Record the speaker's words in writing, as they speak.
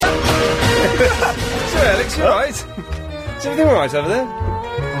right? Is everything all right over there?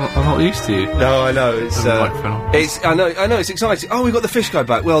 I'm not used to you. No, I know, it's, I know, it's exciting. Oh, we've got the fish guy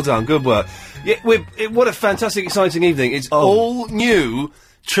back. Well done, good work. Yeah, what a fantastic, exciting evening. It's all new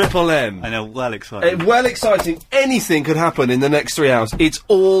Triple M. I know, well exciting. Well exciting. Anything could happen in the next 3 hours. It's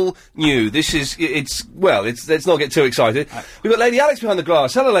all new. Let's not get too excited. We've got Lady Alex behind the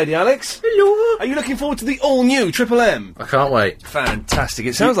glass. Hello, Lady Alex. Hello. Are you looking forward to the all new Triple M? I can't wait. Fantastic.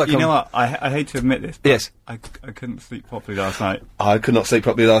 It sounds like you know what? I hate to admit this. Yes. I couldn't sleep properly last night. I could not sleep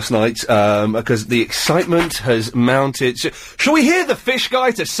properly last night, because the excitement has mounted. Shall we hear the fish guy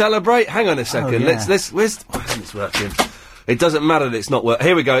to celebrate? Hang on a second. Yeah. Where's it's working? It doesn't matter that it's not working.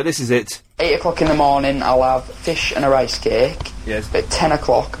 Here we go, this is it. 8 o'clock in the morning, I'll have fish and a rice cake. Yes. At 10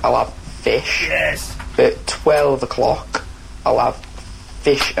 o'clock, I'll have fish. Yes. At 12 o'clock, I'll have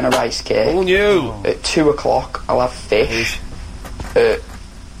fish and a rice cake. All new. At 2 o'clock, I'll have fish. At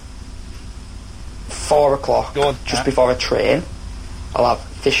 4 o'clock, go on. Just before I train, I'll have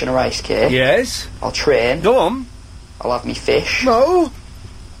fish and a rice cake. Yes. I'll train. Go on. I'll have me fish. No.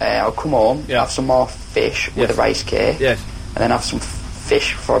 I'll come home, have some more fish with a rice cake. Yes. And then have some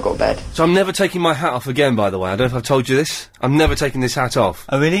fish before I go to bed. So I'm never taking my hat off again, by the way. I don't know if I've told you this. I'm never taking this hat off.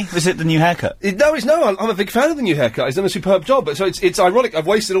 Oh, really? Was it the new haircut? No. I'm a big fan of the new haircut. He's done a superb job. But so it's ironic. I've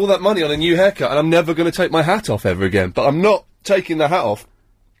wasted all that money on a new haircut, and I'm never going to take my hat off ever again. But I'm not taking the hat off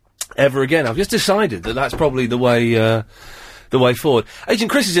ever again. I've just decided that that's probably the way forward.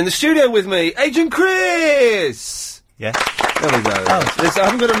 Agent Chris is in the studio with me. Agent Chris! Yeah. There we go. I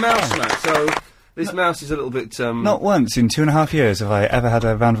haven't got a mouse, Matt, so this mouse is a little bit, Not once in 2.5 years have I ever had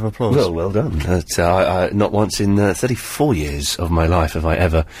a round of applause. Well done. Not once in 34 years of my life have I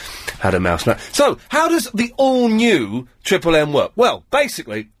ever had a mouse, Matt. So, how does the all-new Triple M work? Well,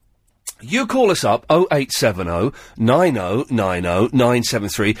 basically, you call us up, 0870 9090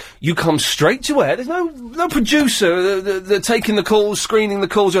 973. You come straight to air. There's no producer they're taking the calls, screening the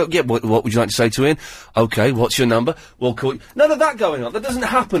calls. Yeah, what would you like to say to Ian? Okay, what's your number? We'll call you. None of that going on. That doesn't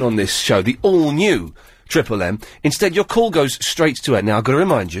happen on this show, the all-new Triple M. Instead, your call goes straight to air. Now, I've got to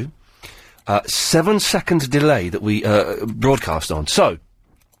remind you, 7-second delay that we broadcast on. So,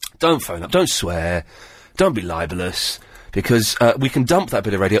 don't phone up, don't swear, don't be libelous. Because we can dump that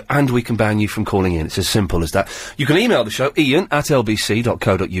bit of radio and we can ban you from calling in. It's as simple as that. You can email the show,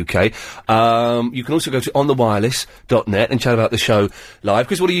 ian@lbc.co.uk. You can also go to onthewireless.net and chat about the show live.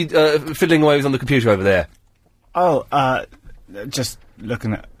 Chris, what are you fiddling away with on the computer over there? Oh, just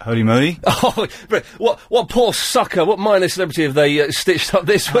looking at Holy Moly. Oh, what poor sucker, what minor celebrity have they stitched up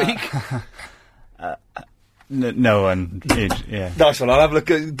this week? No one. Yeah. Nice one. I'll have a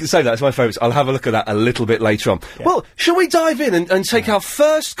look at... Say that, it's my favourites. I'll have a look at that a little bit later on. Yeah. Well, shall we dive in and take our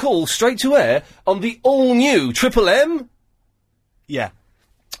first call straight to air on the all-new Triple M? Yeah.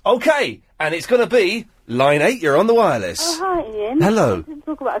 OK, and it's going to be line 8. You're on the wireless. Oh, hi, Ian. Hello. I wanted to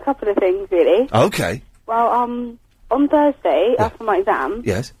talk about a couple of things, really. OK. Well, on Thursday, after my exam...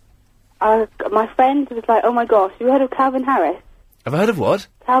 Yes? my friend was like, oh my gosh, have you heard of Calvin Harris? Have I heard of what?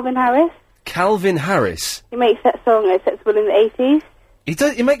 Calvin Harris. Calvin Harris. He makes that song Acceptable in the 80s.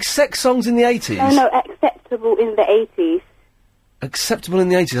 He makes sex songs in the 80s? No, Acceptable in the 80s. Acceptable in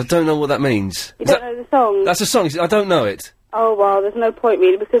the 80s? I don't know what that means. You don't know the song? That's a song, I don't know it. Oh, well, there's no point,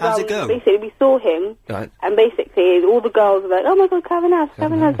 really, because How's it go? Basically we saw him, right. And basically all the girls were like, oh my god, Calvin Harris,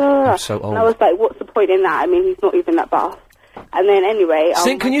 Calvin Harris, I'm so old. And I was like, what's the point in that? I mean, he's not even that buff. And then anyway...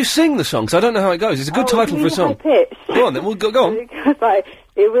 Can you sing the song? 'Cause I don't know how it goes. It's a good title for a song. Pitch. Go on then, go on. Because, like,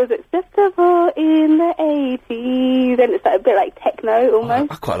 it was acceptable in the 80s, and it's like a bit like techno,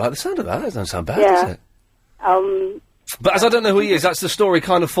 almost. I quite like the sound of that. That doesn't sound bad, Yeah. does it? But as I don't know who he is, that's the story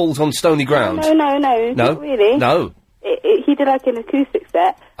kind of falls on stony ground. No, not really. No. He did, like, an acoustic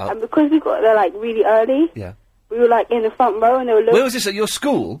set, and because we got there, like, really early, we were, like, in the front row, and they were looking... Where was this, at your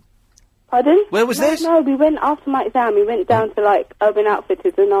school? Pardon? Where was this? No, we went after my exam. We went down to, like, Urban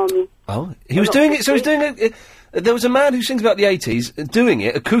Outfitters and Army. Oh, he was doing it, so he was doing it... there was a man who sings about the 80s doing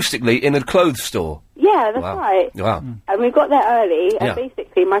it acoustically in a clothes store. Yeah, that's right. Wow. And we got there early, and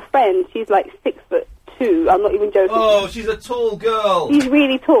basically my friend, she's, like, 6'2". I'm not even joking. Oh, she's a tall girl. She's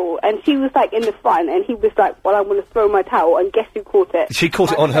really tall, and she was, like, in the front, and he was like, well, I'm going to throw my towel, and guess who caught it? She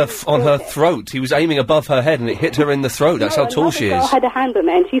caught it on her throat. He was aiming above her head, and it hit her in the throat. That's how tall she girl is. Had a hand on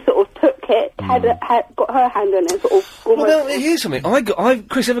it, and she sort of took it, got her hand on it, and sort of almost... Well, now, here's something.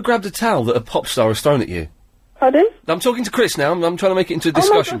 Chris, ever grabbed a towel that a pop star has thrown at you? Pardon? I'm talking to Chris now. I'm trying to make it into a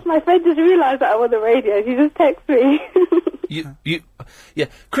discussion. Oh my gosh, my friend just realised that I'm on the radio. She just texted me. Yeah.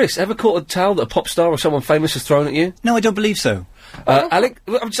 Chris, ever caught a towel that a pop star or someone famous has thrown at you? No, I don't believe so. Alec,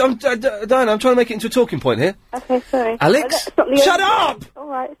 Diana, I'm trying to make it into a talking point here. Okay, sorry. Alex, shut up!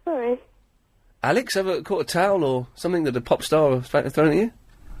 Alright, sorry. Alex, ever caught a towel or something that a pop star has thrown at you?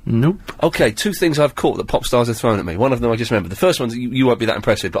 Nope. Okay, 2 things I've caught that pop stars have thrown at me. One of them I just remember. The first one, you won't be that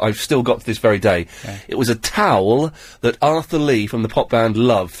impressed with, but I've still got to this very day. Yeah. It was a towel that Arthur Lee from the pop band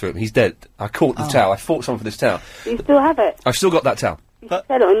Love threw at me. He's dead. I caught the towel. I fought someone for this towel. Do you still have it? I've still got that towel. You should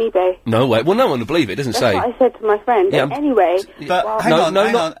sell it on eBay. No way. Well, no one will believe it. It doesn't That's say. what I said to my friend. Yeah, But anyway, But well,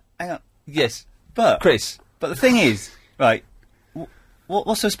 hang on. Yes. But Chris. But the thing is, right?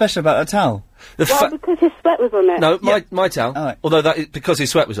 What's so special about a towel? because his sweat was on it. No, my towel. All right. Although that is because his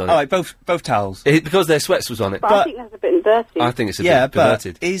sweat was on it. All right, both towels. Because their sweats was on it. But I think that's a bit dirty. I think it's a Yeah, bit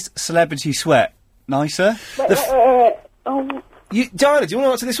perverted. but is celebrity sweat nicer? Wait. Oh, Diana, do you want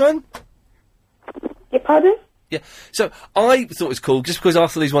to answer this one? your pardon? Yeah. So I thought it was cool just because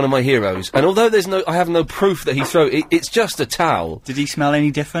Arthur Lee's one of my heroes, and although I have no proof that he threw it, it's just a towel. Did he smell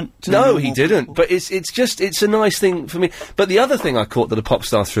any different? to No, normal he didn't. people? But it's a nice thing for me. But the other thing I caught that a pop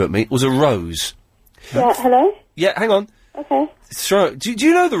star threw at me was a rose. Yeah, hello? Yeah, hang on. Okay. Do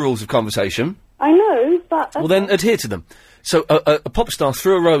you know the rules of conversation? I know, but... Well, then adhere to them. So a pop star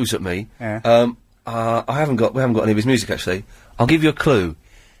threw a rose at me. Yeah. We haven't got any of his music actually. I'll give you a clue.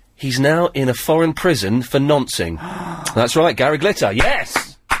 He's now in a foreign prison for noncing. That's right, Gary Glitter.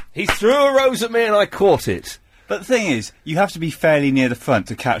 Yes! He threw a rose at me and I caught it. But the thing is, you have to be fairly near the front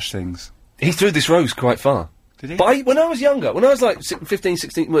to catch things. He threw this rose quite far. Did he? But when I was younger, when I was like 16,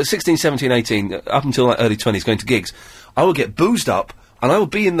 17, 18, up until like early 20s going to gigs, I would get boozed up and I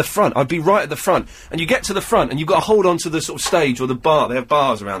would be in the front. I'd be right at the front. And you get to the front and you've got to hold on to the sort of stage or the bar. They have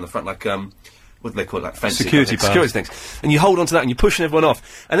bars around the front like, what do they call it? Like fencing. Security bars. Security things. And you hold on to that and you're pushing everyone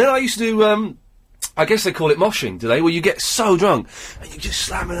off. And then I used to do, I guess they call it moshing, do they? Where you get so drunk and you're just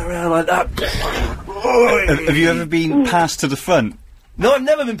slamming around like that. Have you ever been passed to the front? No, I've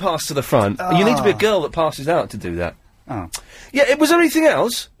never been passed to the front. You need to be a girl that passes out to do that. Oh. Yeah, was there anything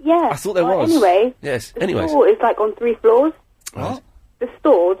else? Yeah. I thought there well, was. Anyway. Yes, The anyways. store is like on 3 floors. What? The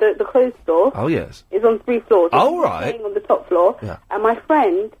store, the clothes store, Oh, yes. is on 3 floors. Oh, She was right. staying on the top floor. Yeah. And my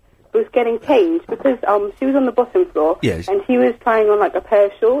friend was getting changed because she was on the bottom floor. Yes. And she was trying on like a pair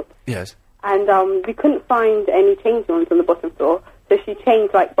of shorts. Yes. And we couldn't find any change ones on the bottom floor. So she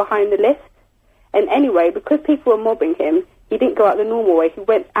changed like behind the lift. And anyway, because people were mobbing him, he didn't go out the normal way. He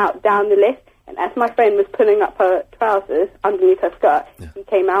went out down the lift. And as my friend was pulling up her trousers underneath her skirt, he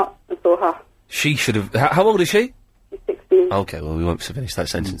came out and saw her. She should have... How old is she? She's 16. Okay, well, we won't finish that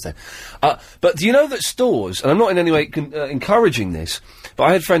sentence then. But do you know that stores, and I'm not in any way encouraging this, but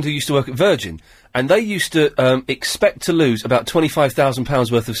I had a friend who used to work at Virgin, and they used to expect to lose about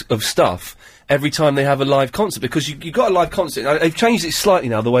 £25,000 worth of stuff every time they have a live concert, because you got a live concert. Now, they've changed it slightly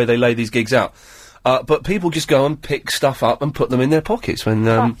now, the way they lay these gigs out. But people just go and pick stuff up and put them in their pockets when...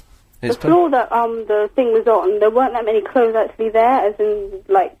 the floor that the thing was on, there weren't that many clothes actually there, as in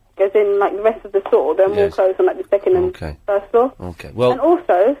like the rest of the store. There were more clothes on like the second and first floor. Okay, well... And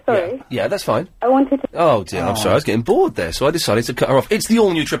also, sorry. Yeah, that's fine. I wanted to... Oh, dear, I'm sorry, I was getting bored there, so I decided to cut her off. It's the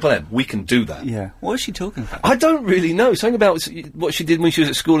all-new Triple M. We can do that. Yeah. What is she talking about? I don't really know. Something about what she did when she was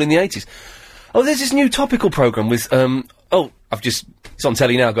at school in the 80s. Oh, there's this new topical programme with, it's on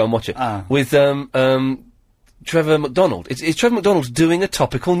telly now, go and watch it. With, Trevor McDonald. It's Trevor McDonald's doing a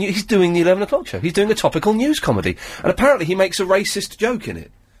topical he's doing the 11 o'clock show. He's doing a topical news comedy. And apparently he makes a racist joke in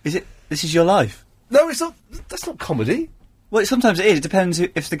it. Is it? This is your life? No, it's not. That's not comedy. Well, sometimes it is. It depends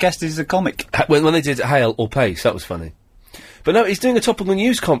if the guest is a comic. When they did Hale or Pace, that was funny. But no, he's doing a topical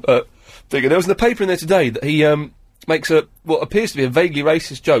news thing. There was in the paper in there today that he makes what appears to be a vaguely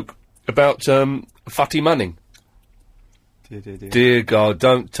racist joke about Fatty Manning. Dear God,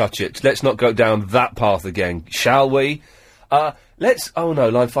 don't touch it. Let's not go down that path again, shall we? Let's... Oh no,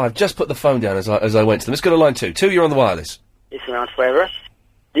 line 5. Just put the phone down as I went to them. Let's go to line 2. 2, you're on the wireless. It's around forever.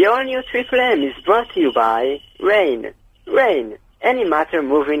 The all-new Triple M is brought to you by rain. Rain. Any matter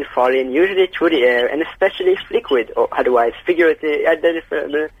moving, falling, usually through the air, and especially if liquid, or otherwise figuratively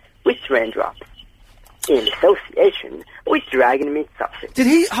identifiable with raindrops. In association with Dragon Meat Sausage. Did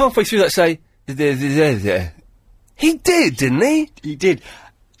he, halfway through that, say... He did, didn't he? He did.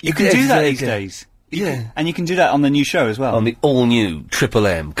 You can do that these days. Yeah. And you can do that on the new show as well. On the all-new Triple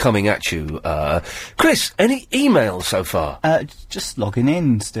M coming at you. Chris, any emails so far? Just logging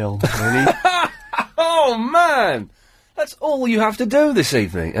in still, really. Oh, man! That's all you have to do this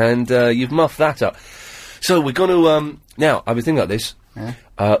evening, and you've muffed that up. So we're going to... now, I've been thinking about this.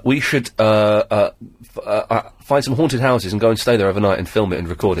 Yeah. We should find some haunted houses and go and stay there overnight and film it and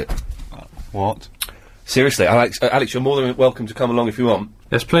record it. What? Seriously, Alex, you're more than welcome to come along if you want.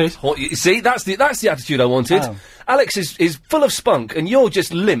 Yes, please. You see, that's the attitude I wanted. Oh. Alex is full of spunk, and you're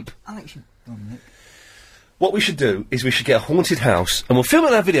just limp. Alex, what we should do is we should get a haunted house, and we'll film it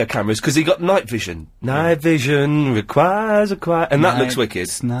on our video cameras, because he got night vision. Night vision requires a quiet... And that looks wicked.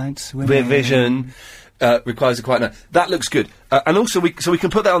 Night swimming. Vision requires a quiet night. That looks good. And also, we can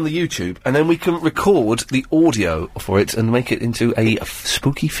put that on the YouTube, and then we can record the audio for it and make it into a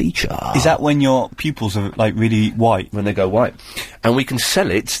spooky feature. Is that when your pupils are, like, really white? When they go white. And we can sell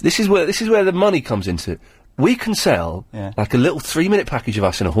it. This is where the money comes into it. We can sell, like, a little 3-minute package of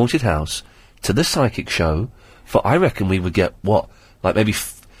us in a haunted house to the psychic show for, I reckon we would get, what, like maybe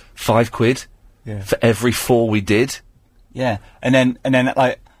 £5 for every 4 we did? Yeah. And then,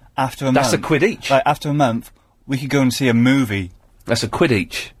 like, after a month... That's £1 each. Like, after a month, we could go and see a movie. That's £1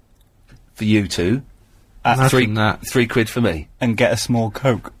 each. For you two. £3 for me. And get a small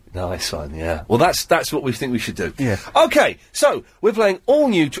Coke. Nice one, yeah. Well, that's what we think we should do. Yeah. Okay, so, we're playing all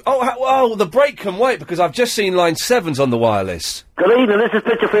new... the break can wait, because I've just seen line 7's on the wireless. Good evening, this is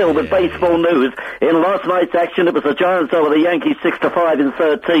Pitcherfield with baseball news. In last night's action, it was the Giants over the Yankees 6-5 in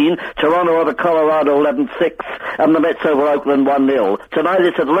 13, Toronto over Colorado 11-6, and the Mets over Oakland 1-0. Tonight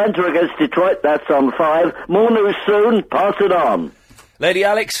it's Atlanta against Detroit, that's on 5. More news soon, pass it on. Lady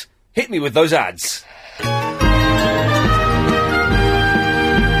Alex, hit me with those ads.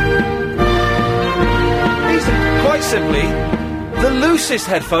 Quite simply, the loosest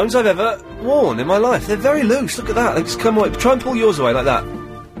headphones I've ever worn in my life. They're very loose. Look at that. They just come away. Try and pull yours away like that.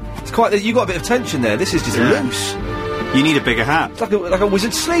 It's quite. You got a bit of tension there. This is just loose. You need a bigger hat. It's like a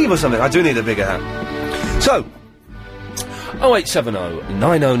wizard sleeve or something. I do need a bigger hat. So, 0870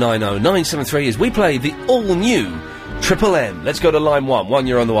 9090 973 as we play the all-new Triple M. Let's go to line 1. 1,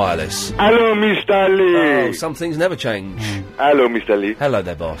 you're on the wireless. Hello, Mr. Lee. Oh, some things never change. Hello, Mr. Lee. Hello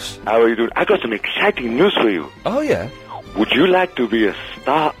there, boss. How are you doing? I got some exciting news for you. Oh, yeah? Would you like to be a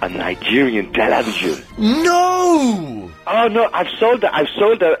star on Nigerian television? No! Oh, no, I've sold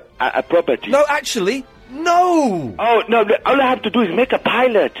a property. No, actually, no! Oh, no, all I have to do is make a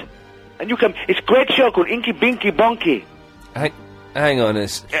pilot. And you can... It's a great show called Inky Binky Bonky. Hang on a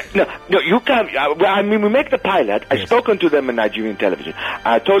No, you can't. We make the pilot. I've spoken to them on Nigerian television.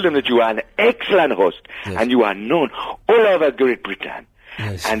 I told them that you are an excellent host, and you are known all over Great Britain.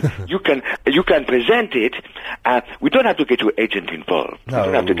 Yes. And you can present it. We don't have to get your agent involved. No. We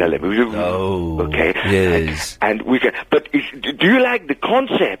don't have to tell them. No. Okay. Yes. And we can. But do you like the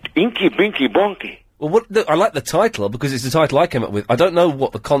concept, Inky Binky Bonky? Well, I like the title because it's the title I came up with. I don't know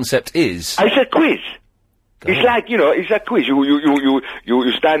what the concept is. It's a quiz. It's like, it's a quiz.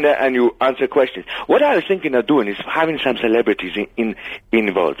 You stand there and you answer questions. What I was thinking of doing is having some celebrities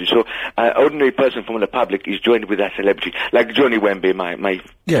involved. So, an ordinary person from the public is joined with that celebrity, like Johnny Wemby, my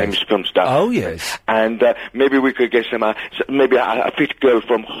famous film star. Oh, yes. And, maybe we could get some, maybe a fit girl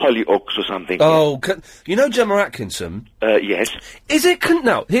from Hollyoaks or something. Oh, you know Gemma Atkinson? Yes. Is it,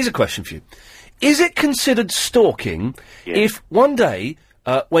 now, here's a question for you. Is it considered stalking if one day...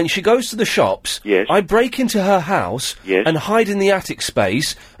 when she goes to the shops, I break into her house and hide in the attic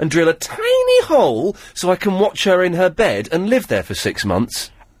space and drill a tiny hole so I can watch her in her bed and live there for 6 months?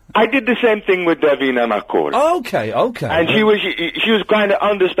 I did the same thing with Davina McCall. Okay. And she was kind of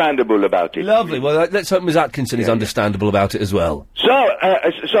understandable about it. Lovely. Well, let's hope Ms. Atkinson is understandable about it as well. So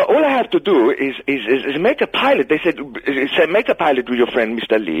all I have to do is make a pilot. They said make a pilot with your friend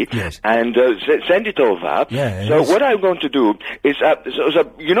Mr. Lee, and send it over. Yes. So what I'm going to do is,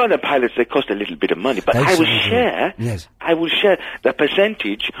 you know, the pilots, they cost a little bit of money, but I will share the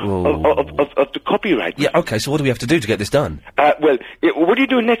percentage of the copyright. Yeah. Okay. So what do we have to do to get this done? What do you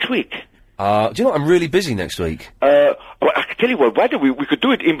do next week? Do you know what? I'm really busy next week. Well, I can tell you what, why don't we could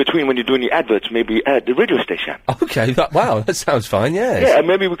do it in between when you're doing the adverts, maybe at the radio station. Okay, wow, that sounds fine, yes. Yeah,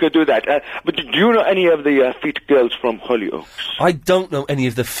 maybe we could do that. But do you know any of the fit girls from Hollyoaks? I don't know any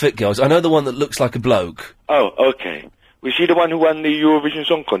of the fit girls. I know the one that looks like a bloke. Oh, okay. Was she the one who won the Eurovision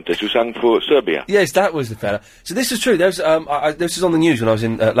Song Contest, who sang for Serbia? Yes, that was the fella. So this is true. This was on the news when I was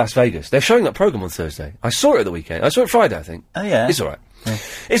in Las Vegas. They're showing that programme on Thursday. I saw it at the weekend. I saw it Friday, I think. Oh, yeah? It's all right. Yeah.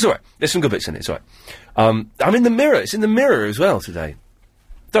 It's all right. There's some good bits in it. It's all right. I'm in the Mirror. It's in the Mirror as well today.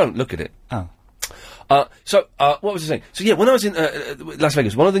 Don't look at it. Oh. What was I saying? So, yeah, when I was in Las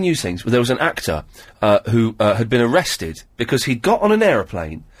Vegas, one of the news things, there was an actor who had been arrested because he'd got on an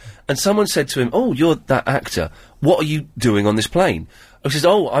aeroplane and someone said to him, "Oh, you're that actor. What are you doing on this plane?" He says,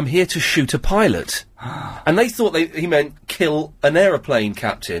 "Oh, I'm here to shoot a pilot." And they thought he meant kill an aeroplane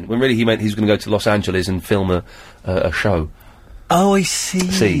captain, when really he meant he was going to go to Los Angeles and film a show. Oh, I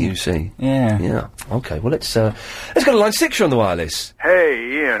see. You see. Yeah. Yeah. Okay, well, let's go to line 6. You're on the wireless.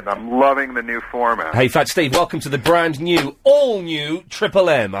 Hey, Ian, I'm loving the new format. Hey, Fat Steve, welcome to the brand new, all-new Triple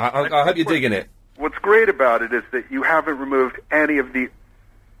M. I hope you're digging it. What's great about it is that you haven't removed any of the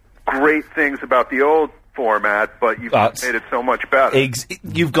great things about the old format, but you've made it so much better.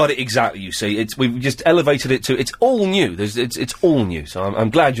 You've got it exactly. You see, we've just elevated it to it's all new. It's all new. So I'm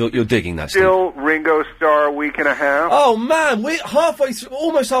glad you're digging that. Still Ringo Starr week and a half. Oh man, we're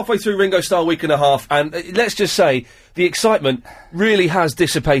almost halfway through Ringo Starr week and a half, and let's just say the excitement really has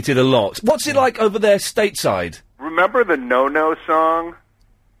dissipated a lot. What's it like over there stateside? Remember the No No song?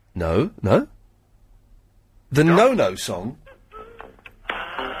 No. The No No song.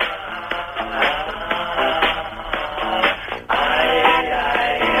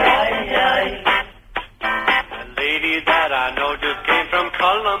 I know just came from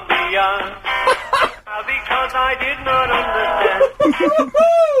Colombia because I did not understand.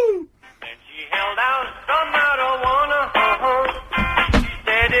 Then she held out some marijuana. She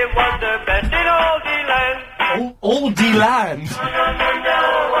said it was the best in all the land. All the land? No,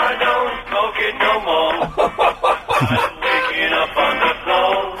 I don't smoke it no more. I'm waking up on the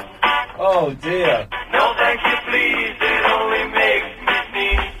floor. Oh dear. No thank you please, it only makes me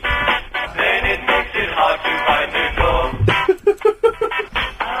sneeze. Then it makes it hard to find the door.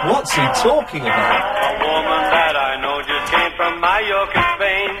 What's he talking about? A woman that I know just came from Mallorca,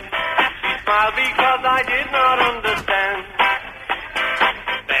 Spain. She smiled because I did not understand.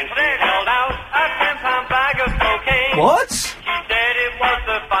 Then she held out a 10-pound bag of cocaine. What? She said it was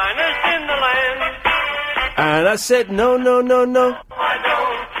the finest in the land. And I said, no. I don't,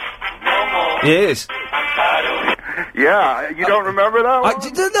 no more. Yes. Yeah, you don't remember that one?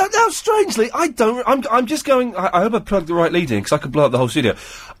 No, strangely, I don't. I'm just going. I hope I plugged the right lead in because I could blow up the whole studio.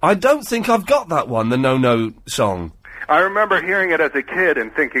 I don't think I've got that one, the No No song. I remember hearing it as a kid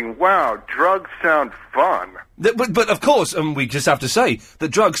and thinking, wow, drugs sound fun. But of course, we just have to say that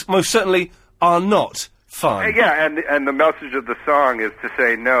drugs most certainly are not fun. Yeah, and the message of the song is to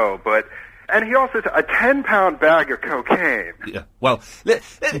say no, but... And he also said a 10-pound bag of cocaine. Yeah, well, I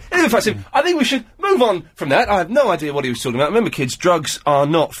think we should move on from that. I have no idea what he was talking about. Remember, kids, drugs are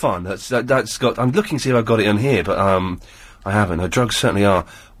not fun. That's got... I'm looking to see if I've got it in here, but I haven't. No, drugs certainly are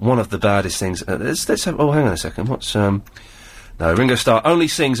one of the baddest things. Let's have... Oh, hang on a second. What's... No, Ringo Starr only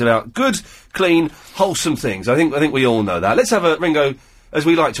sings about good, clean, wholesome things. I think we all know that. Let's have a Ringo, as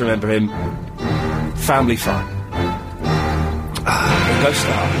we like to remember him, family fun. Ringo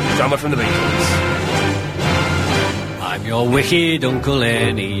Starr, drummer from the Beatles. I'm your wicked Uncle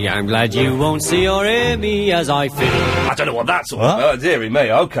Ernie. I'm glad you won't see or hear me as I fiddle. I don't know what that's all about. Dearie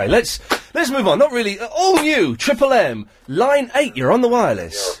me. Okay, let's move on. Not really. All new. Triple M. Line 8. You're on the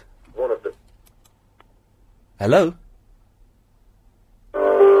wireless. Yeah, one of the... Hello.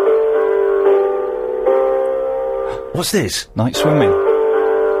 What's this? Night swimming.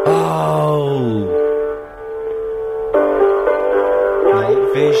 Oh.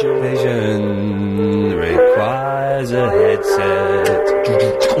 Night vision requires a headset.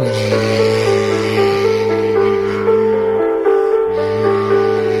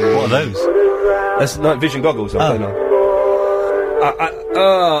 What are those? That's night vision goggles.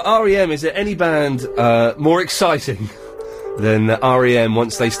 R.E.M. Is there any band more exciting than R.E.M.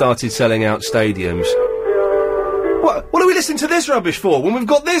 once they started selling out stadiums? What are we listening to this rubbish for when we've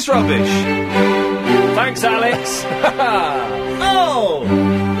got this rubbish? Thanks, Alex. Oh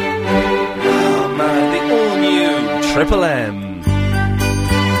man, the all-new Triple M.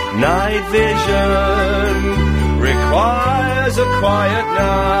 Night vision requires a quiet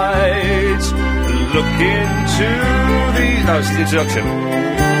night. Look into the... Oh, it's the introduction. I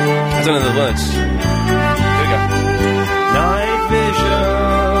don't know the words. Here we go. Night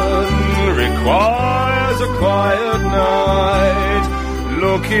vision requires a quiet night.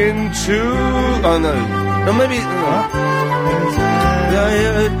 Look into... Oh, no. No, maybe...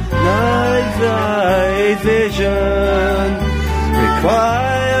 Night vision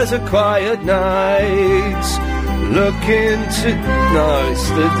requires a quiet night. Look into... No, it's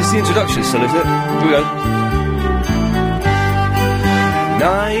the introduction still, isn't it? Here we go.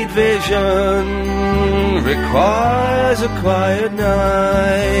 Night vision requires a quiet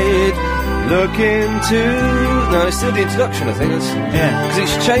night. Look into... No, it's still the introduction, I think. Yeah.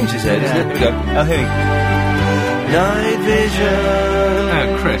 Because it changes it, isn't it? Here we go. Oh, here we go. Night vision...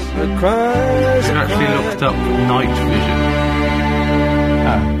 Chris, requires you actually looked up night vision.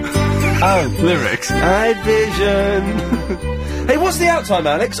 Oh. Lyrics. Night vision. Hey, what's the outtime,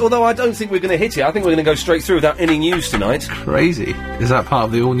 Alex? Although I don't think we're going to hit it. I think we're going to go straight through without any news tonight. Crazy. Is that part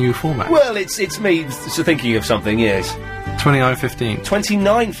of the all-new format? Well, it's me thinking of something, yes. 29:15.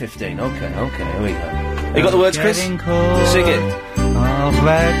 29:15. Okay, here we go. You got the words, Chris? Sing it. Of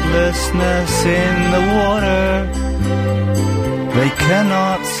recklessness in the water, they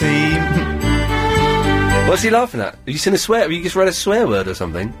cannot see. What's he laughing at? Have you seen a swear? Have you just read a swear word or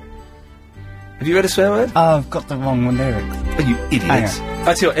something? Have you read a swear word? Oh, I've got the wrong one lyrics. Oh, you idiot. Hang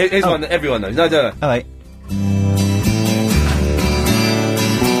I tell you what, here's one that everyone knows. No, don't. All right.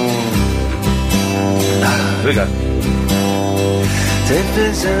 Here we go.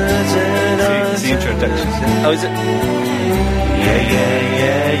 It's the introduction. Oh, is it? Yeah.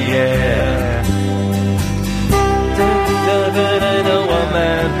 In a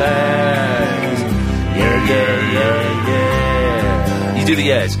one-man band. Yeah. You do the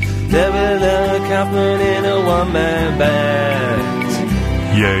yes. Never Kaufman in a one-man band.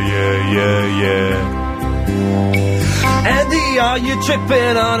 Yeah. Andy, are you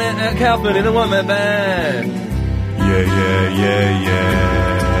tripping on it? Kaufman in a one-man band. Yeah.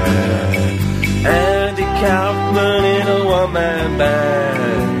 Andy Kaufman in a one-man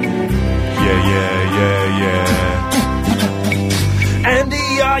band. Yeah.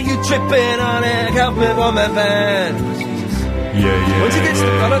 Andy, are you tripping on it? Kaufman one-man band. Once it gets to,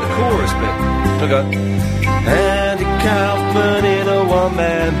 I know the chorus bit. Okay. Andy Kaufman in a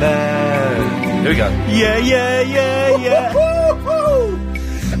one-man band. Here we go. Yeah.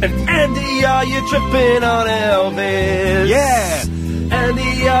 And Andy, are you tripping on Elvis? Yeah.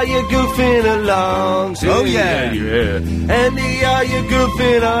 Andy, are you goofing along? Oh, yeah. Andy, are you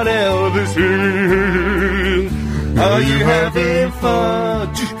goofing on Elvis? Are you having fun?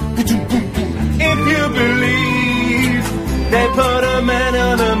 If you believe they put a man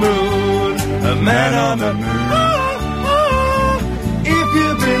on the moon, a man on the moon.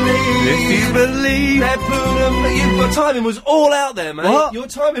 If you believe they put a man. Your timing was all out there, mate. What? Your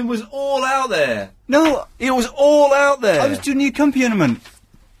timing was all out there. No, it was all out there. I was doing the accompaniment.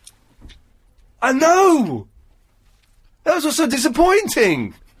 I know. That was also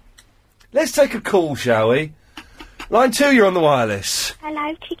disappointing. Let's take a call, shall we? Line 2, you're on the wireless.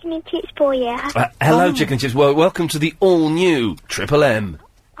 Hello, Chicken and Chips for you. Hello, Chicken and Chips. Well, welcome to the all-new Triple M.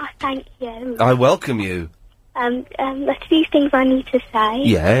 Oh, thank you. I welcome you. There's a few things I need to say.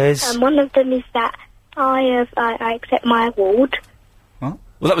 Yes. One of them is that I accept my award. Well,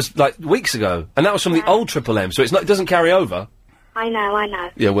 that was, like, weeks ago. And that was from the old Triple M, so it doesn't carry over. I know.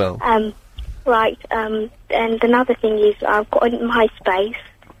 Yeah, well. Right, and another thing is I've got a MySpace.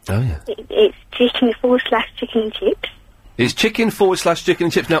 Oh, yeah. It's chicken/chicken and chips. It's chicken/chicken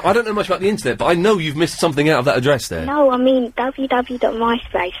and chips. Now, I don't know much about the internet, but I know you've missed something out of that address there. No, I mean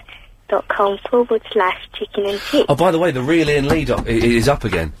www.myspace.com/chicken and chips. Oh, by the way, the Real Ian Lee is up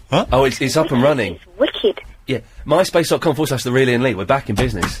again. Huh? Oh, it's up and running. It's wicked. Yeah, myspace.com/the Real Ian Lee. We're back in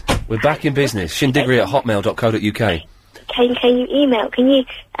business. We're back in business. Shindigri@hotmail.co.uk. Can you email? Can you?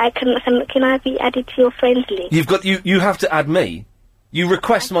 Can I be added to your friends list? You've got you have to add me. You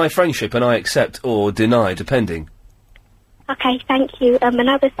request my friendship and I accept or deny, depending. Okay, thank you.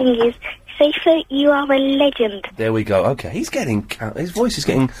 Another thing is, Safer, you are a legend. There we go. Okay, he's getting his voice is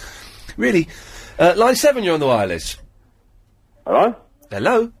getting really. Line 7, you're on the wireless. Hello.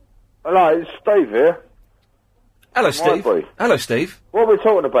 Hello, it's Steve here. Hello, Steve. Boy. Hello, Steve. What are we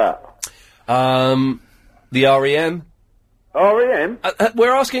talking about? The REM. REM?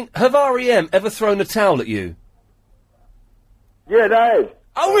 We're asking, have REM ever thrown a towel at you? Yeah, they have.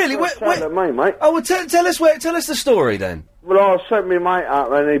 Oh, really? At me, mate. Oh, well, tell us the story then. Well, I sent my mate up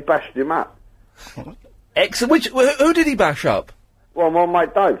and he bashed him up. Excellent. Who did he bash up? Well, my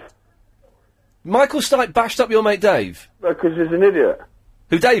mate Dave. Michael Stipe bashed up your mate Dave? Because he's an idiot.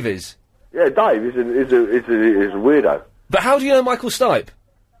 Who, Dave is? Yeah, Dave is a weirdo. But how do you know Michael Stipe?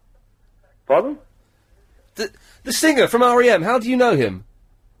 Pardon? The singer from REM, how do you know him?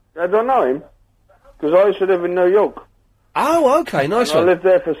 I don't know him. Because I used to live in New York. Oh, okay, nice one. I lived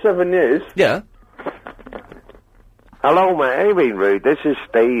there for 7 years. Yeah. Hello, mate. I ain't being rude. This is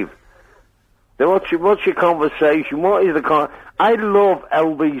Steve. Now, what's your conversation? What is the I love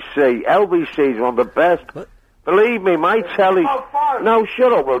LBC. LBC is one of the best. What? Believe me, my telly... No,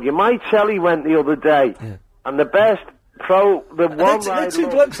 shut up, will you? My telly went the other day. Yeah. And the best They're two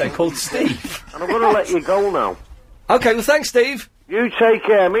blokes there called Steve. And I'm going to let you go now. Okay, well, thanks, Steve. You take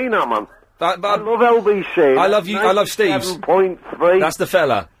care of me now, man. I love LBC. I love you. I love Steve. 7.3. That's the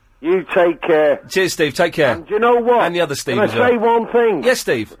fella. You take care. Cheers, Steve. Take care. And do you know what? And the other Steve Can as well. I say one thing? Yes,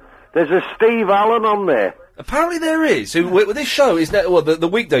 Steve. There's a Steve Allen on there. Apparently there is. This show is now... Well, the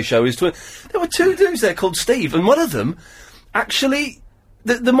weekday show is... There were two dudes there called Steve, and one of them actually...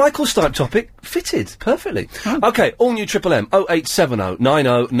 The Michael Stipe topic fitted perfectly. Oh. Okay, all new Triple M, 0870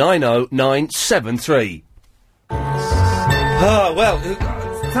 90 90 973. Well...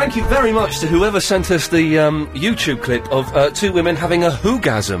 Thank you very much to whoever sent us the YouTube clip of two women having a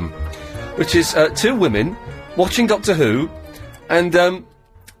whogasm, which is two women watching Doctor Who and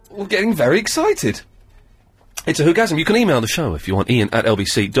getting very excited. It's a Whogasm. You can email the show if you want,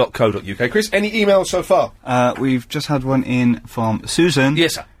 ian@lbc.co.uk. Chris, any emails so far? We've just had one in from Susan.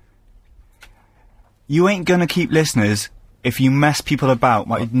 Yes, sir. You ain't gonna keep listeners if you mess people about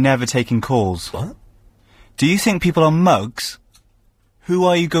like never taking calls. What? Do you think people are mugs? Who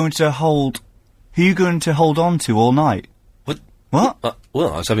are you going to hold... Who are you going to hold on to all night? What?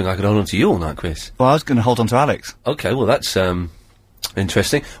 Well, I was hoping I could hold on to you all night, Chris. Well, I was going to hold on to Alex. Okay, well, that's,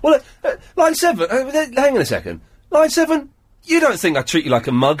 interesting. Well, line 7, hang on a second. Line 7, you don't think I treat you like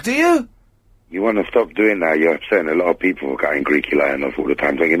a mug, do you? You want to stop doing that? You're upsetting a lot of people for getting Greeky lying off all the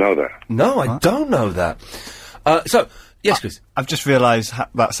time. Don't you know that? No, I don't know that. Yes, Chris. I've just realised how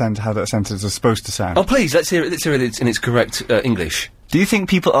that sentence is supposed to sound. Oh, please, let's hear it in its correct English. Do you think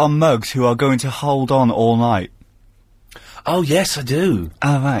people are mugs who are going to hold on all night? Oh, yes, I do.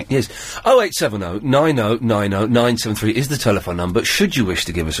 Oh, right. Yes. 0870 90 90 973 is the telephone number. Should you wish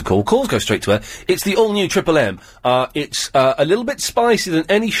to give us a call, calls go straight to air. It's the all-new Triple M. It's a little bit spicier than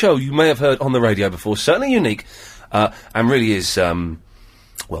any show you may have heard on the radio before. Certainly unique, and really is,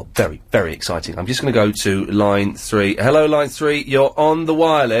 well, very, very exciting. I'm just going to go to line 3. Hello, line 3. You're on the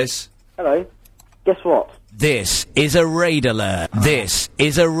wireless. Hello. Guess what? This is a raid alert. This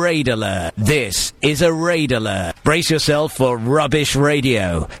is a raid alert. This is a raid alert. Brace yourself for rubbish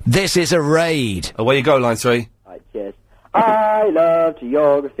radio. This is a raid. Away you go, line 3. Right, cheers. I love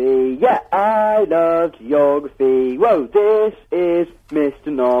geography. Yeah, I love geography. Whoa, this is Mr.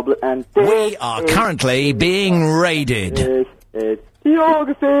 Noblet and this We are currently being raided. This is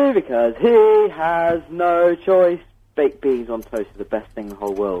geography because he has no choice. Baked beans on toast is the best thing in the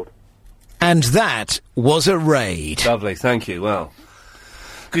whole world. And that was a raid. Lovely, thank you. Well,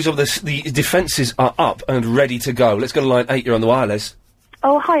 because of this, the defences are up and ready to go. Let's go to line 8. You're on the wireless.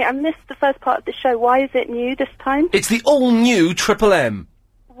 Oh, hi, I missed the first part of the show. Why is it new this time? It's the all-new Triple M.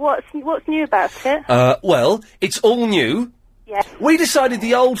 What's new about it? Well, it's all new. Yes. We decided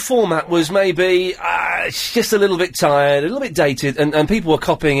the old format was maybe just a little bit tired, a little bit dated, and people were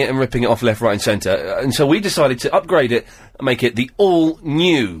copying it and ripping it off left, right and centre. And so we decided to upgrade it and make it the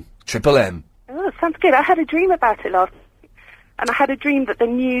all-new Triple M. Oh, sounds good. I had a dream about it last week. And I had a dream that the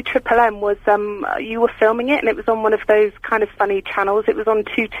new Triple M was, you were filming it, and it was on one of those kind of funny channels. It was on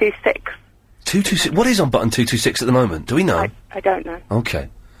 226. 226? What is on button 226 at the moment? Do we know? I don't know. Okay.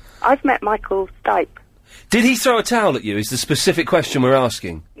 I've met Michael Stipe. Did he throw a towel at you, is the specific question we're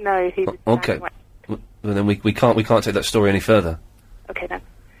asking? No, he was... Okay. Well, then we can't take that story any further. Okay, then.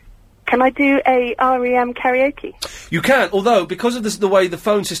 Can I do a REM karaoke? You can, although, because of the way the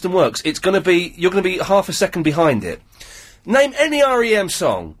phone system works, you're gonna be half a second behind it. Name any REM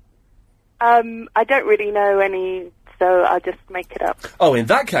song. I don't really know any, so I'll just make it up. Oh, in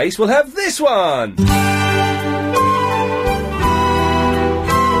that case, we'll have this one!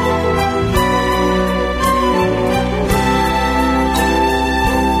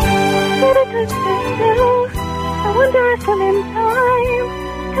 I wonder if I'm in time.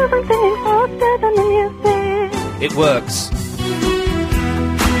 'Cause I'm singing faster than the music. It works.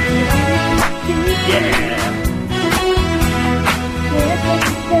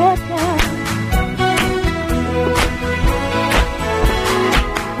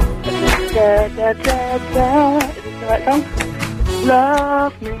 Da, da, da, da. Is this the right song?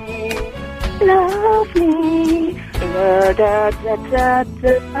 Love me, love me. Da, da, da, da,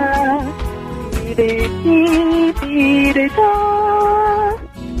 da. Dee, dee, dee, dee, dee, da.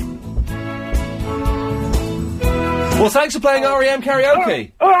 Well, thanks for playing REM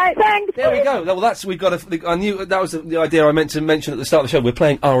karaoke. All right, thanks. There we go. Well, I knew that was the idea I meant to mention at the start of the show. We're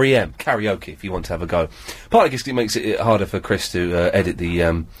playing REM karaoke if you want to have a go. Partly because it makes it harder for Chris to edit the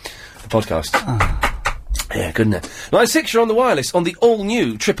podcast. Yeah, good enough. Line 6, you're on the wireless on the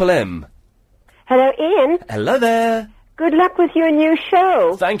all-new Triple M. Hello, Ian. Hello there. Good luck with your new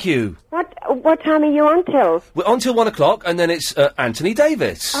show. Thank you. What time are you on till? We're on till 1 o'clock, and then it's Anthony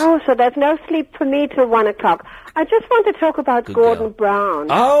Davis. Oh, so there's no sleep for me till 1 o'clock. I just want to talk about Gordon Brown.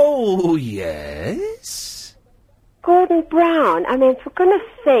 Oh, yes? Gordon Brown. I mean, for goodness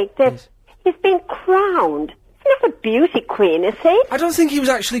sake, he's been crowned. He's not a beauty queen, is he? I don't think he was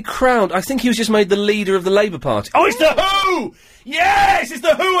actually crowned. I think he was just made the leader of the Labour Party. Oh, it's the Who! Yes, it's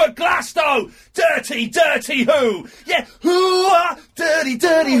the Who at Glasgow! Dirty, dirty Who! Yeah, who are dirty,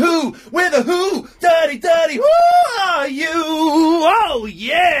 dirty Who? We're the Who! Dirty, dirty, who are you? Oh,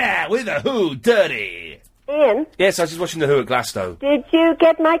 yeah! We're the Who, dirty! Ian? Yes, I was just watching the Who at Glasgow. Did you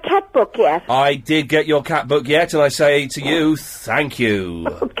get my cat book yet? I did get your cat book yet, and I say to you, thank you.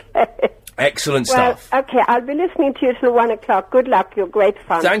 Okay. Excellent Well, stuff. okay, I'll be listening to you till 1 o'clock. Good luck, you're great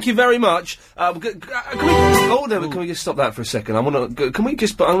fun. Thank you very much. Can we just stop that for a second? I'm going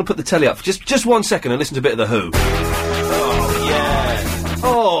to put the telly up for just 1 second and listen to a bit of The Who. Oh, yeah.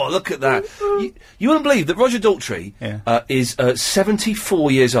 Oh, look at that. You wouldn't believe that Roger Daltrey is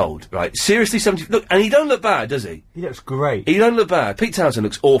 74 years old, right? Seriously, 70. Look, and he don't look bad, does he? He looks great. He don't look bad. Pete Townsend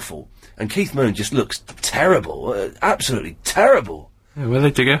looks awful. And Keith Moon just looks terrible. Absolutely terrible. Yeah, where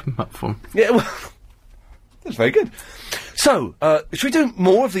they dig him up from? Yeah, well, that's very good. So, should we do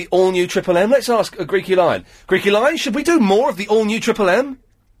more of the all-new Triple M? Let's ask Greeky Lion. Greeky Lion, should we do more of the all-new Triple M?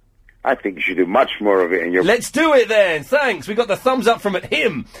 I think you should do much more of it in your... Let's do it then! Thanks! We got the thumbs up from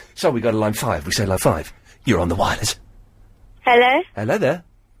him! So, we go to line 5. We say line 5. You're on the wireless. Hello? Hello there.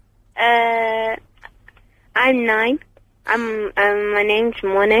 I'm 9. My name's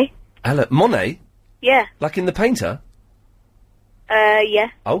Monet. Hello. Monet? Yeah. Like in the painter? Yeah.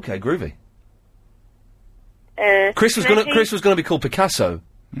 Okay, groovy. Chris was gonna be called Picasso.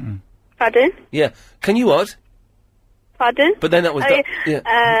 Pardon? Yeah. Can you what? Pardon? But then that was... Can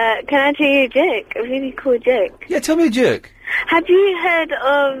I tell you a joke? A really cool joke. Yeah, tell me a joke. Have you heard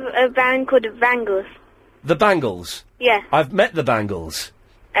of a band called The Bangles? The Bangles? Yeah. I've met the Bangles.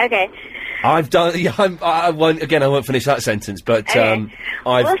 Okay. I've done... Yeah, I won't finish that sentence, but, Okay.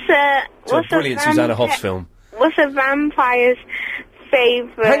 What's a brilliant Susanna Hoffs film. What's a vampire's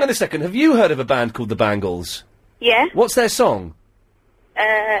favourite... Hang on a second, have you heard of a band called the Bangles? Yeah. What's their song?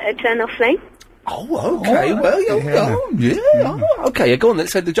 Eternal Flame. Oh, okay, okay, go on,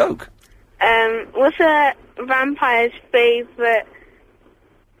 let's say the joke. What's a vampire's favourite,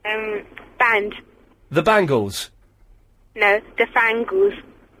 band? The Bangles. No, the Fangles.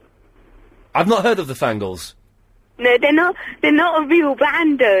 I've not heard of the Fangles. No, they're not a real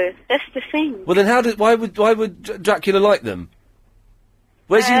band though. That's the thing. Well then why would Dracula like them?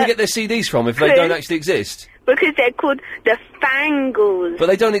 Where's he gonna get their CDs from if they Chris. don't actually exist? Because they're called the Fangles. But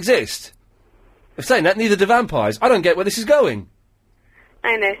they don't exist. If saying that, neither do vampires. I don't get where this is going.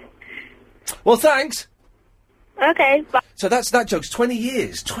 I know. Well, thanks. Okay, bye. So that joke's 20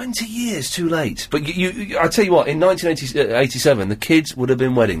 years. 20 years too late. But you I tell you what, in 1987, the kids would have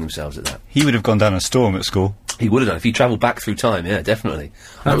been wetting themselves at that. He would have gone down a storm at school. He would have done if he travelled back through time. Yeah, definitely.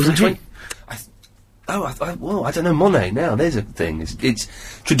 That was a hit. I don't know Monet now. There's a thing. It's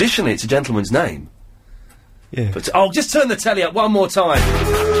traditionally it's a gentleman's name. Yeah. But just turn the telly up one more time.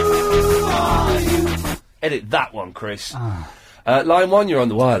 Edit that one, Chris. Line 1, you're on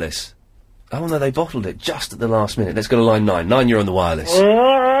the wireless. Oh no, they bottled it just at the last minute. Let's go to line 9. 9, you're on the wireless.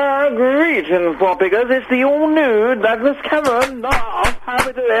 Greetings, Bobbigers. It's the all-new Douglas Cameron. How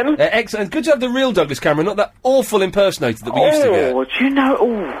we doing? Excellent. Good to have the real Douglas Cameron, not that awful impersonator that we used to get. Do you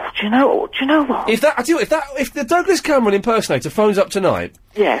know what? If the Douglas Cameron impersonator phones up tonight,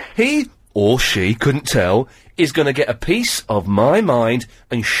 yes, he or she couldn't tell is going to get a piece of my mind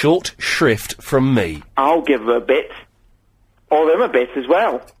and short shrift from me. I'll give her a bit. Or them a bit as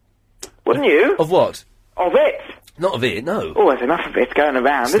well. Wouldn't you? Of what? Of it. Not of it, no. Oh, there's enough of it going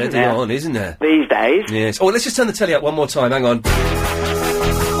around, Steady isn't there? on, isn't there? These days. Yes. Oh, let's just turn the telly up one more time. Hang on.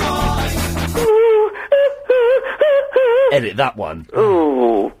 Edit that one.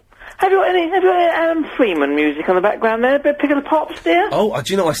 Ooh. Have you got any Adam Freeman music on the background there? A bit of Pick of the Pops, dear? Oh,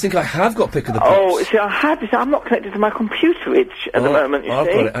 do you know, I think I have got Pick of the Pops. Oh, see, I have this. I'm not connected to my computer at the moment, you I've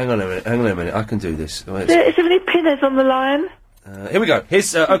see. got it. Hang on a minute. I can do this. Is there any pinners on the line? Here we go.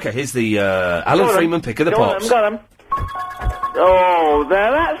 Here's the Alan Freeman Pick of the Pops. Got 'em. Oh, there,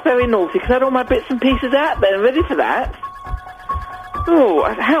 that's very naughty, because I had all my bits and pieces out there, ready for that. Oh,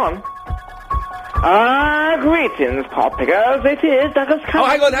 hang on. Greetings, Pop Pickers. It is Douglas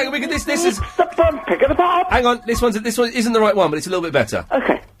Cameron. Oh, hang on. This is the Pick of the Pop. Hang on. This one isn't the right one, but it's a little bit better.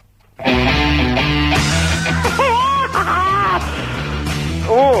 Okay.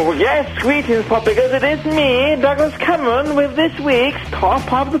 Oh, yes, greetings, Pop Pickers. It is me, Douglas Cameron, with this week's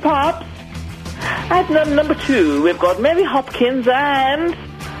Top of the Pops. At number 2, we've got Mary Hopkins and...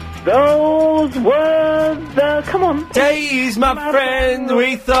 Those were the... Come on. Days, my friend,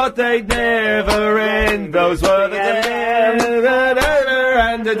 we thought they'd never end. Those were the days,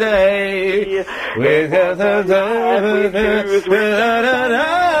 and a day.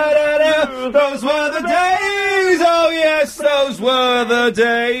 Those were the days, oh yes, those were the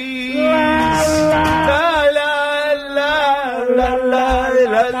days. La la la la la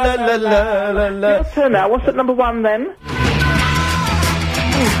la la la la. Your turn now. What's at number 1 then?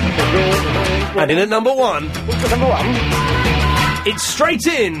 And in at number 1. What's at number 1? It's Straight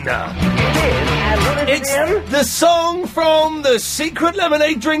In. It's the song from the Secret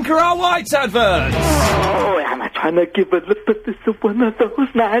Lemonade Drinker Our Whites advert. Oh, amateur. trying to give a lip, but this is one of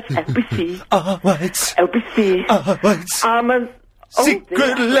those nights. LBC. Alright. LBC. Alright. I'm a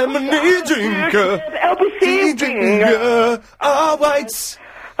secret lemonade drinker. LBC drinker. Alright.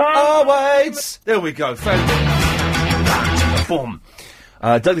 Alright. There we go. Boom.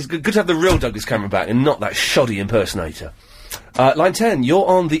 Douglas, good to have the real Douglas Cameron back and not that shoddy impersonator. Line 10, you're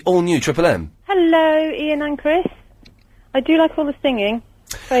on the all-new Triple M. Hello, Ian and Chris. I do like all the singing.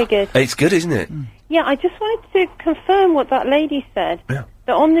 Very good. It's good, isn't it? Yeah, I just wanted to confirm what that lady said. Yeah.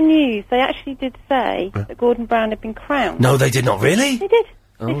 That on the news, they actually did say that Gordon Brown had been crowned. No, they did not, really? They did.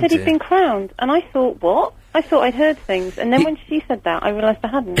 Oh, They said dear. he'd been crowned. And I thought, what? I thought I'd heard things. And then when she said that, I realised I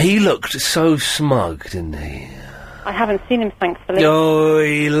hadn't. He looked so smug, didn't he? I haven't seen him, thankfully. Oh,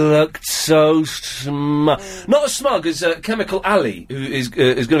 he looked so smug. Not as smug as Chemical Ali, who is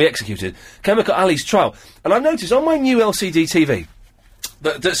going to be executed. Chemical Ali's trial. And I've noticed on my new LCD TV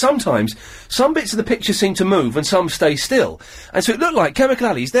that sometimes some bits of the picture seem to move and some stay still. And so it looked like Chemical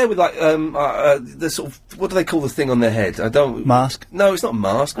Ali's there with like the sort of, what do they call the thing on their head? I don't... Mask? No, it's not a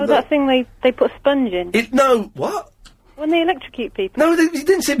mask. Oh, that thing they put a sponge in. No, what? When they electrocute people. No, he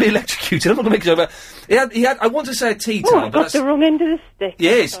didn't seem to be electrocuted. I'm not going to make it over. He had, I want to say a tea towel, Oh, I but got that's... the wrong end of the stick.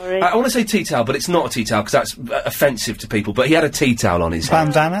 Yes, Sorry. I want to say tea towel, but it's not a tea towel because that's offensive to people. But he had a tea towel on his head.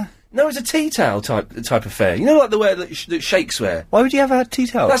 Bandana? No, it's a tea towel type affair. You know, like the wear that sheikhs wear. Why would you have a tea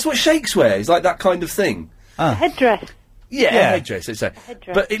towel? That's what sheikhs wear. It's like that kind of thing. Ah. Headdress. Yeah, headdress. Let's say.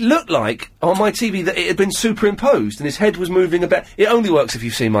 But it looked like on my TV that it had been superimposed and his head was moving a bit. It only works if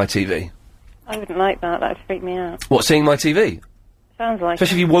you've seen my TV. I wouldn't like that. That would freak me out. What, seeing my TV? Sounds like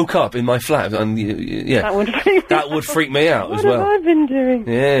Especially if you woke up in my flat and yeah, That would freak me would freak me out What as well. have I been doing?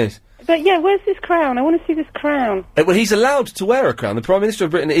 Yes. But yeah, where's this crown? I want to see this crown. Well, he's allowed to wear a crown. The Prime Minister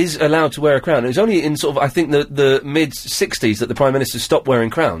of Britain is allowed to wear a crown. It was only in sort of, I think, the mid-60s that the Prime Minister stopped wearing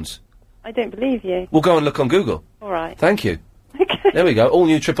crowns. I don't believe you. We'll go and look on Google. All right. Thank you. There we go. All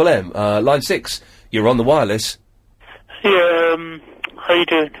new Triple M. Line 6. You're on the wireless. Yeah, how you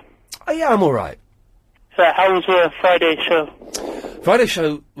doing? Oh, yeah, I'm all right. How was Friday show? Friday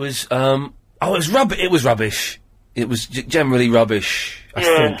show was, it was rubbish. It was generally rubbish, I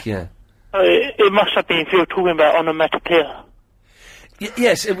think, yeah. It must have been if you were talking about onomatopoeia.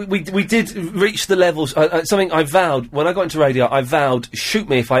 Yes, we did reach the levels. Something I vowed when I got into radio. I vowed, shoot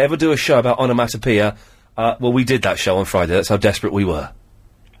me if I ever do a show about onomatopoeia. Well, we did that show on Friday. That's how desperate we were.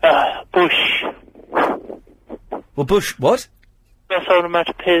 Bush. Well, Bush, what? That's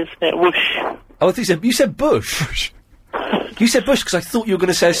onomatopoeia, isn't it? Whoosh. Oh, I think you said Bush. You said Bush because I thought you were going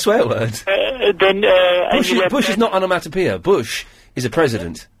to say a swear word. Bush is not onomatopoeia. Bush is a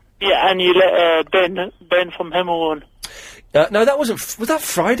president. Yeah, and you let Ben from Hemel on. No, that wasn't. Was that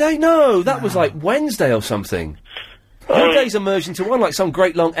Friday? No, that was like Wednesday or something. All days are merged into one, like some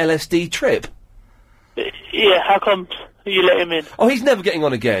great long LSD trip. Yeah, how come you let him in? Oh, he's never getting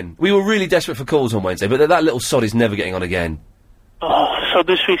on again. We were really desperate for calls on Wednesday, but that little sod is never getting on again. Oh, so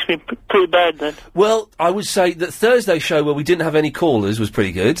this week's been pretty bad then. Well, I would say that Thursday's show where we didn't have any callers was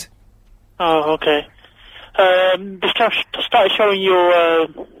pretty good. Oh, okay. They started showing your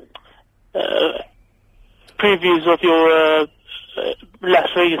previews of your Las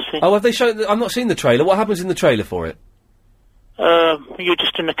Vegas thing. Oh, have they shown? I've not seen the trailer. What happens in the trailer for it? You're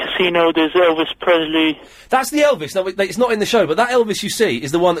just in a casino. There's Elvis Presley. That's the Elvis. No, it's not in the show, but that Elvis you see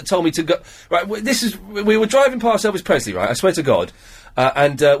is the one that told me to go. Right, we were driving past Elvis Presley, right? I swear to God,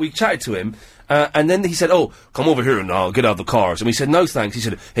 and we chatted to him, and then he said, "Oh, come over here and I'll get out of the cars." And we said, "No, thanks." He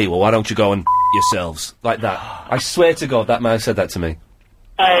said, "Hey, well, why don't you go and yourselves like that?" I swear to God, that man said that to me.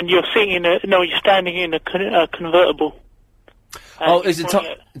 And you're sitting you're standing in a convertible. Oh, is it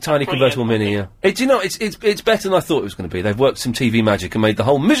tiny convertible mini? Yeah. Do you know, it's better than I thought it was going to be. They've worked some TV magic and made the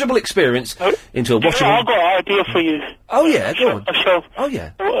whole miserable experience into a washable. I've got an idea for you. Oh yeah, go on. A show. Oh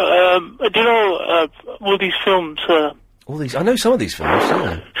yeah. Do you know all these films? All these, I know some of these films.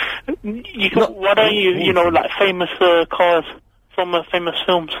 Yeah. Why don't you, like famous cars from famous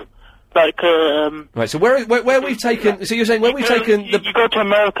films? Like, Right, so where we've taken, so you're saying where we've taken the... You go to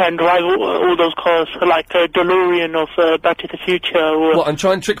America and drive all those cars, like DeLorean of Back to the Future, or... What, and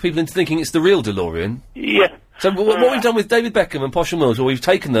try and trick people into thinking it's the real DeLorean? Yeah. So what we've done with David Beckham and Posh and Mills, where we've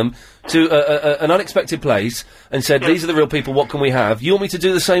taken them to an unexpected place and said, these are the real people, what can we have? You want me to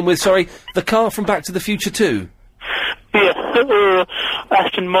do the same with, the car from Back to the Future 2? Yeah,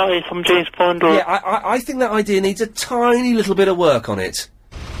 Aston Martin from James Bond, or... Yeah, I think that idea needs a tiny little bit of work on it.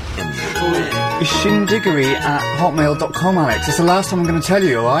 Shindiggery@hotmail.com, Alex. It's the last time I'm going to tell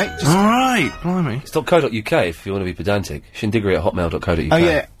you, alright? Alright, blimey. It's .co.uk if you want to be pedantic. Shindiggery@hotmail.co.uk. Oh,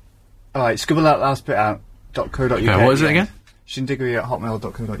 yeah. Alright, scribble that last bit out. .co.uk. Okay, what is it again?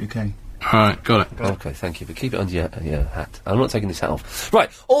 Shindiggery@hotmail.co.uk. Alright, got it. Okay, thank you, but keep it under your hat. I'm not taking this hat off. Right,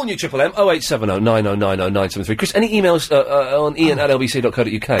 all new Triple M, 0870 9090 973. Chris, any emails on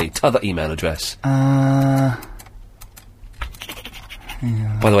ian@lbc.co.uk? T'other email address. By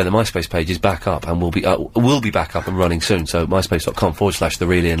the way, the MySpace page is back up and will be back up and running soon, so myspace.com/The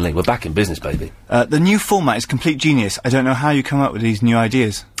Real Ian Lee. We're back in business, baby. The new format is complete genius. I don't know how you come up with these new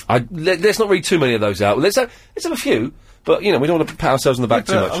ideas. Let's not read too many of those out. Let's have a few, but, you know, we don't want to pat ourselves on the back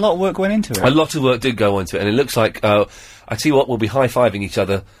too much. A lot of work went into it. A lot of work did go into it, and it looks like, I tell you what, we'll be high-fiving each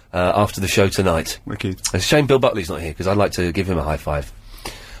other after the show tonight. Wicked. It's a shame Bill Buckley's not here, because I'd like to give him a high five.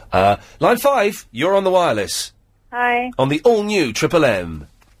 Line 5, you're on the wireless. Hi. On the all-new Triple M.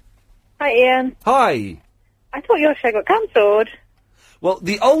 Hi, Ian. Hi. I thought your show got cancelled. Well,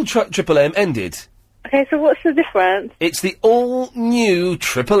 the old Triple M ended. Okay, so what's the difference? It's the all-new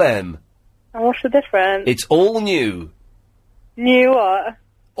Triple M. And what's the difference? It's all new. New what?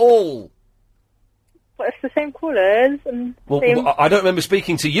 All. But it's the same colours and same... Well, I don't remember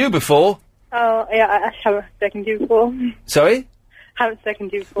speaking to you before. Oh, yeah, I haven't spoken to you before. Sorry? Haven't spoken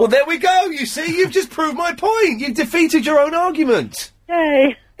to you before. Well, there we go, you see, you've just proved my point. You've defeated your own argument.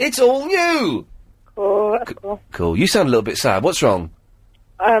 Yay. It's all new. Cool, that's cool. Cool. You sound a little bit sad. What's wrong?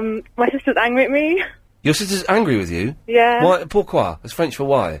 My sister's angry at me. Your sister's angry with you? Yeah. Why? Pourquoi? That's French for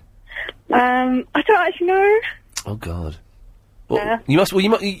why? I don't actually know. Oh, God. Well, Yeah. you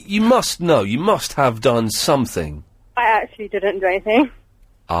must know. You must have done something. I actually didn't do anything.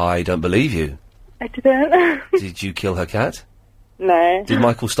 I don't believe you. I didn't. Did you kill her cat? No. Did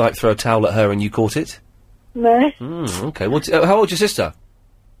Michael Stipe throw a towel at her and you caught it? No. Okay. Well, how old's your sister?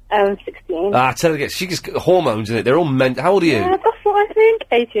 16. Tell her again. She gets hormones in it. They're all how old are you? Yeah, that's what I think.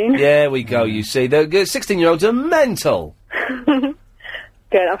 18. There we go, you see. The 16-year-olds are mental. Good,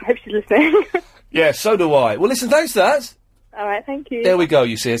 I hope she's listening. Yeah, so do I. Well, listen, thanks for that. Alright, thank you. There we go,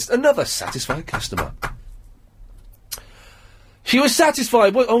 you see. It's another satisfied customer. She was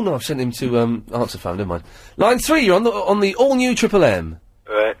satisfied. Oh, no, I've sent him to answer phone, never mind. Line 3, you're on the all-new Triple M.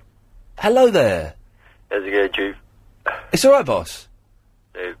 Alright. Hello there. How's it going, Chief? It's all right, boss.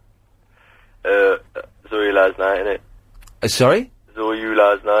 Hey. Saw you last night, innit? Sorry? Saw you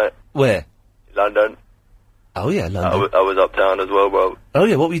last night. Where? London. Oh, yeah, London. I was uptown as well, bro. Oh,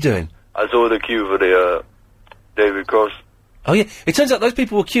 yeah, what were you doing? I saw the queue for the, David Cross. Oh, yeah. It turns out those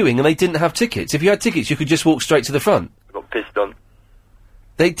people were queuing and they didn't have tickets. If you had tickets, you could just walk straight to the front. I got pissed on.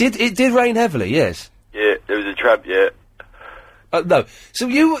 It did rain heavily, yes. Yeah, there was a trap, yeah. No. So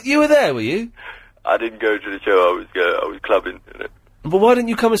you were there, were you? I didn't go to the show, I was clubbing, innit? But why didn't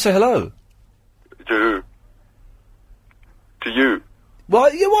you come and say hello? To who? To you. Why?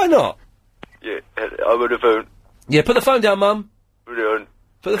 Yeah, why not? Yeah, I'm on the phone. Yeah, put the phone down, Mum. Put it on.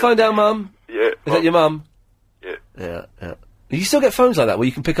 Put the phone down, Mum. Yeah. Is that your mum? Yeah. Yeah. You still get phones like that where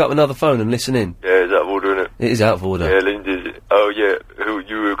you can pick up another phone and listen in? Yeah, it's out of order, innit? It is out of order. Yeah, Lindsay's... Oh, yeah,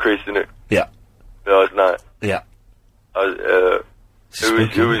 you were Chris, innit? Yeah. Last night. Yeah.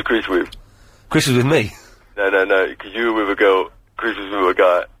 Who was Chris with? Chris was with me. No, because you were with a girl. Chris was with a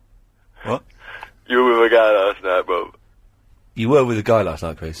guy. What? You were with a guy last night, bro. You were with a guy last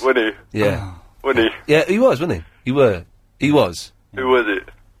night, Chris. Wasn't he? Yeah. Wasn't he? Yeah, he was, wasn't he? He was. Who was it?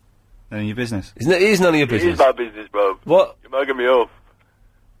 None of your business. It is none of your business. It is my business, bro. What? You're mugging me off.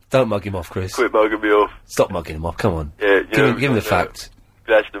 Don't mug him off, Chris. Quit mugging me off. Stop mugging him off, come on. Yeah, Give him the fact.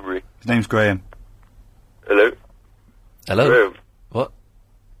 Glastonbury. His name's Graham. Hello? Hello? Graham. What?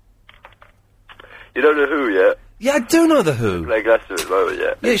 You don't know who yet? Yeah, I do know the Who. Play Glastonbury at the moment,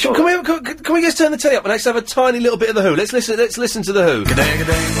 yeah. Yeah, sure. Can we just turn the telly up and let's have a tiny little bit of the Who? Let's listen to the Who.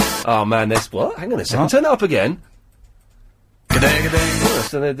 Oh man, there's what? Hang on a second. Turn it up again. Oh,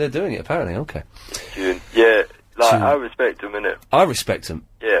 so they're doing it apparently. Okay. Yeah, I respect him, innit? I respect him.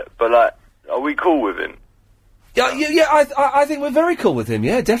 Yeah, but are we cool with him? Yeah. I think we're very cool with him.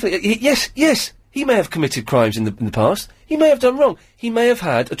 Yeah, definitely. Yes. He may have committed crimes in the past. He may have done wrong. He may have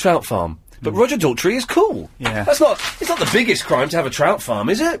had a trout farm. But Roger Daltrey is cool. Yeah. It's not the biggest crime to have a trout farm,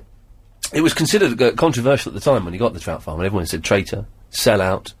 is it? It was considered controversial at the time when he got the trout farm, and everyone said traitor,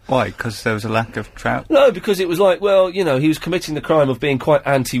 sellout. Why? Because there was a lack of trout? No, because it was like, well, you know, he was committing the crime of being quite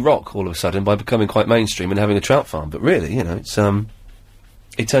anti-rock all of a sudden by becoming quite mainstream and having a trout farm. But really, you know, it's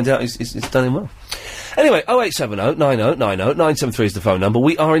it turns out it's done him well. Anyway, 0870 90 90 973 is the phone number.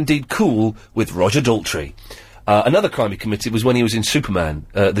 We are indeed cool with Roger Daltrey. Another crime he committed was when he was in Superman,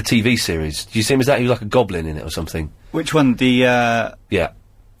 the TV series. Do you see him as that? He was like a goblin in it or something. Which one? The, Yeah.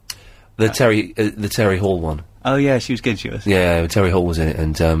 The Terry Hall one. Oh, yeah, she was good, she was. Yeah, Terry Hall was in it,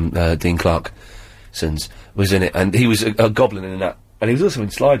 and Dean Clarkson's was in it, and he was a goblin in that. And he was also in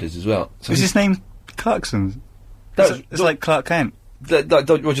Sliders as well. So was his name Clarkson? It's like Clark Kent.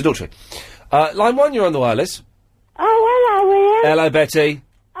 Roger Daltrey. Line 1, you're on the wireless. Oh, hello, Ian. Hello, Betty.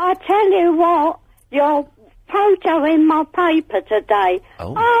 I tell you what, your photo in my paper today.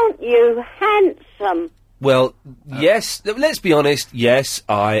 Oh. Aren't you handsome? Well, yes, let's be honest, yes,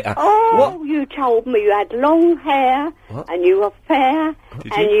 I am. Oh, you told me you had long hair, and you were fair,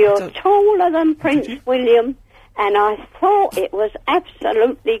 and you're taller than Prince William, and I thought it was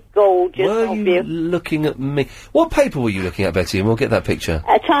absolutely gorgeous Were of you you. looking at me? What paper were you looking at, Betty? And we'll get that picture.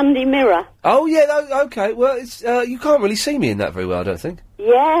 A Sunday Mirror. Oh, yeah, okay. Well, it's, you can't really see me in that very well, I don't think.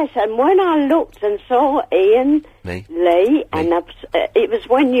 Yes, and when I looked and saw Ian Lee, and it was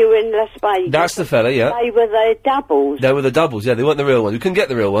when you were in Las Vegas. That's the fella, yeah. They were the doubles. They were the doubles, yeah, they weren't the real ones. We couldn't get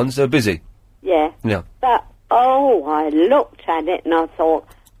the real ones, they were busy. Yeah. Yeah. But, I looked at it and I thought,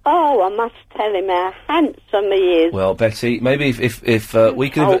 I must tell him how handsome he is. Well, Betty, maybe if we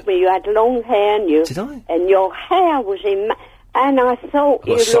could... Told me you had long hair and you... Did I? And your hair was and I thought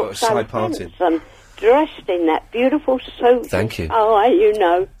you looked so handsome, dressed in that beautiful suit. Thank you. Oh, you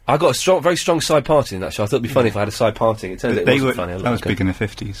know. I got a very strong side parting in that show. I thought it'd be funny if I had a side parting. It turns out it wasn't funny. That was big in the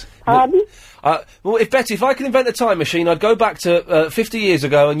 50s. Pardon? Well, if I could invent a time machine, I'd go back to 50 years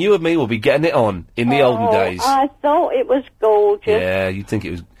ago, and you and me will be getting it on in the olden days. I thought it was gorgeous. Yeah, you'd think it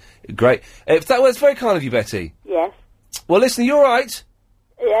was great. If that was very kind of you, Betty. Yes. Well, listen, you all right?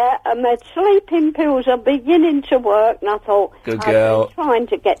 Yeah, and my sleeping pills are beginning to work, and I thought, Good girl. I've been trying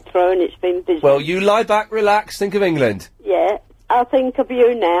to get through, and it's been busy. Well, you lie back, relax, think of England. Yeah, I'll think of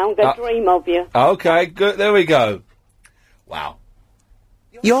you now. I'm going to dream of you. Okay, good. There we go. Wow.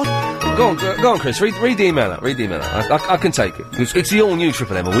 Go on, Chris. Read the email out. Read the email out. I can take it. It's the all-new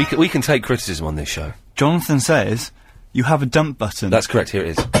Triple M, and we can take criticism on this show. Jonathan says, you have a dump button. That's correct, here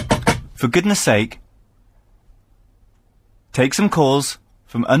it is. For goodness sake, take some calls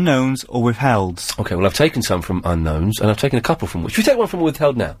from unknowns or withhelds. Okay, well, I've taken some from unknowns, and I've taken a couple from... Should we take one from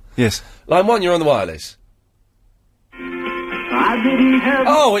withheld now? Yes. Line 1, you're on the wireless.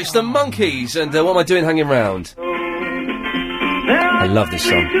 Oh, it's the Monkeys, and what am I doing hanging round? I love this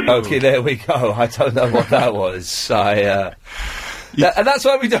song. Okay, there we go. I don't know what that was. And that's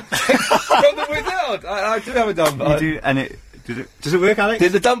why we don't take from the withheld. I do have a dump button. You do, and it... Does it work, Alex?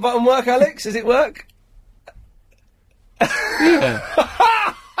 Did the dump button work, Alex? Does it work? Yeah.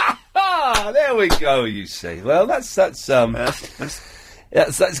 There we go, you see. Well, that's it's always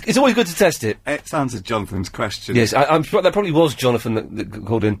good to test it. It's answered Jonathan's question. Yes, I'm sure that probably was Jonathan that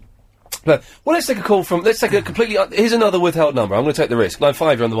called in. Well, let's take a call from... Let's take a completely... here's another withheld number. I'm going to take the risk. Line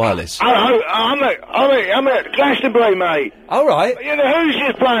 5, you're on the wireless. Hello, I'm at Glastonbury, mate. All right. You know who's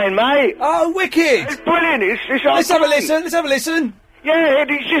just playing, mate? Oh, wicked! It's brilliant. Let's have a listen. Let's have a listen. Yeah,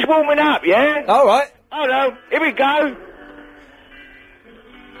 it's just warming up, yeah? All right. Hello, here we go.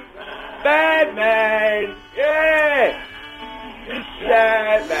 Batman, yeah.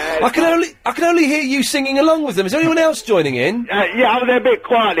 Batman. I can only hear you singing along with them. Is there anyone else joining in? Yeah, I'm a bit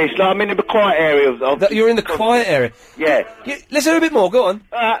quiet this. Like, I'm in the quiet area of you're in the quiet area. Yeah. Let's hear a bit more. Go on.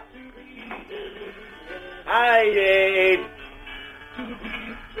 Are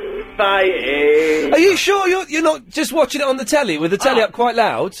you sure you're not just watching it on the telly with the telly up quite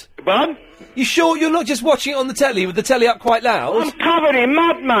loud? What? You sure you're not just watching it on the telly with the telly up quite loud? I'm covered in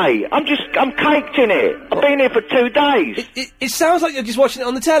mud, mate. I'm caked in it. I've been here for 2 days. It sounds like you're just watching it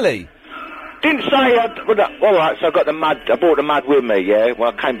on the telly. Didn't say all right, so I got the mud. I brought the mud with me, yeah,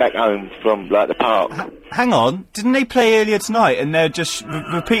 when I came back home from, the park. Hang on. Didn't they play earlier tonight and they're just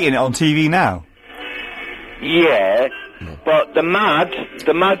repeating it on TV now? Yeah, but the mud's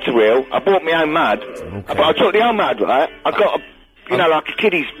real. I bought my own mud. Okay. But I took the old mud, right? I got like a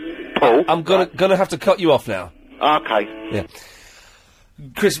kiddie's pool. I'm gonna have to cut you off now. Okay. Yeah.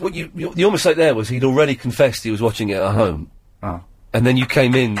 Chris, what your mistake there was he'd already confessed he was watching it at home. Oh. And then you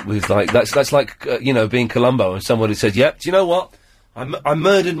came in with that's like being Columbo and somebody said, "Yep, do you know what? I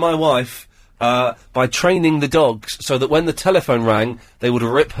murdered my wife by training the dogs so that when the telephone rang, they would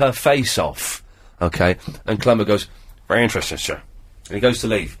rip her face off." Okay, and Columbo goes, "Very interesting, sir," and he goes to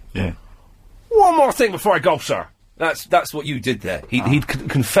leave. Yeah. One more thing before I go, sir. That's what you did there. He'd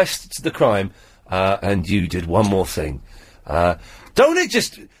confessed to the crime, and you did one more thing. Don't it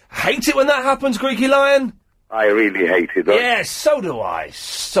just hate it when that happens, Greeky Lion? I really hate it. Yes, so do I.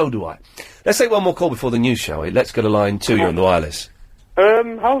 So do I. Let's take one more call before the news, shall we? Let's go to line 2. You're on the wireless.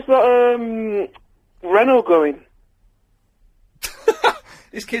 How's that, Renault going?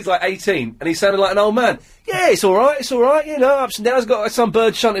 This kid's like 18, and he sounded like an old man. Yeah, it's alright, you know, ups and downs. Got some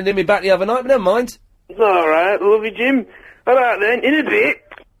bird shunting in me back the other night, but never mind. It's alright, love you, Jim. Alright then, in a bit.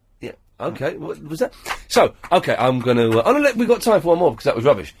 Yeah, okay, what was that? So, okay, I'm gonna... we've got time for one more, because that was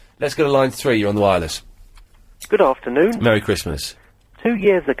rubbish. Let's go to line 3, you're on the wireless. Good afternoon. Merry Christmas. 2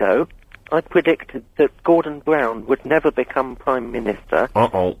 years ago, I predicted that Gordon Brown would never become Prime Minister.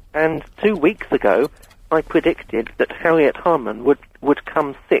 Uh-oh. And 2 weeks ago, I predicted that Harriet Harman would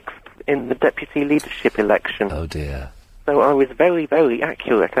come 6th in the deputy leadership election. Oh, dear. So I was very, very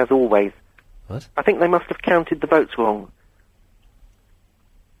accurate, as always. What? I think they must have counted the votes wrong.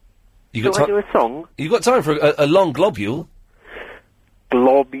 You got Shall I do a song? You got time for a long globule?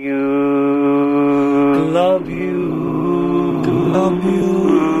 Globule. Globule. Globule.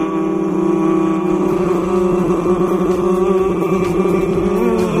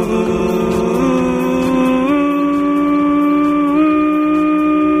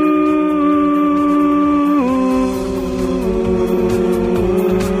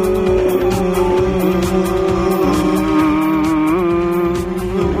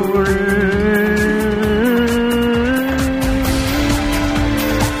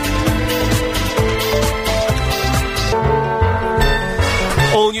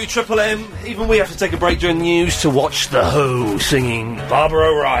 Triple M, even we have to take a break during the news to watch The Who singing Barbara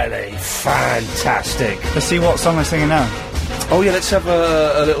O'Reilly. Fantastic. Let's see what song they're singing now. Oh yeah, let's have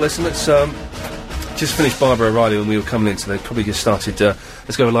a little listen. Let's just finished Barbara O'Reilly when we were coming in, so they probably just started.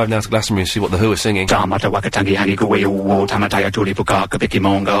 Let's go live now to Glastonbury and see what The Who are singing.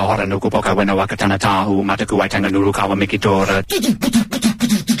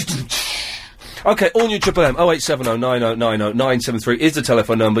 Okay, all new Triple M, 0870 90 90 973 is the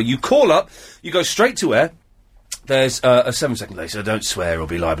telephone number. You call up, you go straight to air. There's a 7-second delay, so don't swear or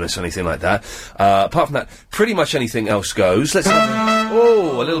be libelous or anything like that. Apart from that, pretty much anything else goes. Let's have a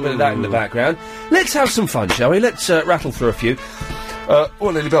little bit of that in the background. Let's have some fun, shall we? Let's rattle through a few.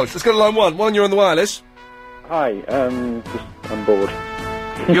 Lily Belch, let's go to line one. One, you're on the wireless. Hi, I'm bored.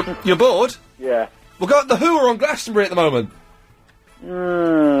 You're bored? Yeah. Well, The Who are on Glastonbury at the moment.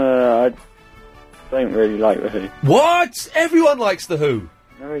 I don't really like The Who. What? Everyone likes The Who.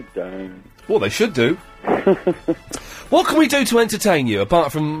 No, I don't. Well, they should do. What can we do to entertain you,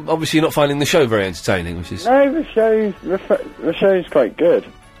 apart from, obviously, not finding the show very entertaining, which is... No, the show's quite good.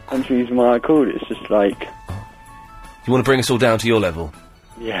 That's the reason why I called it. It's just like... You want to bring us all down to your level?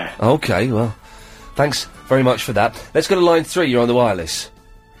 Yeah. Okay, well, thanks very much for that. Let's go to line 3, you're on the wireless.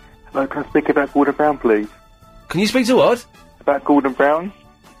 Hello, can I speak about Gordon Brown, please? Can you speak to what? About Gordon Brown.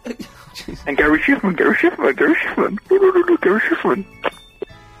 And Gary Schiffman.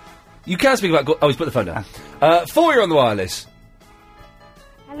 You can speak about... he's put the phone down. 4, you're on the wireless.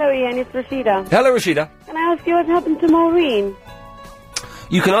 Hello, Ian, it's Rashida. Hello, Rashida. Can I ask you what happened to Maureen?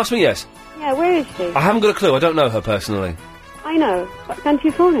 You can ask me, yes. Yeah, where is she? I haven't got a clue, I don't know her personally. I know, but can't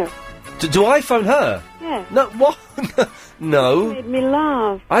you phone her? Do I phone her? Yeah. No, what? No. You made me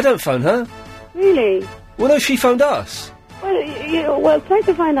laugh. I don't phone her. Really? Well, no, she phoned us. Well, try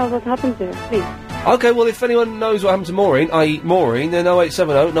to find out what happened to her, please. Okay, well, if anyone knows what happened to Maureen, i.e. Maureen, then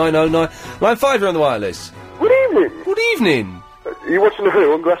 0870 909 Line 5, you're on the wireless. Good evening. Good evening. Are you watching The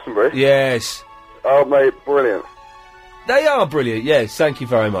Who on Glastonbury? Yes. Oh, mate, brilliant. They are brilliant, yes, thank you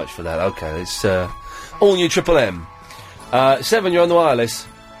very much for that. Okay, it's all new Triple M. 7, you're on the wireless.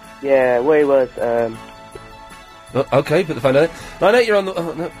 Yeah, where he was, okay, put the phone down. Line 8, you're on the...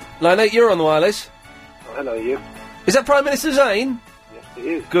 no. Line 8, you're on the wireless. Oh, hello, you. Is that Prime Minister Zayn? Yes, it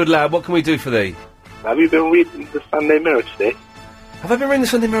is. Good lad, what can we do for thee? Have you been reading the Sunday Mirror today? Have I been reading the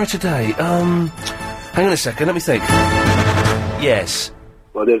Sunday Mirror today? Hang on a second, let me think. Yes.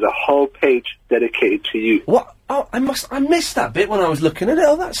 Well, there's a whole page dedicated to you. What? Oh, I missed that bit when I was looking at it.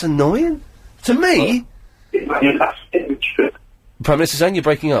 Oh, that's annoying. To me? It's like your last trip. Prime Minister Zayn, you're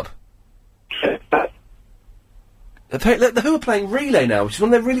breaking up. The Who are playing Relay now, which is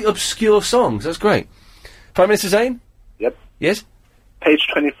one of their really obscure songs. That's great. Prime Minister Zayn? Yep. Yes? Page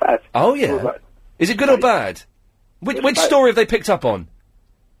 25. Oh, yeah. Is it good or bad? Which story have they picked up on?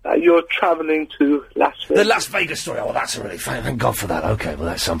 You're travelling to Las Vegas. The Las Vegas story. Oh, that's a really... Thank God for that. Okay, well,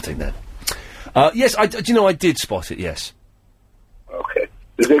 that's something then. Yes, do you know, I did spot it, yes. Okay.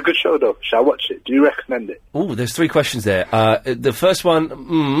 Is it a good show, though? Shall I watch it? Do you recommend it? Oh, there's 3 questions there. The first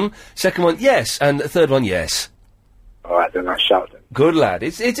one, second one, yes, and the third one, yes. All right, then I shout then. Good lad.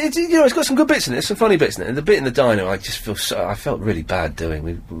 It's you know, it's got some good bits in it, some funny bits in it. And the bit in the diner, I just I felt really bad doing.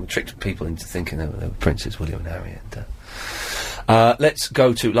 We tricked people into thinking they were Princes William and Harry. And let's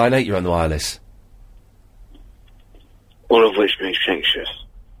go to line 8. You're on the wireless. All of which makes anxious.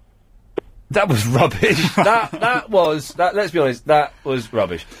 That was rubbish. that was. Let's be honest. That was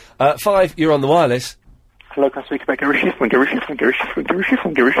rubbish. 5. You're on the wireless. Hello, can I speak about Gary Schiffman?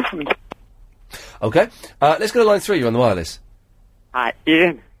 Okay. Let's go to line 3. You're on the wireless. Hi,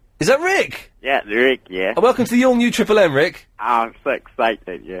 Ian. Is that Rick? Yeah, Rick, yeah. Welcome to the all-new Triple M, Rick. I'm so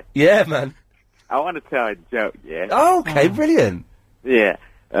excited, yeah. Yeah, man. I want to tell a joke, yeah. Oh, okay, brilliant. Yeah.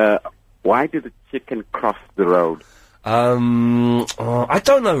 Why did the chicken cross the road? I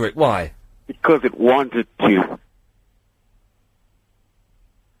don't know, Rick. Why? Because it wanted to.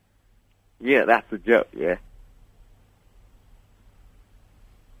 Yeah, that's the joke, yeah.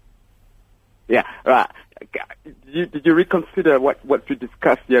 Yeah, right. Did you reconsider what we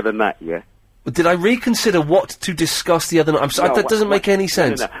discussed the other night, yeah? Did I reconsider what to discuss the other night? I'm sorry, No, that doesn't make any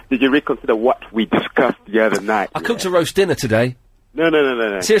sense. No. Did you reconsider what we discussed the other night? I cooked a roast dinner today.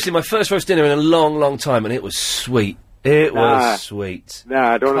 No. Seriously, my first roast dinner in a long, long time, and it was sweet. It was sweet.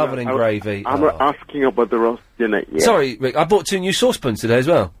 Nah, I don't know. Covered in gravy. I'm not asking about the roast dinner, yeah. Sorry, Rick, I bought 2 new saucepans today as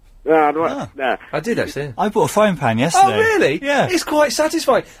well. No, I don't. No. I did, actually. I bought a frying pan yesterday. Oh, really? Yeah. It's quite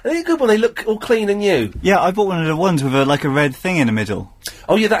satisfying. And they're good when they look all clean and new. Yeah, I bought one of the ones with a red thing in the middle.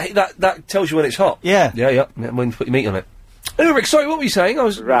 Oh, yeah, that tells you when it's hot. Yeah. Yeah, when you put your meat on it. Oh, Rick, sorry, what were you saying?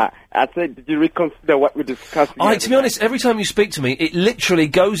 Right. I said, did you reconsider what we discussed? To be honest, every time you speak to me, it literally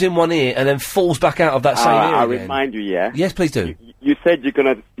goes in one ear and then falls back out of that same ear I again. remind you, yeah? Yes, please do. You said you're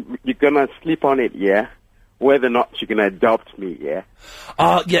gonna sleep on it, yeah? Whether or not you're gonna adopt me, yeah?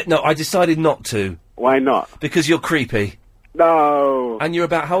 Yeah, no, I decided not to. Why not? Because you're creepy. No. And you're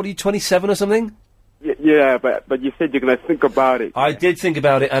about, how old are you, 27 or something? Yeah, but you said you're gonna think about it. I did think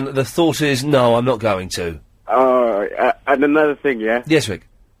about it, and the thought is, no, I'm not going to. And another thing, yeah? Yes, Rick.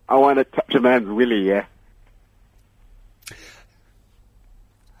 I want to touch a man's willy, yeah?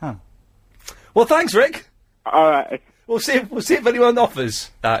 Huh. Well, thanks, Rick. Alright. We'll see if anyone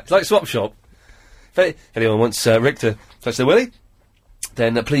offers. It's like Swap Shop. If anyone wants Rick to touch their willy,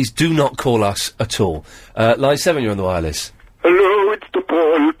 then please do not call us at all. Line 7, you're on the wireless. Hello, it's the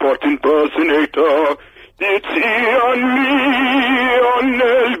Paul Pot impersonator. It's Ian Lee on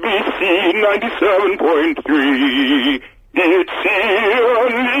LBC 97.3. It's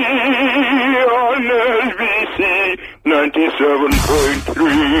Ian Lee on LBC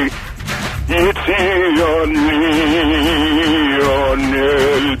 97.3. It's Ian Lee on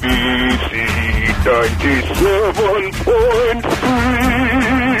LBC 97.3.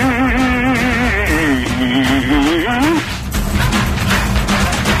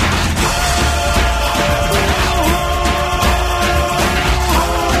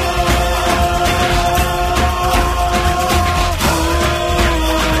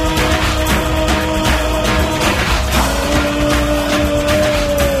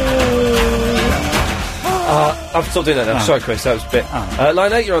 I've stopped doing that now. Sorry, Chris, that was a bit...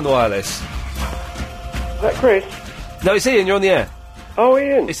 Line 8, you're on the wireless. Is that Chris? No, it's Ian, you're on the air. Oh,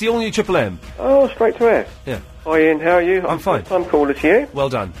 Ian. It's the all-new Triple M. Oh, straight to air. Yeah. Hi, Ian, how are you? I'm fine. I'm caller to you. Well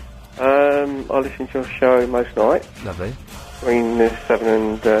done. I listen to your show most nights. Lovely. Between the 7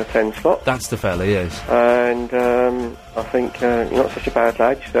 and 10 slot. That's the fella, yes. And I think you're not such a bad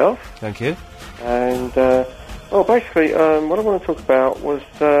lad yourself. Thank you. And, basically, what I want to talk about was...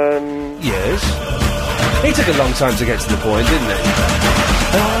 Yes? He took a long time to get to the point, didn't he?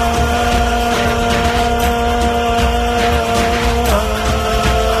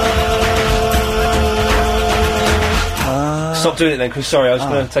 Stop doing it then, Chris. Sorry, I was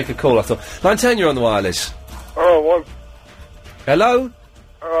going to take a call, I thought. Line 10, you're on the wireless. Hello, Mike. Hello?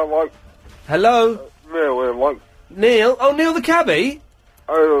 Hello, Mike. Hello? Neil here, Mike. Neil? Oh, Neil the cabbie?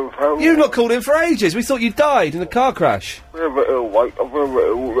 You've not called in for ages. We thought you died in a car crash. I'm a bit ill, Mike. I've been a bit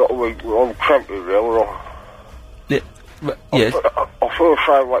ill. I'm crampy now. Yes? I feel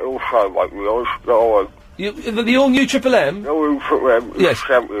so like me. The all-new Triple M? The all-new Triple M. Yes. It's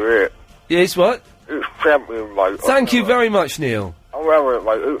champion, yeah. Yes, what? It's champion, mate. Thank you very much, Neil. I'm having it,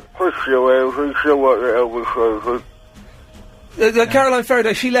 mate. Chris still here. She's still working at Elvis Services. Caroline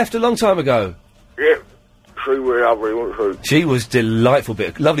Faraday, she left a long time ago. Yeah. She was lovely, wasn't she? She was delightful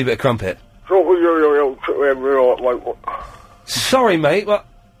lovely bit of crumpet. So what you Triple M tonight, mate? Sorry, mate, what?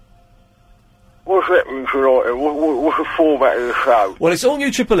 What's happening tonight? What's the format of the show? Well, it's all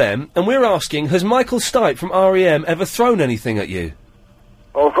new Triple M, and we're asking, has Michael Stipe from R.E.M. ever thrown anything at you?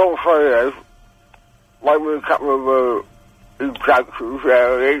 I can't say yes. Maybe a couple of injections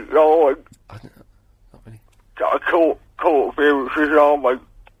there, you know, Not really. I caught appearances on, mate.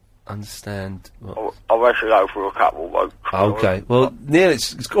 Understand. I'll actually go for a couple, mate. Okay. Well, Neil,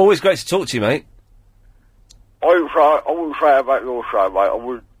 it's always great to talk to you, mate. I wouldn't say about your show, mate.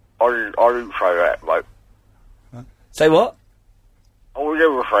 I didn't say that, mate. Say what? I would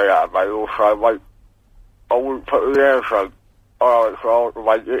never say that about your show, mate. I wouldn't put it there, so... Alright, so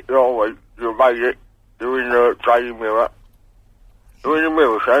I make it, you know, mate. You made it. You're in the Daily Mirror. You're in the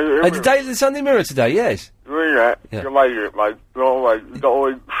Mirror, so you're in the Sunday Mirror today, yes. You're in that. Yeah. You made it, mate. You know what I mean? You got all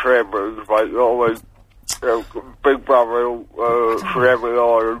these celebrities, mate. You know what I mean? Big Brother, Celebrity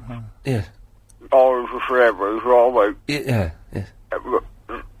Island. Yeah. Islands for celebrities, you know what I mean? Yeah, yeah.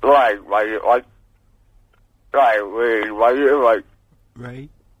 Ray?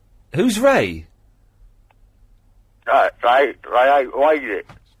 Who's Ray?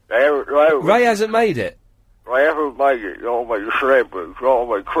 Ray hasn't made it. I haven't made it. Oh my celebrities. Oh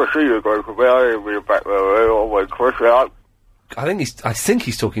my Chris Eagle from the back there. Oh my Chris. I think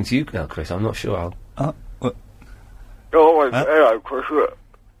he's talking to you now, Chris. I'm not sure. What? Oh my hello, Chris.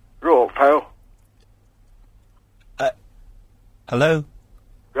 You're up, pal. Hello?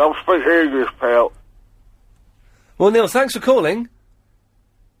 I'm speaking English, pal. Well, Neil, thanks for calling.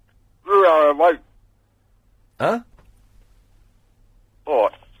 Yeah, mate. Huh?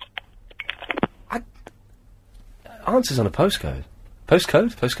 What? Answers on a postcode.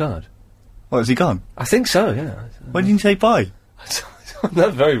 Postcard. What, has he gone? I think so, yeah. Why didn't you say bye? That's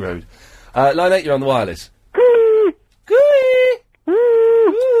very rude. Line 8, you're on the wireless.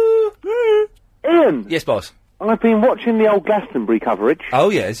 Ian! Yes, boss? I've been watching the old Glastonbury coverage. Oh,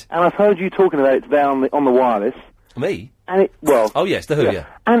 yes. And I've heard you talking about it today on the wireless. Me? And well... Oh, yes, the Who, yeah.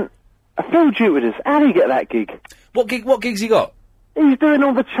 And Phil Jupitus, how do you get that gig? What gig's he got? He's doing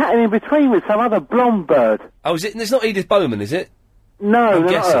all the chatting in between with some other blonde bird. Oh, is it? It's not Edith Bowman, is it? No, I'm not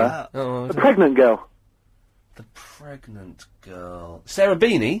guessing. her. Oh, The pregnant girl. The pregnant girl. Sarah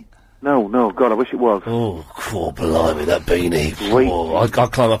Beanie? No, God, I wish it was. Oh, blimey, that Beanie. Oh, I'd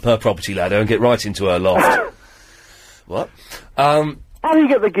climb up her property ladder and get right into her loft. What? How do you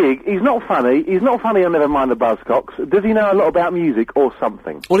get the gig? He's not funny. He's not funny on Nevermind the Buzzcocks. Does he know a lot about music or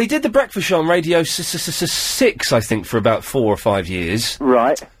something? Well, he did the breakfast show on Radio 6, I think, for about 4 or 5 years.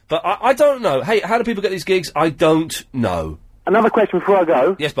 Right. But I don't know. Hey, how do people get these gigs? I don't know. Another question before I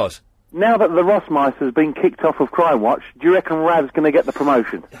go. Yes, boss. Now that the Rossmeister's been kicked off of Crime Watch, do you reckon Rav's going to get the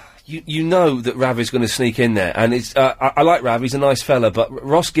promotion? You know that Rav is going to sneak in there, and it's I like Rav. He's a nice fella, but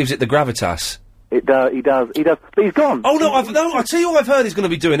Ross gives it the gravitas. He does. But he's gone. Oh no! I'll tell you what I've heard is going to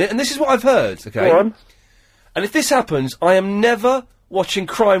be doing it, and this is what I've heard. Okay. Go on. And if this happens, I am never watching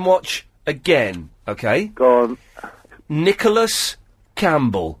Crime Watch again. Okay. Go on. Nicholas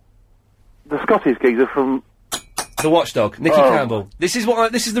Campbell. The Scottish geezer from the Watchdog, Nicky Campbell. This is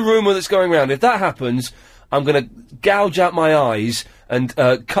the rumour that's going around. If that happens, I'm going to gouge out my eyes and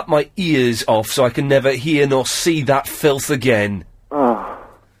cut my ears off so I can never hear nor see that filth again. Oh.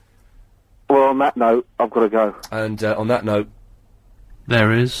 Well, on that note, I've got to go. And on that note,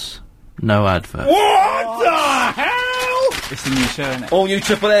 there is no advert. What the hell? It's the new show, isn't it? All new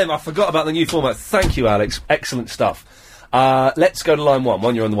Triple M. I forgot about the new format. Thank you, Alex. Excellent stuff. Let's go to line 1.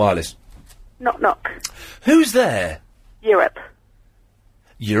 One, you're on the wireless. Knock, knock. Who's there? Europe.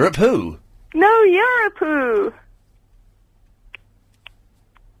 Europe who? No, Europe who?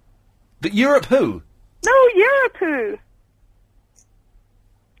 But Europe who? No, Europe who?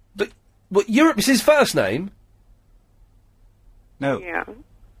 But Europe is his first name? No. Yeah.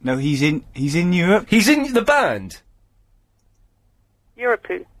 No, he's in Europe. He's in the band? Europe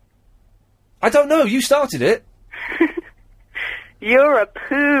who? I don't know. You started it. Europe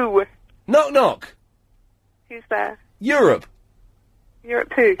who? Knock, knock. Who's there? Europe.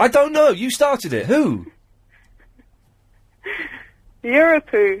 Europe who? I don't know. You started it. Who? Europe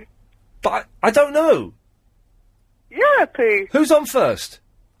who? But I don't know. Europe who? Who's on first?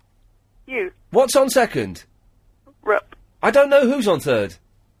 You. What's on second? Rup. I don't know who's on third.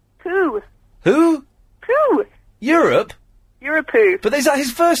 Who? Who? Who? Europe? Europe who? But is that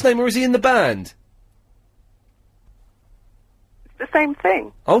his first name or is he in the band? It's the same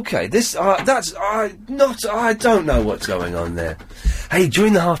thing. Okay, I don't know what's going on there. Hey,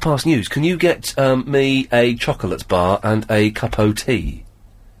 during the 5:30 news, can you get me a chocolate bar and a cup o' tea?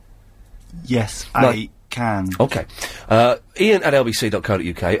 Yes, I can. Okay. Ian at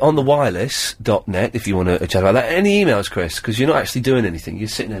lbc.co.uk, on the wireless.net, if you want to chat about that. Any emails, Chris? Because you're not actually doing anything. You're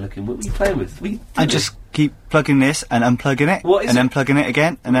sitting there looking, what are you playing with? I just keep plugging this and unplugging it. What is and it? then plugging it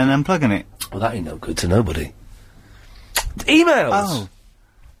again, and then unplugging it. Well, that ain't no good to nobody. Emails!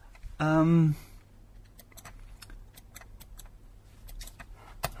 Oh.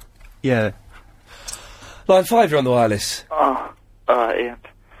 Yeah. Line 5, you're on the wireless. Oh, Ian.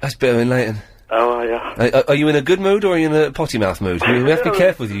 That's Bill in Leighton. How are you? Are you in a good mood or are you in a potty mouth mood? We have to be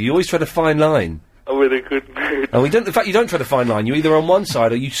careful with you. You always try to fine line. I'm in a good mood. And in fact, you don't try to fine line. You're either on one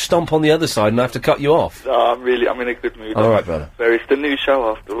side or you stomp on the other side and I have to cut you off. No, I'm in a good mood. All right, brother. So it's the new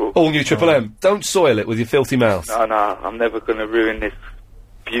show after all. All new Triple M. Don't soil it with your filthy mouth. No, I'm never going to ruin this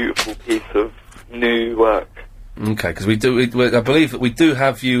beautiful piece of new work. Okay, because I believe that we do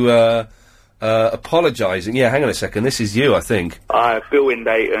have you apologising. Yeah, hang on a second. This is you, I think. Bill in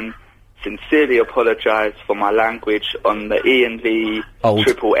Dayton. Sincerely apologise for my language on the E&V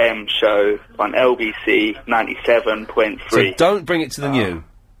Triple M show on LBC 97.3. So don't bring it to the new.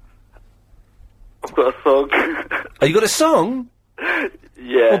 I've got a song. Oh, you got a song?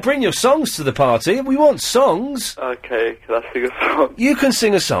 Yeah. Well, bring your songs to the party. We want songs. Okay, can I sing a song? You can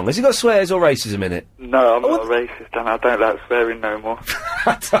sing a song. Has it got swears or racism in it? No, I'm not a racist, and I don't like swearing no more.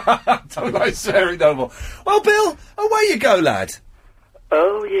 Don't like swearing no more. Well, Bill, away you go, lad.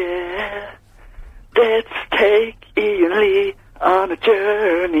 Oh yeah, let's take Ian Lee on a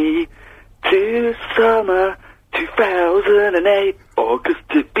journey to summer 2008, August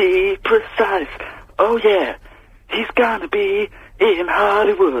to be precise. Oh yeah, he's gonna be in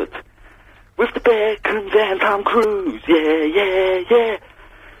Hollywood with the Beckhams and Tom Cruise. Yeah, yeah, yeah.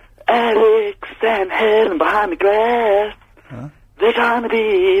 Alex and Helen behind the glass. They're gonna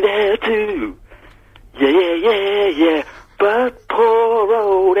be there too. Yeah, yeah, yeah, yeah. But poor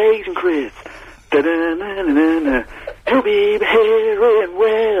old Asian Chris, da-da-na-na-na-na, he'll be here in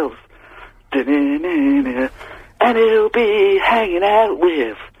Wales, da-da-na-na, and he'll be hanging out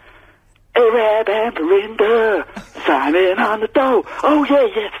with Arab and Verinda, signing on the dough. Oh yeah,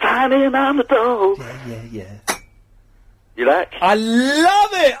 yeah, signing on the dough. Yeah. You like? I love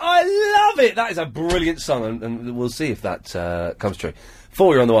it! I love it! That is a brilliant song, and we'll see if that comes true.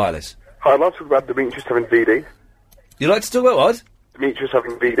 4, you're on the wireless. Hi, I'd like to talk about Demetrius having VDs. You like to talk about what? Demetrius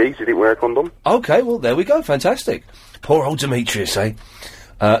having VDs, he didn't wear a condom. Okay, well, there we go. Fantastic. Poor old Demetrius, eh?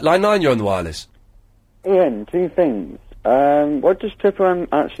 Line 9, you're on the wireless. Ian, 2 things. What does Triple M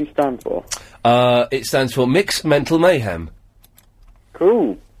actually stand for? It stands for Mixed Mental Mayhem.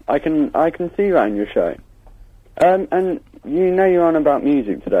 Cool. I can see that in your show. And you know you're on about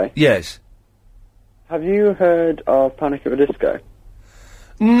music today. Yes. Have you heard of Panic at the Disco?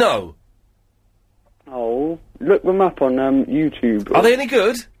 No. Oh, look them up on YouTube. Are they any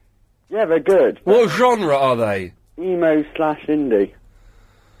good? Yeah, they're good. What genre are they? Emo/indie.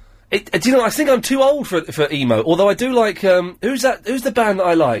 Do you know, I think I'm too old for emo, although I do like, who's the band that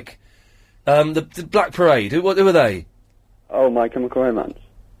I like? The Black Parade, who are they? Oh, My Chemical Romance.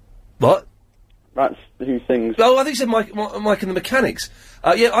 What? That's who sings. Oh, I think you said Mike and the Mechanics.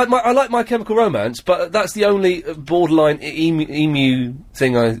 Yeah, I like My Chemical Romance, but that's the only borderline emo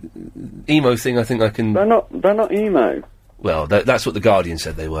thing I think I can... They're not emo. Well, that's what The Guardian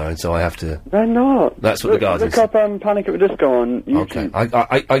said they were, and so I have to... They're not. That's what The Guardian said. Look up Panic at the Disco on YouTube.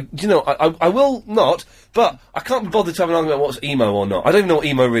 Okay, I will not, but I can't be bothered to have an argument about what's emo or not. I don't even know what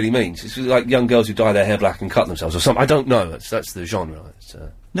emo really means. It's like young girls who dye their hair black and cut themselves or something. I don't know. That's the genre.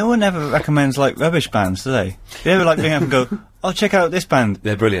 No one ever recommends, like, rubbish bands, do they? They ever, like, ring up and go, oh, check out this band.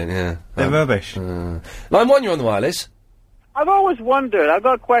 They're brilliant, yeah. They're rubbish. Line 1, you're on the wireless. I've always wondered, I've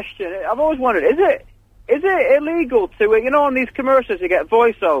got a question, is it illegal to, on these commercials you get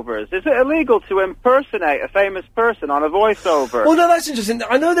voiceovers, is it illegal to impersonate a famous person on a voiceover? Well, no, that's interesting.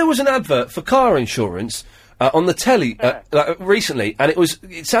 I know there was an advert for car insurance on the telly recently, and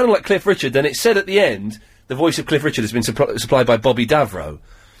it sounded like Cliff Richard, then it said at the end, the voice of Cliff Richard has been supplied by Bobby Davro.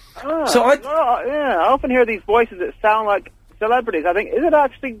 So I often hear these voices that sound like celebrities. I think, is it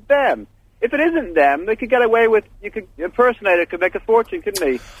actually them? If it isn't them, they could get away with, impersonator could make a fortune, couldn't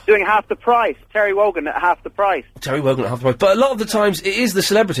he? Doing half the price. Terry Wogan at half the price. But a lot of the times it is the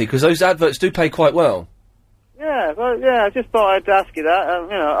celebrity, because those adverts do pay quite well. Yeah, I just thought I'd ask you that,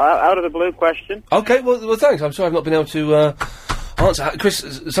 out of the blue question. Okay, well, thanks. I'm sorry I've not been able to, answer.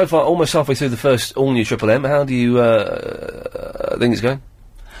 Chris, so far, almost halfway through the first all-new Triple M, how do you, think it's going?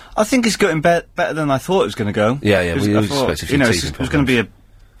 I think it's getting better than I thought it was going to go. Yeah, we expected a few it was going to be it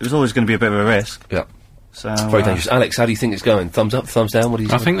was always going to be a bit of a risk. Yeah. So very dangerous. Alex, how do you think it's going? Thumbs up, thumbs down? What do you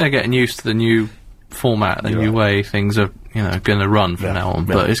think? I think they're getting used to the new format, the new way things are, going to run from now on,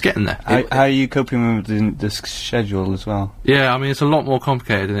 but it's getting there. How are you coping with the schedule as well? Yeah, I mean, it's a lot more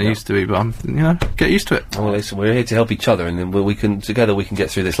complicated than it used to be, but I'm, get used to it. Well, listen, we're here to help each other, and then together we can get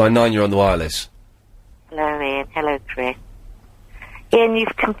through this. Line 9, you're on the wireless. Hello, Ian. Hello, Chris. Ian,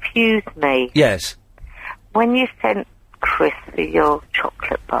 you've confused me. Yes. When you sent Chris for your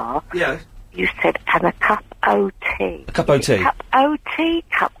chocolate bar, yes, you said, and a cup O-T. A cup O-T? Cup O-T,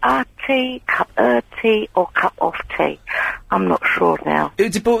 cup R-T, cup R-T, or cup off-T. I'm not sure now.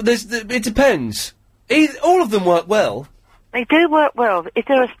 It depends. All of them work well. They do work well. Is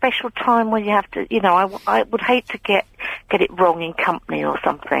there a special time when you have to, I would hate to get it wrong in company or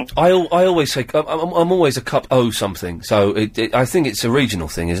something. I always say, I'm always a cup O something, so I think it's a regional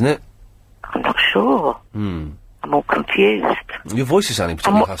thing, isn't it? I'm not sure. I'm all confused. Your voice is sounding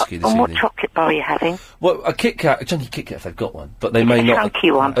particularly husky this evening. What chocolate bar are you having? Well, a Kit Kat, a chunky Kit Kat if they've got one, but they may not. A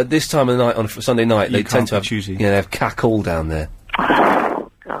chunky one. At this time of the night, on Sunday night, they tend to have, choosy. they have cackle down there. Oh,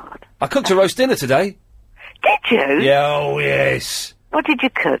 God. I cooked a roast dinner today. Did you? Yeah, oh yes. What did you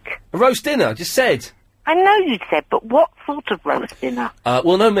cook? A roast dinner, just said. I know you said, but what sort of roast dinner?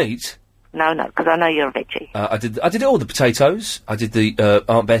 Well, no meat. No, because I know you're a veggie. I did it all. The potatoes. I did the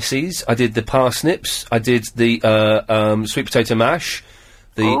Aunt Bessie's. I did the parsnips. I did the sweet potato mash.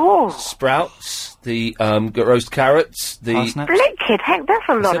 The sprouts. The roast carrots. The Liquid, Hank, that's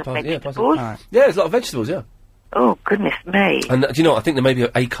a lot of vegetables. Yeah, there's a lot of vegetables. Yeah. Oh, goodness me. And do you know? I think there may be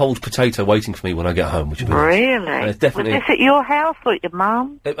a cold potato waiting for me when I get home, which would be nice. Really? It's definitely Was this at your house or at your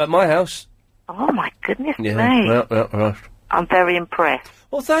mum? At my house. Oh, my goodness me. Yeah. I'm very impressed.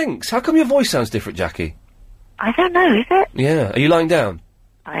 Well, thanks. How come your voice sounds different, Jackie? I don't know, is it? Yeah. Are you lying down?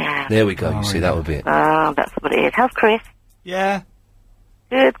 I am. There we go. You see, that would be it. Oh, that's what it is. How's Chris? Yeah.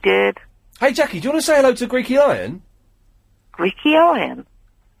 Good. Hey, Jackie, do you want to say hello to Greeky Lion? Greeky Lion?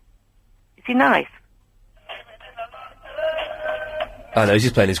 Is he nice? Oh, no, he's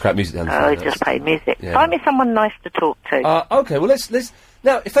just playing his crap music down the Oh, he's just playing music. Yeah. Find me someone nice to talk to. Okay, well, let's...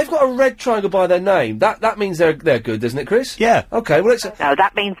 Now, if they've got a red triangle by their name, that means they're good, doesn't it, Chris? Yeah. Okay, well, let's... No,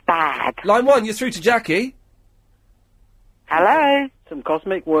 that means bad. Line 1, you're through to Jackie. Hello? Some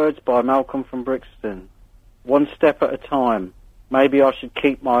cosmic words by Malcolm from Brixton. One step at a time. Maybe I should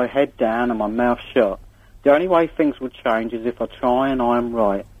keep my head down and my mouth shut. The only way things will change is if I try and I am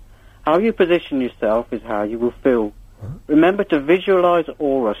right. How you position yourself is how you will feel. Remember to visualize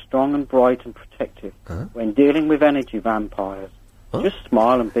aura strong and bright and protective when dealing with energy vampires. Just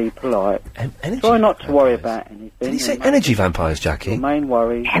smile and be polite. Try not to worry about anything. Did he say energy vampires, Jackie? Your main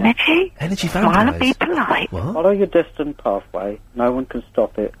worry... Energy? Energy Smile vampires? and be polite. What? Follow your destined pathway. No one can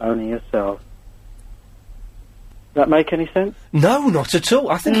stop it, only yourself. Does that make any sense? No, not at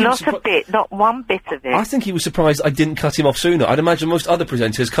all. I think he was Not a bit, not one bit of it. I think he was surprised I didn't cut him off sooner. I'd imagine most other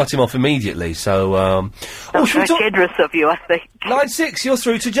presenters cut him off immediately, so, That's very generous of you, I think. Line 6, you're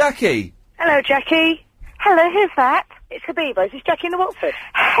through to Jackie. Hello, Jackie. Hello, who's that? It's Habiba. Is this Jackie in the Watford?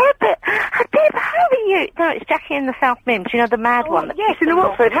 Habib, how are you? No, it's Jackie in the South Mims, you know, the mad one. That Yes, in the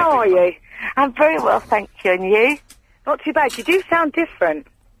Watford. How are you? I'm very well, thank you. And you? Not too bad. You do sound different.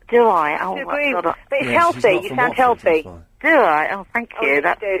 Do I? Oh, Do my agree. God. But it's healthy. You sound healthy. Do I? Oh, thank you.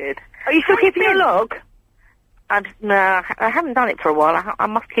 That's good. Are you still keeping your log? No, I haven't done it for a while. I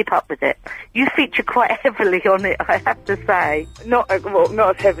must keep up with it. You feature quite heavily on it, I have to say. Not as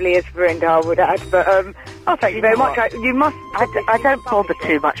heavily as Verinda, I would add, but oh, thank you very much. You must. I don't bother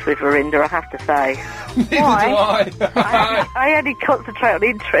too much with Verinda, I have to say. Why? I only concentrate on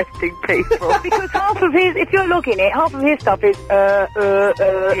interesting people. Because half of his, if you're logging it, half of his stuff is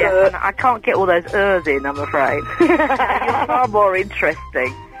Yeah, and I can't get all those in, I'm afraid. You're far more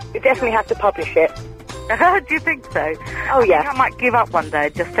interesting. You definitely have to publish it. Do you think so? Oh, yeah. I think I might give up one day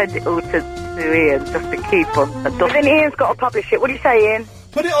and just send it all to Ian just to keep on. But then Ian's got to publish it. What do you say, Ian?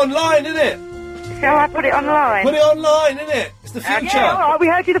 Put it online, innit? Shall I put it online? Put it online, innit? It's the future. Yeah, all right, we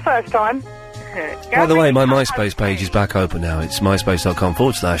heard you the first time. By the way, my MySpace page is back open now. It's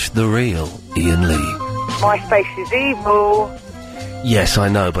myspace.com/The Real Ian Lee. MySpace is evil. Yes, I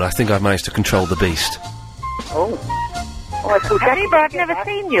know, but I think I've managed to control the beast. Oh. I've never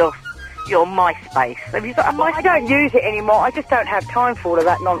seen your MySpace. Have you got a MySpace? I don't use it anymore. I just don't have time for all of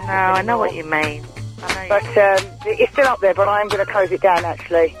that nonsense. No, I know what you mean. But it's still up there, but I am going to close it down,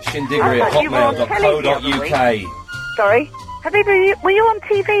 actually. Shindiggery at hotmail.co.uk. Sorry? Were you on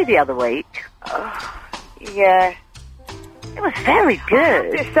TV the other week? Yeah. It was very good.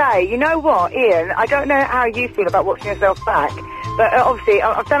 I have to say, you know what, Ian? I don't know how you feel about watching yourself back, but obviously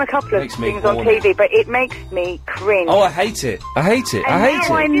I've done a couple of things on TV, but it makes me cringe. Oh, I hate it. I hate it. And I hate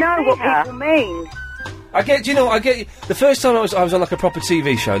now it. I know what people mean. I get the first time I was on like a proper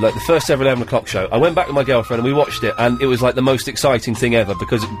TV show, like the first ever 11 o'clock show, I went back with my girlfriend and we watched it, and it was like the most exciting thing ever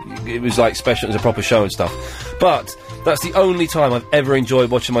because it was like special, it was a proper show and stuff. But that's the only time I've ever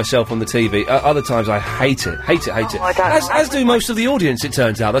enjoyed watching myself on the TV. Other times I hate it. As do most of the audience, it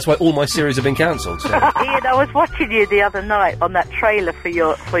turns out. That's why all my series have been cancelled. So. Ian, I was watching you the other night on that trailer for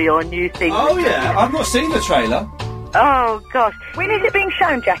your new thing. Oh yeah, I've not seen the trailer. Oh gosh, when is it being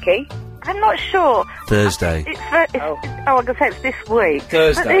shown, Jackie? I'm not sure. Thursday. I'm gonna say it's this week.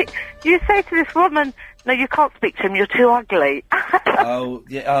 Thursday. But you say to this woman, "No, you can't speak to him. You're too ugly." Oh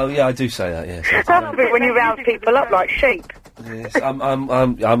yeah, I do say that. Yes. That's a bit when you round people up like sheep. Yes,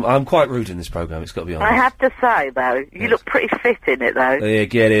 I'm quite rude in this programme. It's got to be honest. I have to say though, you look pretty fit in it though. Yeah,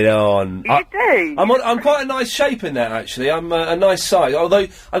 get it on. You do. I'm quite a nice shape in that actually. I'm a nice size. Although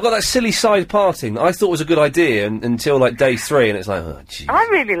I've got that silly side parting that I thought was a good idea until like day 3, and it's like, oh gee. I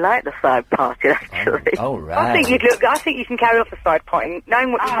really like the side parting actually. Oh right. I think you can carry off the side pointing,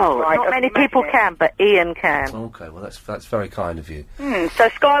 knowing what you look like. Not many people can, but Ian can. Okay, well that's very kind of you. So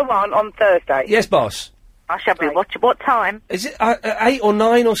Sky One on Thursday. Yes, boss. I shall be watching. What time? Is it 8 or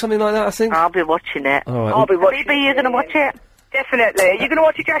 9 or something like that? I think. I'll be watching it. All right. I'll be watching. Are you going to watch it? Definitely. Are you going to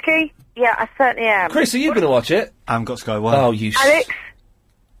watch it, Jackie? Yeah, I certainly am. Chris, are you going to watch it? I haven't got Sky One. Oh, you... Alex?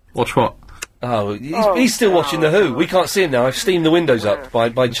 Watch what? Oh, he's still watching The Who. We can't see him now. I've steamed the windows up by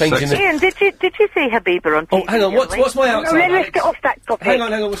changing the... Ian, did you see Habiba on TV? Oh, hang on, what's my outside? No, let's get off that topic. Hang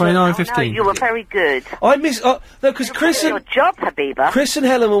on, what's my... 29:15. No, you were very good. I miss... no, because Chris and... Your job, Habiba. Chris and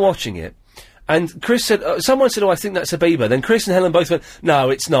Helen were watching it, and Chris said... someone said, I think that's Habiba. Then Chris and Helen both went, no,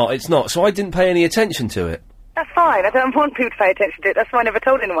 it's not. So I didn't pay any attention to it. That's fine. I don't want people to pay attention to it. That's why I never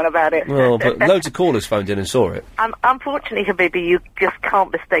told anyone about it. Well, but loads of callers phoned in and saw it. Unfortunately, Habiba, you just can't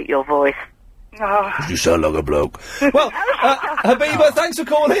mistake your voice. Oh. You sound like a bloke. Well, Habiba, thanks for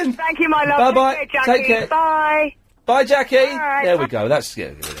calling. Thank you, my love. Bye-bye. Take care, Jackie. Take care. Bye. Bye, Jackie. Bye. There we go. That's...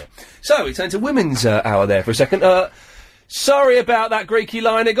 Yeah. So, we turned to women's hour there for a second. Sorry about that Greeky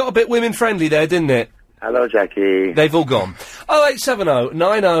line. It got a bit women-friendly there, didn't it? Hello, Jackie. They've all gone. 0870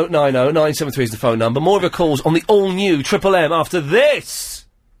 9090 973 is the phone number. More of your calls on the all-new Triple M after this.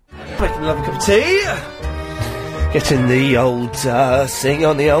 Making love a cup of tea. Getting the old, sing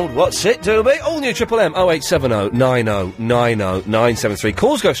on the old what's it, Doobie? All-new Triple M, 0870 9090 973.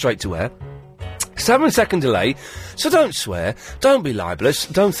 Calls go straight to air. 7-second delay, so don't swear, don't be libelous,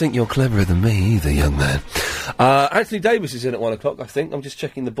 don't think you're cleverer than me either, young man. Anthony Davis is in at 1 o'clock, I think. I'm just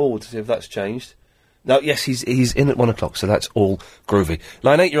checking the board to see if that's changed. No, yes, he's in at 1 o'clock, so that's all groovy.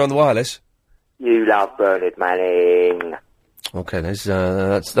 Line 8, you're on the wireless. You love Bernard Manning. Okay, there's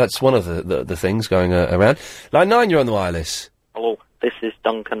that's one of the things going around. Line 9, you're on the wireless. Hello, this is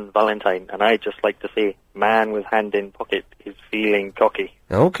Duncan Valentine, and I'd just like to say, man with hand in pocket is feeling cocky.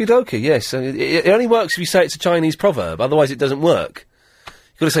 Okie dokie, yes. It only works if you say it's a Chinese proverb, otherwise it doesn't work.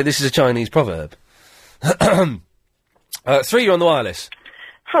 You've got to say this is a Chinese proverb. 3, you're on the wireless.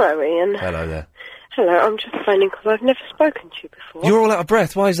 Hello, Ian. Hello there. Hello, I'm just phoning because I've never spoken to you before. You're all out of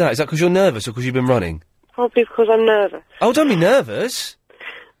breath. Why is that? Is that because you're nervous or because you've been running? Probably because I'm nervous. Oh, don't be nervous.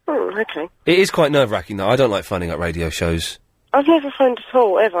 Oh, okay. It is quite nerve-wracking, though. I don't like phoning up radio shows. I've never phoned at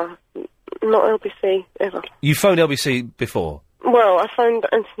all, ever. Not LBC, ever. You phoned LBC before? Well, I phoned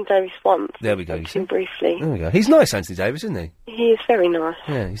Anthony Davis once. There we go, you see. Briefly. There we go. He's nice, Anthony Davis, isn't he? He is very nice.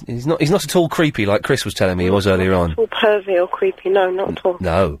 Yeah, he's not at all creepy like Chris was telling me he was earlier on. Not at all pervy or creepy, no, not at all.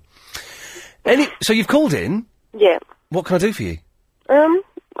 No. So you've called in? Yeah. What can I do for you? I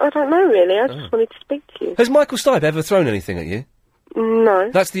don't know, really. I just wanted to speak to you. Has Michael Stipe ever thrown anything at you?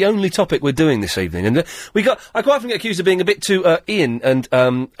 No. That's the only topic we're doing this evening, and I quite often get accused of being a bit too Ian and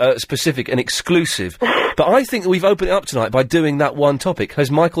specific and exclusive, but I think that we've opened it up tonight by doing that one topic.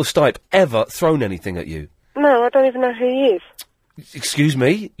 Has Michael Stipe ever thrown anything at you? No, I don't even know who he is. Excuse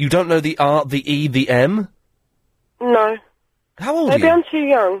me? You don't know the R, the E, the M? No. How old Maybe are you? I'm too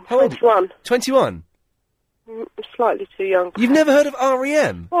young. How old? 21. 21? Slightly too young. You've never heard of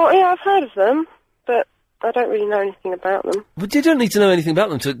R.E.M.? Well, yeah, I've heard of them, but I don't really know anything about them. But you don't need to know anything about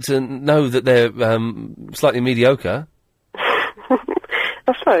them to know that they're slightly mediocre.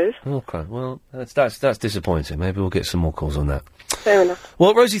 I suppose. Okay, well, that's disappointing. Maybe we'll get some more calls on that. Fair enough.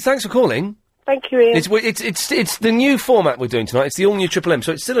 Well, Rosie, thanks for calling. Thank you, Ian. It's the new format we're doing tonight. It's the all-new Triple M,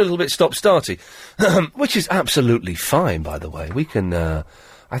 so it's still a little bit stop-starty, which is absolutely fine, by the way. We can, I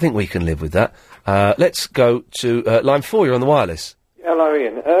think we can live with that. Let's go to line 4. You're on the wireless. Hello,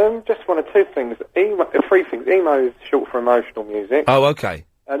 Ian. Just one or two things. 3 things. Emo is short for emotional music. Oh, okay.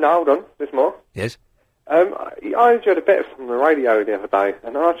 No, hold on. There's more. Yes. I enjoyed a bit from the radio the other day,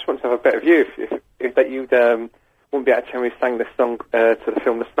 and I just want to have a bit of you if that you'd wouldn't be able to tell me who sang the song to the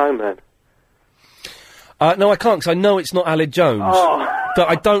film The Snowman. No, I can't, because I know it's not Alec Jones. Oh. But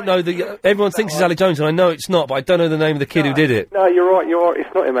I don't know everyone thinks it's Alec Jones, and I know it's not, but I don't know the name of the kid who did it. No, you're right. It's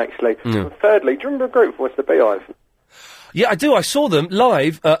not him, actually. Yeah. And thirdly, do you remember a group voice, the Beehive? Yeah, I do. I saw them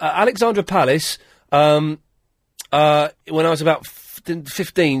live at Alexandra Palace when I was about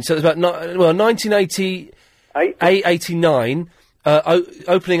 15, so it was about 1988, 89,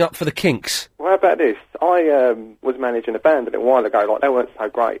 opening up for the Kinks. Well, how about this? I was managing a band a little while ago, like, they weren't so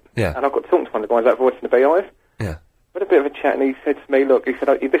great. Yeah. And I got talking to one of the guys about voicing the Beehive. Yeah. We had a bit of a chat, and he said to me, look, he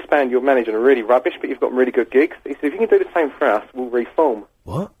said, this band you're managing are really rubbish, but you've got really good gigs. He said, if you can do the same for us, we'll reform.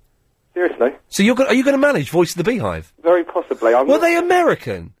 What? Seriously. So are you going to manage Voice of the Beehive? Very possibly. Were they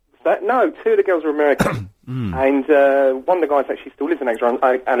American? No, 2 of the girls were American. And one of the guys actually still lives in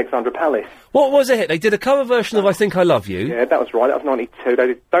Alexandra Palace. What was it? They did a cover version of I Think I Love You. Yeah, that was right. That was 92. They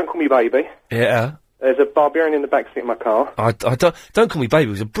did Don't Call Me Baby. Yeah. There's a Barbarian in the backseat of my car. I don't Call Me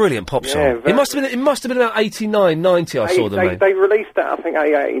Baby was a brilliant pop song. Yeah, it must have been about 89, 90 I saw them. They released that, I think,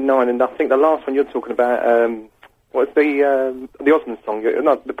 89, and I think the last one you're talking about, what's the Osmond song?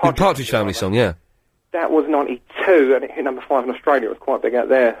 The Partridge Family song, yeah. That was 92, and it hit number 5 in Australia. It was quite big out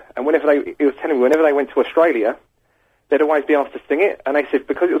there. And he was telling me, whenever they went to Australia, they'd always be asked to sing it, and they said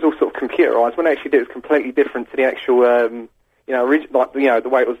because it was all sort of computerised, when they actually did it was completely different to the actual, the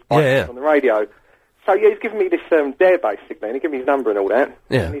way it was on the radio. So, yeah, he's given me this dare, basically, and he gave me his number and all that.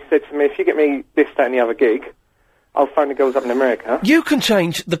 Yeah. And he said to me, if you get me this, that and the other gig, I'll phone the girls up in America. You can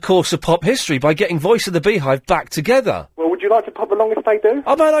change the course of pop history by getting Voice of the Beehive back together. Well, would you like to pop along if they do?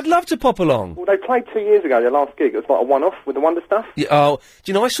 Oh, man, I'd love to pop along. Well, they played 2 years ago, their last gig. It was like a one-off with the Wonder Stuff. Yeah, oh,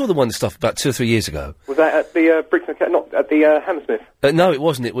 do you know, I saw the Wonder Stuff about 2 or 3 years ago. Was that at the Brixton, not at the Hammersmith? No, it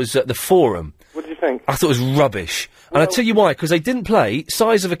wasn't. It was at the Forum. What did you think? I thought it was rubbish. And I'll tell you why, because they didn't play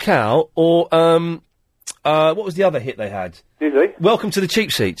Size of a Cow or, what was the other hit they had? Dizzy? Welcome to the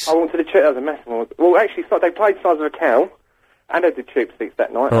Cheap Seats. I wanted to check. That was a massive one. Well, actually, so they played Size of a Cow, and they did Cheap Seats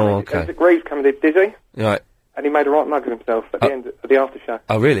that night. Oh, okay. And Reeves came and did Dizzy, Right. and he made a right mug of himself at the end of the after show.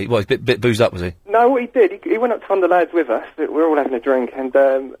 Oh, really? Well, he's a bit boozed up, was he? No, what he did, he went up to one of the lads with us. We were all having a drink, and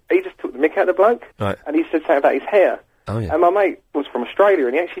he just took the mick out of the bloke, Right. and he said something about his hair. Oh, yeah. And my mate was from Australia,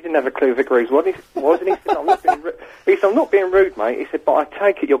 and he actually didn't have a clue who Vic Reeves was, and he said, I'm not being he said, I'm not being rude, mate. He said, but I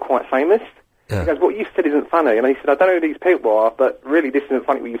take it you're quite famous. Yeah. He goes, what you said isn't funny. And he said, I don't know who these people are, but really this isn't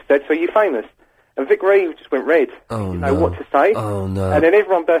funny what you said, so are you famous? And Vic Reeves just went red. Oh, Didn't know what to say. Oh, no. And then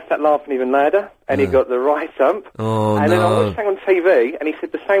everyone burst out laughing even louder, and he got the right ump. Oh, and then I no. watched something on TV, and he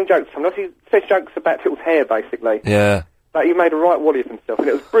said the same jokes. Sometimes he says jokes about people's hair, basically. Yeah. But he made a right wally of himself, and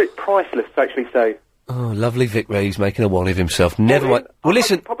it was priceless to actually say. Oh, lovely Vic Reeves making a wally of himself. Never mind. Well,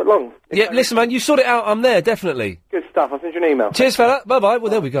 listen. Pop it along. Yeah, listen, man, you sort it out. I'm there, definitely. Good stuff. I'll send you an email. Cheers, fella. Bye-bye. Well,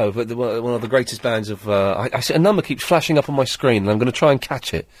 there we go. But one of the greatest bands of... I see a number keeps flashing up on my screen, and I'm going to try and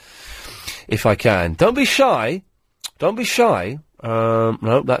catch it. If I can. Don't be shy. Don't be shy.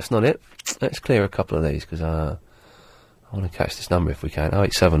 No, that's not it. Let's clear a couple of these, because I want to catch this number if we can.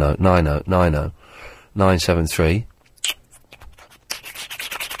 0870 90 90 973.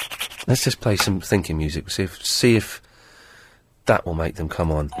 Let's just play some thinking music. See if that will make them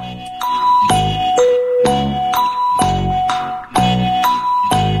come on.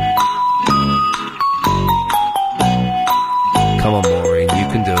 Come on, Maureen, you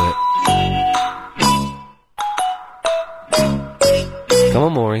can do it. Come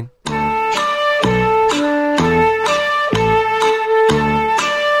on, Maureen.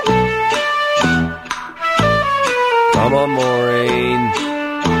 Come on, Maureen.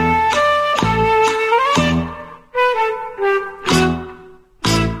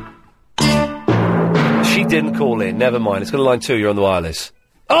 She didn't call in. Never mind. It's got a line 2. You're on the wireless.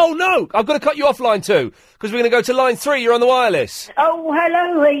 Oh, no! I've got to cut you off line 2, because we're going to go to line 3. You're on the wireless. Oh,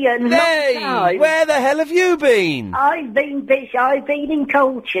 hello, Ian. Hey! Where the hell have you been? I've been busy. I've been in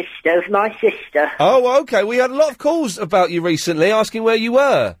Colchester with my sister. Oh, OK. We had a lot of calls about you recently, asking where you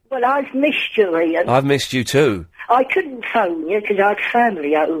were. Well, I've missed you, Ian. I've missed you too. I couldn't phone you because I had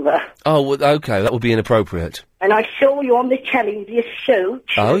family over. Oh, well, OK. That would be inappropriate. And I saw you on the telly with your suit.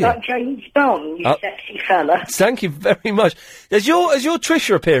 Oh, yeah. Like James Bond, you sexy fella. Thank you very much. Has your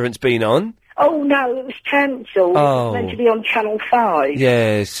Trisha appearance been on? Oh, no, it was cancelled. It Oh. was meant to be on Channel 5.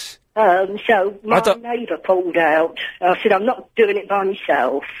 Yes. So my neighbour pulled out. I said, I'm not doing it by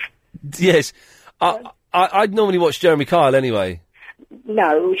myself. Yes. I'd normally watch Jeremy Kyle anyway.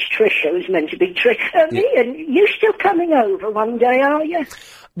 No, it's Trisha. It was meant to be Trisha. Ian, you still coming over one day, are you?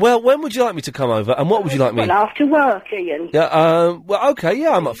 Well, when would you like me to come over, and what would you like me... Well, after work, Ian. Yeah, well, OK, yeah,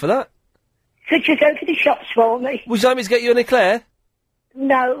 I'm up for that. Could you go to the shops for me? Would you like me to get you an eclair?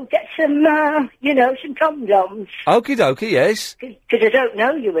 No, get some, some condoms. Okie dokie, yes. Because I don't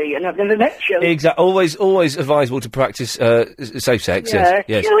know you, Ian. I've never met you. Exactly. Always advisable to practice safe sex, Yeah.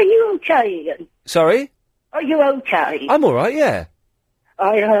 yes. So are you okay, Ian? Sorry? Are you okay? I'm all right, yeah.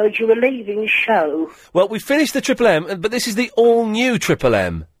 I heard you were leaving the show. Well, we finished the Triple M, but this is the all-new Triple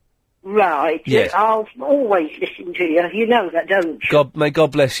M. Right. Yes. I'll always listen to you. You know that, don't you? May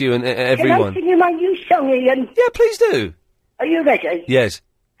God bless you and Can I everyone. sing you my new song, Ian? Yeah, please do. Are you ready? Yes.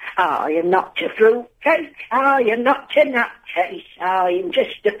 I am not a fruitcake, I am not a nutcase, I am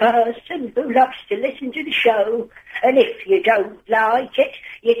just a person who loves to listen to the show, and if you don't like it,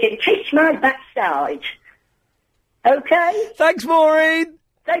 you can kiss my backside. Okay? Thanks, Maureen!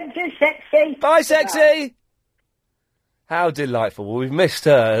 Thank you, Sexy. Bye, Sexy! How delightful. Well, we've missed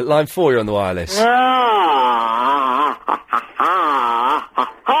her. Line 4, you're on the wireless.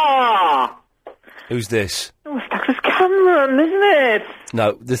 Who's this? Oh, it's Douglas Cameron, isn't it?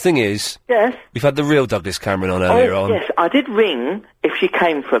 No, the thing is... Yes? We've had the real Douglas Cameron on earlier on. Yes, I did ring if she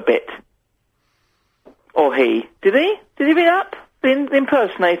came for a bit. Or he. Did he? Did he ring up? The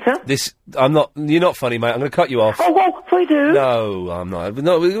impersonator? I'm not... You're not funny, mate. I'm going to cut you off. Oh, what we do? No, I'm not.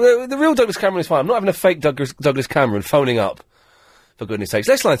 No, the real Douglas Cameron is fine. I'm not having a fake Douglas Cameron phoning up. For goodness sakes.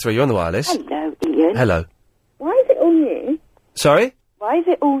 Let's line 3, you're on the wireless. Hello, Ian. Hello. Why is it all new? Sorry? Why is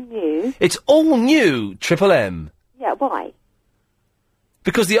it all new? It's all new, Triple M. Yeah, why?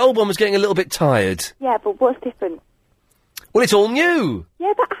 Because the old one was getting a little bit tired. Yeah, but what's different? Well, it's all new.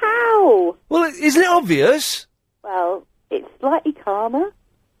 Yeah, but how? Well, isn't it obvious? Well, it's slightly calmer,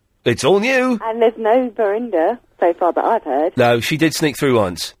 It's all new. and there's no Verinda so far that I've heard. No, she did sneak through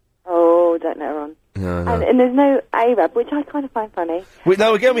once. Oh, don't know, Ron. No, no. And there's no Arab, which I kind of find funny.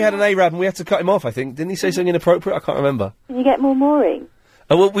 Again, we had an Arab and we had to cut him off, I think. Didn't he say something inappropriate? I can't remember. Can you get more Maureen?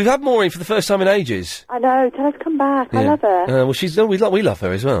 Oh, well, we've had Maureen for the first time in ages. I know, tell her to come back. I Yeah. love her. Well, we love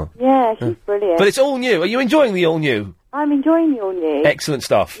her as well. Yeah, she's brilliant. But it's all new. Are you enjoying the all new? I'm enjoying your news. Excellent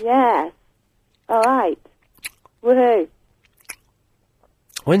stuff. Yes. All right. Woohoo.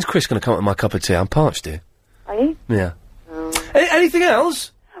 When's Chris going to come up with my cup of tea? I'm parched, dear. Are you? Yeah. Anything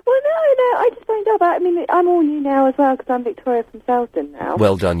else? Well, no, I just found out about, I'm all new now as well, because I'm Victoria from Selsdon now.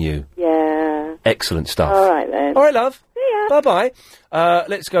 Well done, you. Yeah. Excellent stuff. All right, then. All right, love. See ya. Bye-bye.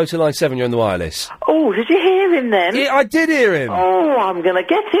 Let's go to line 7. You're on the wireless. Oh, did you hear him then? Yeah, I did hear him. Oh, I'm going to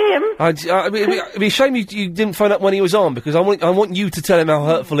get him. It'd be a shame you didn't phone up when he was on, because I want you to tell him how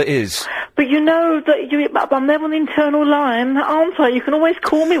hurtful it is. But you know that I'm there on the internal line, aren't I? You can always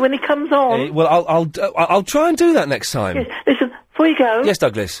call me when he comes on. Well, I'll try and do that next time. Yes, listen, before you go... Yes,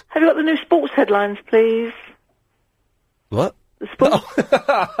 Douglas. Have you got the new sports headlines, please? What? The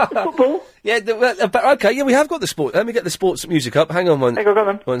football? Yeah, okay, yeah, we have got the sport. Let me get the sports music up. Hang on one. Go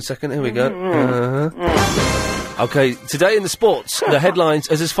on. 1 second, here we go. Okay, today in the sports, the headlines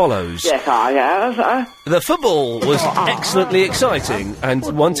are as follows. Yes, I have. The football was excellently exciting, and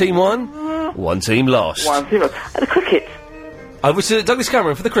one team won, one team lost. One team lost. The cricket. Over to Douglas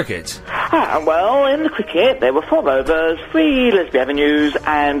Cameron for the cricket. Well, in the cricket, there were 4 overs, 3 Lesby Avenues,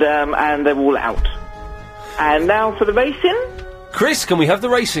 and they're all out. And now for the racing. Chris, can we have the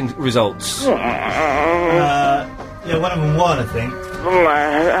racing results? Yeah, one of them won, I think.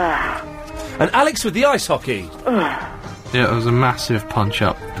 And Alex with the ice hockey. Yeah, it was a massive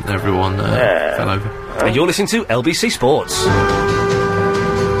punch-up. Everyone fell over. And you're listening to LBC Sports.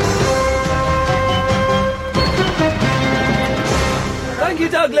 Thank you,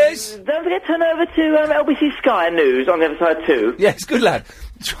 Douglas. Don't forget to turn over to LBC Sky News on the other side too. Yes, good lad.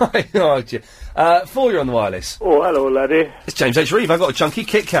 Try. Oh, dear. 4, you're on the wireless. Oh, hello, laddie. It's James H. Reeve. I've got a chunky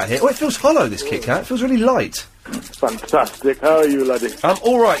Kit Kat here. Oh, it feels hollow, this Kit Kat. It feels really light. Fantastic. How are you, laddie? I'm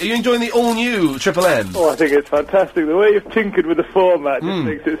all right. Are you enjoying the all-new Triple M? Oh, I think it's fantastic. The way you've tinkered with the format just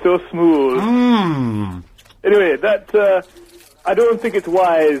makes it so smooth. Anyway, that, I don't think it's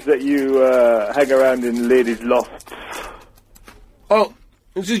wise that you, hang around in ladies' lofts. Oh,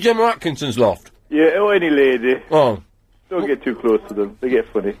 this is Gemma Atkinson's loft. Yeah, or any lady. Oh. Don't get too close to them. They get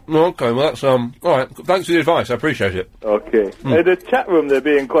funny. Okay, well, that's, all right. Thanks for the advice. I appreciate it. Okay. The chat room, they're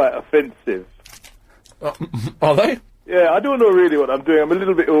being quite offensive. Are they? Yeah, I don't know really what I'm doing. I'm a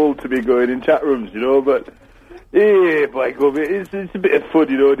little bit old to be going in chat rooms, you know, but... Yeah, by God, it's a bit of fun,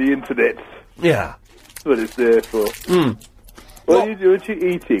 you know, the internet. Yeah. That's what it's there for. What are you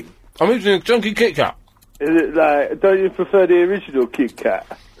eating? I'm eating a chunky Kit Kat. Is it like... Don't you prefer the original Kit Kat?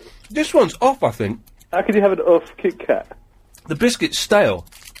 This one's off, I think. How can you have an off Kit Kat? The biscuit's stale.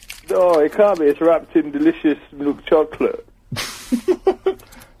 No, it can't be. It's wrapped in delicious milk chocolate.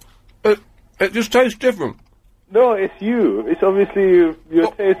 It just tastes different. No, it's you. It's obviously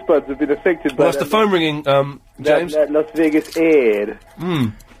your taste buds have been affected by that's the phone ringing, James. That Las Vegas ad.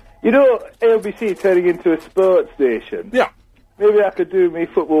 Mm. You know, LBC turning into a sports station. Yeah. Maybe I could do me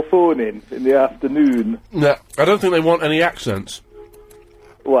football phone-in the afternoon. No, I don't think they want any accents.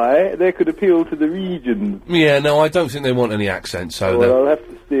 Why? They could appeal to the region. Yeah, no, I don't think they want any accents, so... Well, I'll have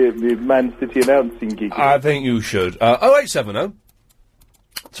to stay at the Man City announcing gig. I think you should. 0870...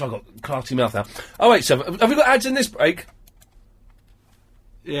 So I've got clarty mouth now. 087... Have we got ads in this break?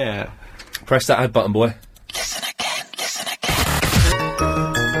 Yeah. Press that ad button, boy. Listen again.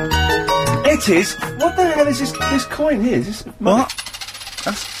 It is? What the hell is this coin here? Is this... What?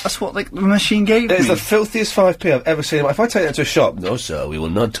 That's what the machine gave me. It's the filthiest 5p I've ever seen. If I take that to a shop... No, sir, we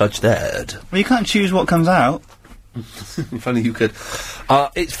will not touch that. Well, you can't choose what comes out. If only you could.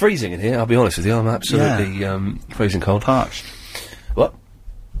 It's freezing in here, I'll be honest with you. I'm absolutely freezing cold. Parched. What?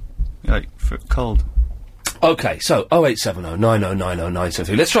 Like, cold. Okay, so 0870 9090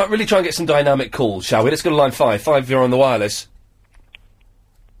 973. Let's really try and get some dynamic calls, shall we? Let's go to line 5. 5, you're on the wireless.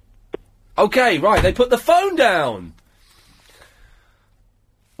 Okay, right, they put the phone down!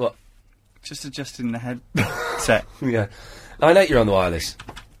 What? Just adjusting the headset. Yeah. 9-8, you're on the wireless.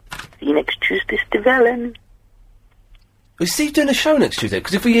 See you next Tuesday, Steve Allen. Is Steve doing a show next Tuesday?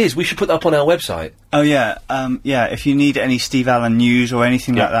 Because if he is, we should put that up on our website. Oh yeah, if you need any Steve Allen news or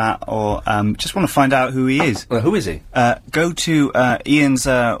anything like that, or just want to find out who he is. Who is he? Go to Ian's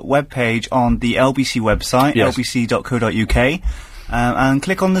webpage on the LBC website, lbc.co.uk, and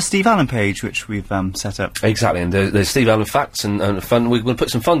click on the Steve Allen page, which we've set up. Exactly, and there's Steve Allen facts and fun. We're going to put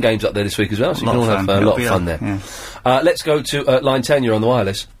some fun games up there this week as well, so you can all have a lot of fun there. Yeah. Let's go to line 10, you're on the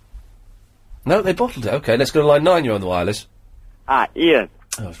wireless. No, they bottled it. Okay, let's go to line 9, you're on the wireless. Ian.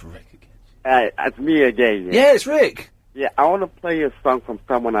 Oh, it's Rick again. It's me again. Yeah, it's Rick. Yeah, I want to play a song from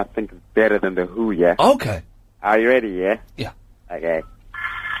someone I think is better than The Who, yeah? Okay. Are you ready, yeah? Yeah. Okay.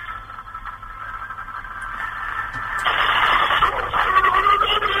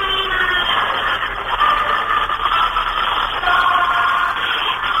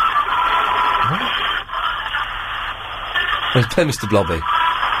 Let's play Mr. Blobby.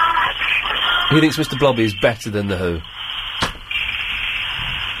 Who thinks Mr. Blobby is better than The Who?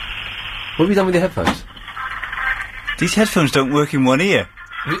 What have you done with your headphones? These headphones don't work in one ear.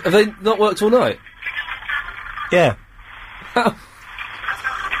 Have they not worked all night? Yeah. How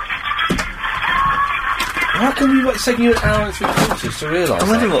come it's taking you an hour and 3/4 to realise I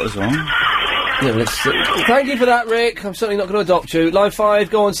wonder what was wrong. Yeah, well, thank you for that, Rick. I'm certainly not going to adopt you. Line 5,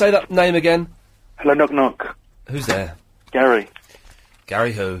 go on, say that name again. Hello, knock knock. Who's there? Gary.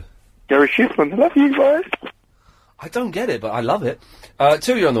 Gary who? Gary Schiffman. I love you guys. I don't get it, but I love it.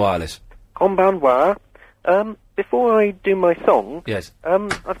 2, you're on the wireless. Compound Wire. Before I do my song, yes.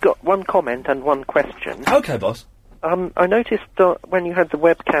 I've got one comment and one question. Okay, boss. I noticed when you had the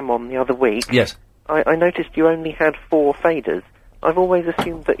webcam on the other week. Yes. I noticed you only had 4 faders. I've always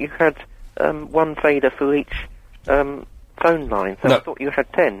assumed that you had one fader for each phone line, so No. I thought you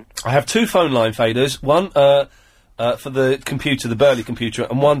had 10. I have 2 phone line faders, one for the computer, the Burley computer,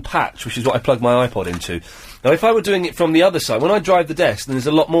 and one patch, which is what I plug my iPod into. Now, if I were doing it from the other side, when I drive the desk, then there's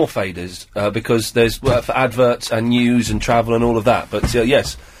a lot more faders, because there's for adverts and news and travel and all of that. But,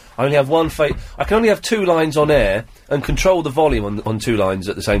 yes, I only have one I can only have 2 lines on air and control the volume on 2 lines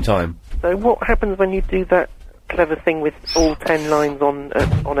at the same time. So what happens when you do that clever thing with all 10 lines on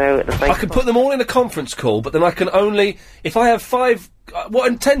air at the same time? I can put them all in a conference call, but then I can only... If I have 5...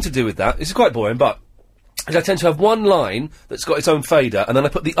 what I tend to do with that, this is quite boring, but... is I tend to have one line that's got its own fader, and then I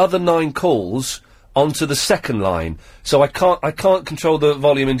put the other 9 calls onto the second line, so I can't control the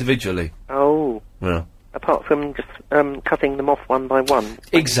volume individually. Oh. Yeah. Apart from just cutting them off one by one.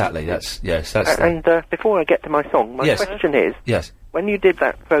 Exactly. That's and before I get to my song, my question is: yes, when you did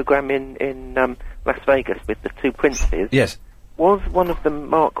that program in Las Vegas with the 2 princes, yes, was one of them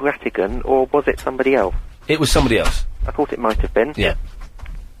Mark Rattigan or was it somebody else? It was somebody else. I thought it might have been. Yeah.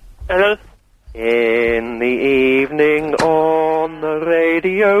 Hello. In the evening on the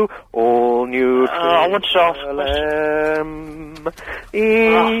radio, all new. I want to ask a question.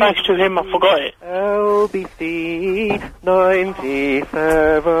 Thanks to him, I forgot it. LBC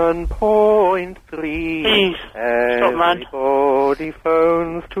 97.3. Please, stop, man. Everybody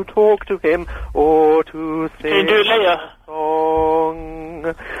phones to talk to him or to sing. Can you do it later?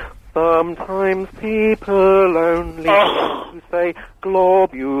 Song. Sometimes people only to say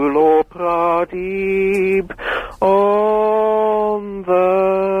globule pradeep on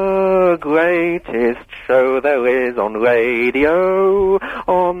the greatest show there is on radio,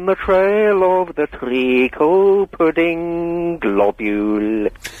 on the trail of the treacle pudding globule.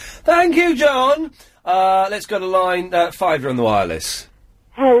 Thank you, John. Let's go to line 5, you're on the wireless.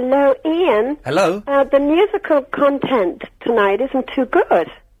 Hello, Ian. Hello. The musical content tonight isn't too good.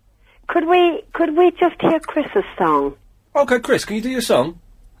 Could we just hear Chris's song? Okay, Chris, can you do your song?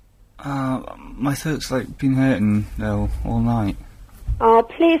 My throat's been hurting all night. Oh,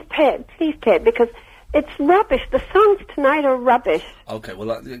 please play it, because it's rubbish. The songs tonight are rubbish. Okay,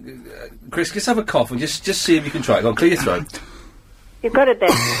 well, Chris, just have a cough and just see if you can try it. Go on, clear your throat. You've got it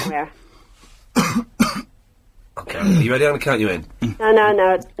there somewhere. Okay, are you ready? I'm going to count you in.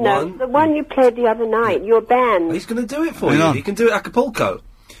 No. The one you played the other night, your band. He's going to do it for you. He can do it Acapulco.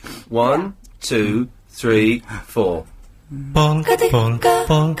 1, 2, 3, 4.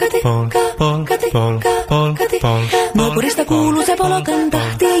 Naapurista kuuluu se polokan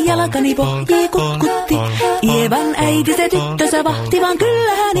tahti, jalkani pohjii kutkutti. Ievan äiti se tyttönsä vahti, vaan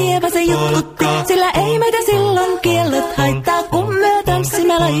kyllähän Ieva se jutkutti. Sillä ei meitä silloin kiellot haittaa, kun me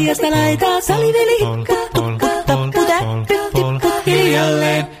tanssimme laijasta laitaa. Saliveli hipput, tupput, tapput, äppyt, tipput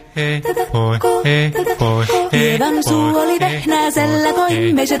hiljalleen.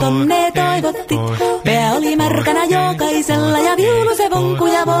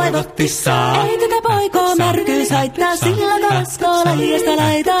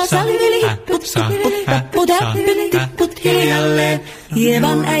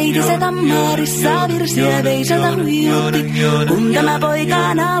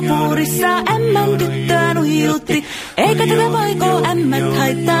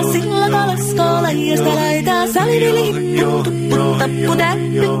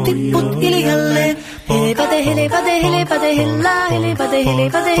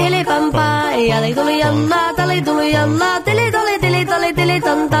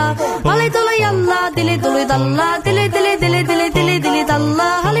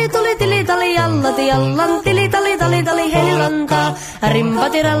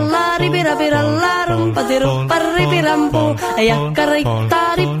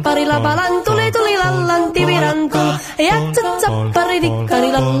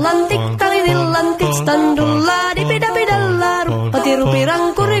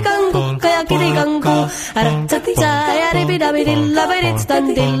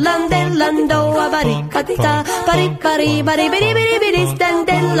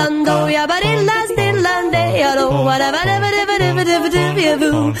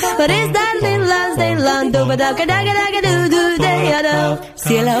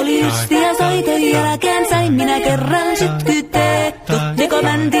 oli ystiä soiton jälkeen sain minä kerran sytkytettu. Joko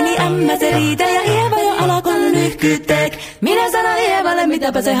bändini ämmä se riitä ja Eeva jo alkoi nyhkytek. Minä sanoin Eevalle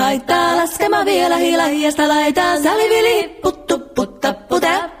mitäpä se haittaa, laskema vielä hilahiasta laitaa. Salivili hipput tupput tapput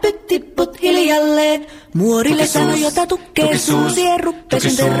äppyt tipput hiljalleen. Muorille sanoi jota tukkee suusi ja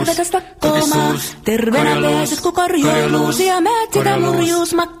ruppesin tervetäs takkoomaan. Terveenä pääset ku korjoiluusi ja määt sitä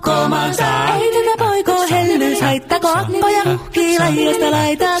murjuus makkoomaan. Ei tätä poikoo hellyys haittako appoja huhkii lahiasta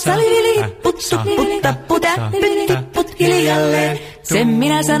laitaa. Salivili hipput tupput tapput äppyt tipput hiljalleen. Sen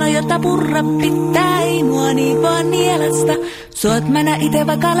minä sanoin, jotta purra pitää, ei mua niin vaan nielasta. Suot mennä ite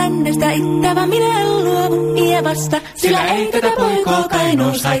vaikka lännestä ittävä, minä en luovu Ievasta. Sillä ei tätä poikoo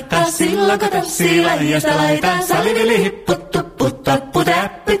kainuus haittaa, silloin kato lahiasta laitaa. Salivili hipput tupput tapput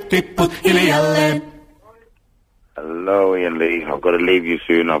äppyt tipput hiljalleen. Hello, Ian Lee. I've got to leave you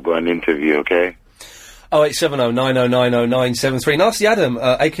soon. I've got an interview, okay? 0870 9090973. Nasty Adam,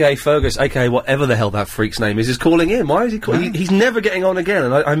 a.k.a. Fergus, a.k.a. whatever the hell that freak's name is calling in. Why is he calling? He's never getting on again,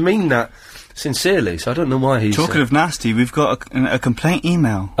 and I mean that sincerely, so I don't know why he's... Talking of nasty, we've got a complaint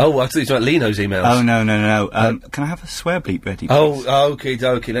email. Oh, I thought you were talking about Lino's emails. Oh, no. Can I have a swear bleep ready, please? Oh, okie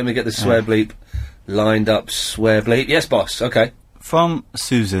dokie. Let me get the swear bleep lined up. Swear bleep. Yes, boss. Okay. From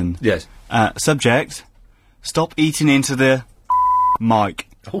Susan. Yes. Subject, stop eating into the mic.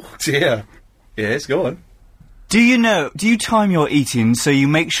 Oh, dear. Yes, go on. Do you time your eating so you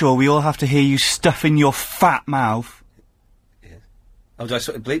make sure we all have to hear you stuffing your fat mouth? Yes. Oh, do I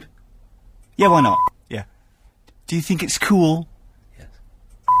sort of bleep? Yeah, why not? Yeah. Do you think it's cool? Yes.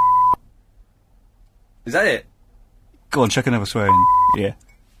 Is that it? Go on, check another swearing. Yeah.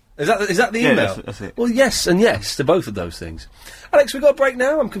 Is that the email? That's it. Well, yes and yes to both of those things. Alex, we've got a break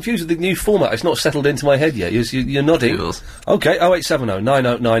now? I'm confused with the new format. It's not settled into my head yet. You're nodding. Feels. Okay, 0870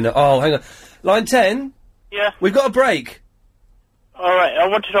 9090. Oh, hang on. Line 10? Yeah. We've got a break. Alright, I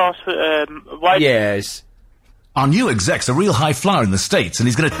wanted to ask, why... Yes. Our new exec's a real high flyer in the States, and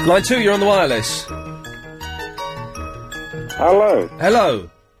he's gonna... Line 2, you're on the wireless. Hello. Hello.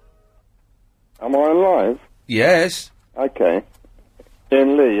 Am I on live? Yes. Okay.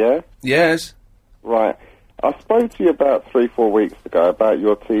 Ian Lee, yeah? Yes. Right. I spoke to you about 3-4 weeks ago about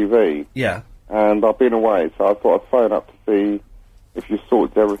your TV. Yeah. And I've been away, so I thought I'd phone up to see if you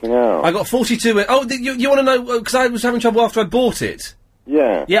sorted everything out. I got 42... you want to know... Because I was having trouble after I bought it.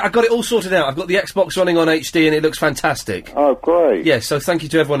 Yeah. Yeah, I got it all sorted out. I've got the Xbox running on HD and it looks fantastic. Oh, great. Yes, so thank you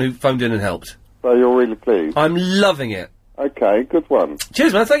to everyone who phoned in and helped. So you're really pleased? I'm loving it. Okay, good one.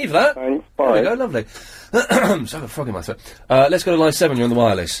 Cheers, man. Thank you for that. Thanks, bye. There we go, lovely. So I've got a frog in my throat. Let's go to line 7, you're on the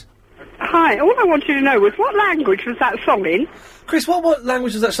wireless. Hi, all I wanted to know was what language was that song in? Chris, what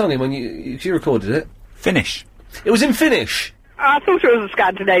language was that song in when you recorded it? Finnish. It was in Finnish. I thought it was a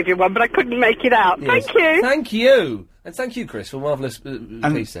Scandinavian one, but I couldn't make it out. Yes. Thank you. Thank you. And thank you, Chris, for a marvellous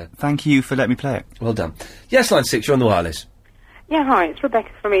piece there. Thank you for letting me play it. Well done. Yes, line 6, you're on the wireless. Yeah, hi, it's Rebecca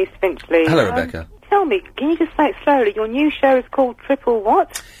from East Finchley. Hello, Rebecca. Tell me, can you just say it slowly? Your new show is called Triple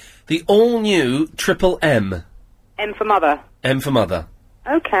what? The all-new Triple M. M for Mother. M for Mother.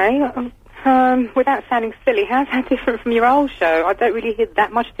 Okay, without sounding silly, how's that different from your old show? I don't really hear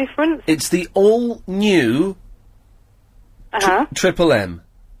that much difference. It's the all-new... Uh-huh. Triple M.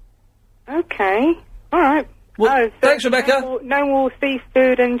 Okay, alright. Well, so thanks, Rebecca. No more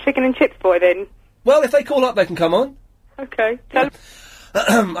seafood and chicken and chips boy then? Well, if they call up, they can come on. Okay. Tell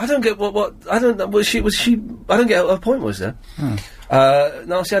I don't get what I don't know. Was she? I don't get what her point was there.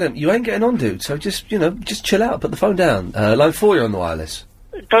 Nasty Adam, you ain't getting on, dude. So just chill out. Put the phone down. Line 4, you're on the wireless.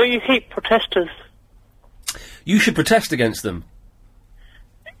 Don't you hate protesters? You should protest against them.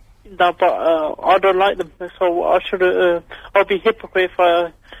 No, but I don't like them. So I should. I'll be hypocrite if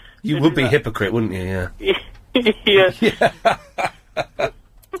I. You would be hypocrite, wouldn't you? Yeah. Yeah. I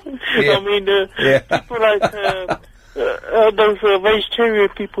mean, people like those vegetarian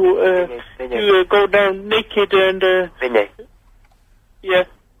people who go down naked and. Vinny. Yeah.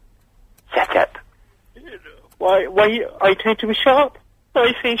 Shut up. Why are you trying to be sharp? Why are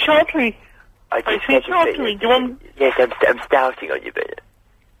you saying sharp to me? I Are you saying sharp to me? Do you want? Yes, I'm starting on you, Vinny.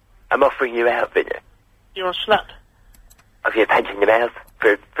 I'm offering you out, Vinny. You want a slap? I'll give you a punch in the mouth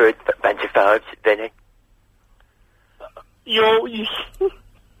for a bunch of fives, Vinny. You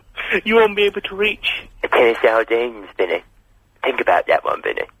won't be able to reach. A tin of sardines, Vinny. Think about that one,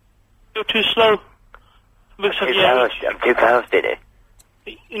 Vinny. You're too slow. Because of your age. I'm too fast, Vinny.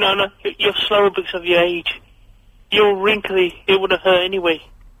 No, you're slow because of your age. You're wrinkly. It would have hurt anyway.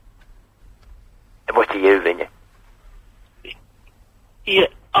 And what are you, Vinny? Yeah,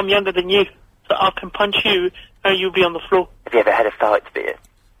 I'm younger than you, so I can punch you and you'll be on the floor. Have you ever had a fight, Vinny?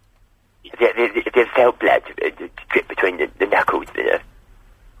 Have you ever felt blood drip between the knuckles, Vinny?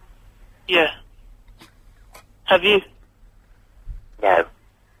 Yeah. Have you? No.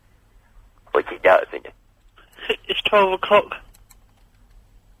 What's it done, Vinny? It's 12 o'clock.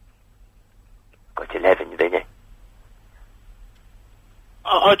 Got 11, Vinny.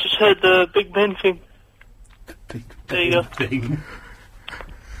 I just heard the Big Ben thing. There you go. Thing.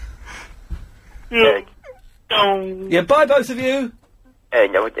 Yeah. Yeah, bye both of you.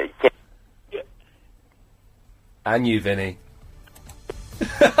 No, And you, Vinny.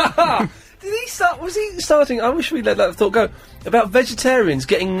 Did he start? Was he starting? I wish we'd let that thought go. About vegetarians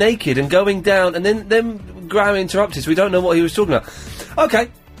getting naked and going down, and then them Graham interrupted, so we don't know what he was talking about. Okay.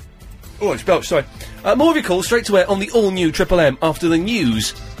 Oh, it's belched, sorry. More of your calls straight to air on the all-new Triple M after the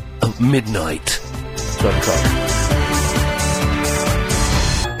news of midnight. 12 o'clock.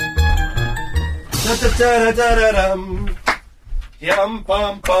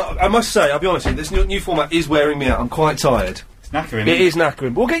 I must say, I'll be honest with you, this new format is wearing me out. I'm quite tired. It's knackering. It is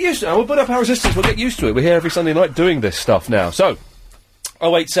knackering. We'll get used to it. We'll put up our resistance. We'll get used to it. We're here every Sunday night doing this stuff now. So,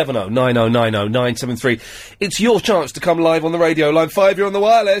 0870 9090 973. It's your chance to come live on the radio. Line 5, you're on the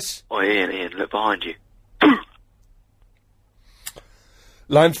wireless. Oh, Ian, look behind you.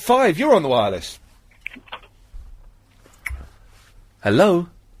 Line 5, you're on the wireless. Hello?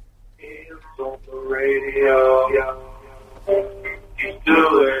 On the radio, he's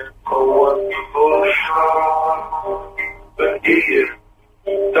doing a wonderful show, but Ian,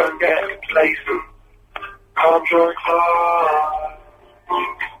 don't get complacent, come join Clive,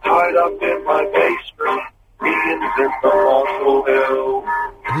 tied up in my basement, Ian's in the Marshall Hill.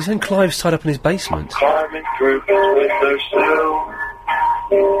 He's saying Clive's tied up in his basement. Climbing through his windowsill,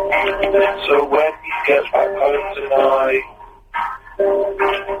 so when he gets back home tonight,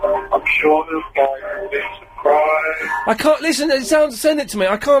 I'm sure he'll find a bit to cry. I can't listen. Send it to me.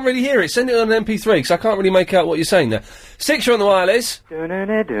 I can't really hear it. Send it on an MP3 because I can't really make out what you're saying there. 6, you're on the wireless. Oh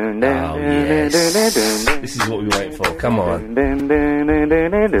yes. This is what we were waiting for. Come on.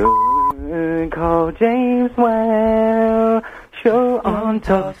 Call James Well. Show on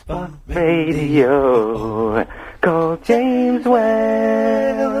Talkspot Radio. Call James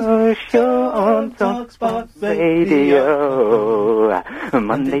Well. Show on Talkspot Radio.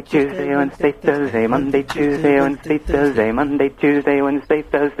 Monday, Tuesday, Wednesday, Thursday. Monday, Tuesday, Wednesday, Thursday. Monday, Tuesday, Wednesday,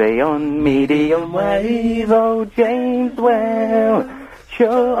 Thursday on medium wave. Oh, James Well.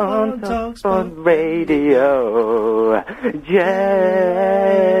 Show on Talkspot Radio. James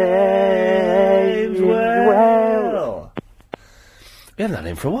Well. We haven't had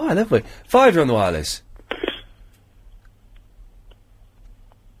him for a while, have we? 5, you're on the wireless.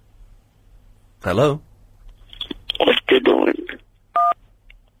 Hello? What's good going?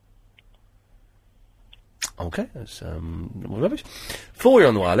 Okay, that's, rubbish. 4, you're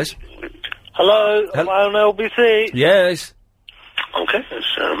on the wireless. Hello, am I on LBC? Yes. Okay, that's,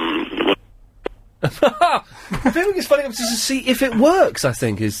 I think it's funny just to see if it works, I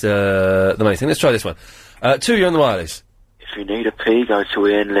think, is the main thing. Let's try this one. 2, you're on the wireless. If you need a pee, go to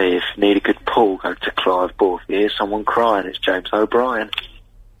Ian Lee. If you need a good pull, go to Clive Ball. If you hear someone crying, it's James O'Brien.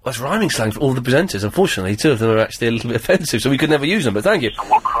 Well, it's rhyming slang for all the presenters. Unfortunately, 2 of them are actually a little bit offensive, so we could never use them, but thank you.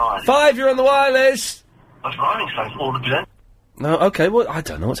 Someone crying. 5, you're on the wireless. That's rhyming slang for all the presenters. No, okay, well, I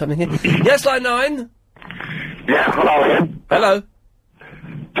don't know what's happening here. Yes, line 9. Yeah, hello, Ian. Hello.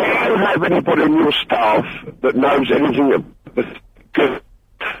 Do you have anybody in your staff that knows anything that's good?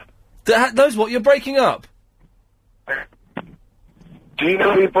 That knows what? You're breaking up. Do you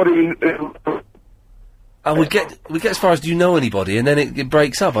know anybody And we get as far as do you know anybody, and then it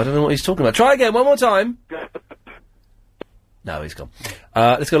breaks up. I don't know what he's talking about. Try again, one more time. No, he's gone.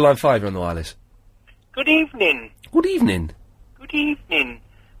 Let's go to line 5. You're on the wireless. Good evening. Good evening. Good evening.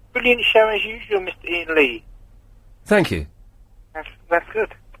 Brilliant show as usual, Mr. Ian Lee. Thank you. That's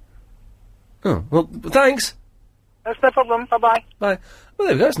good. Oh, well, thanks. That's no problem. Bye-bye. Bye. Well,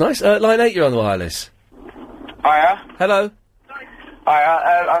 there we go. That's nice. Line 8, you're on the wireless. Hiya. Hello.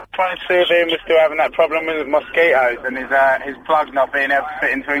 Hiya. I'm trying to see if Ian was still having that problem with mosquitoes and his plug not being able to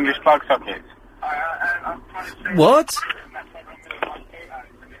fit into English plug sockets. What?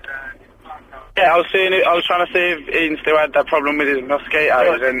 Yeah, I was trying to see if Ian still had that problem with his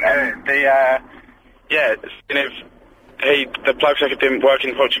mosquitoes and seeing if the plug socket didn't work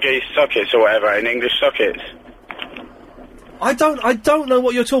in Portuguese sockets or whatever, in English sockets. I don't know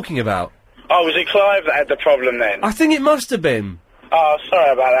what you're talking about. Oh, was it Clive that had the problem then? I think it must have been. Oh,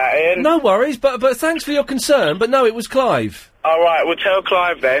 sorry about that, Ian. No worries, but thanks for your concern, but no, it was Clive. Alright, we'll tell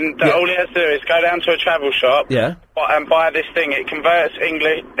Clive then that all he has to do is go down to a travel shop and buy this thing. It converts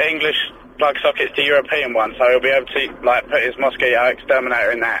English plug sockets to European ones, so he'll be able to, like, put his mosquito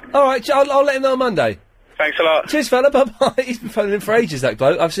exterminator in that. Alright, I'll let him know on Monday. Thanks a lot. Cheers, fella, bye-bye. He's been phoning in for ages, that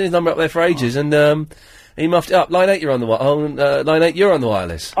bloke. I've seen his number up there for ages, and, he muffed it up. Line 8, you're on the line 8, you're on the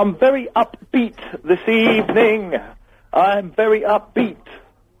wireless. I'm very upbeat this evening. I'm very upbeat.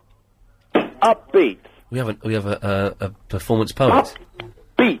 Upbeat. We have a performance poet.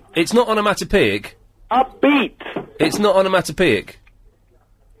 Upbeat. It's not onomatopoeic. Upbeat. It's not onomatopoeic.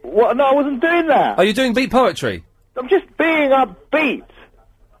 What? No, I wasn't doing that. Are you doing beat poetry? I'm just being upbeat.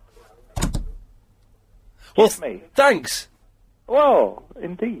 Well, thanks. Well,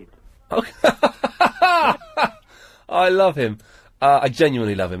 indeed. Okay. I love him. I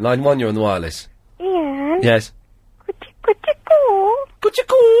genuinely love him. Line 1, you're on the wireless. Ian? Yes. Could you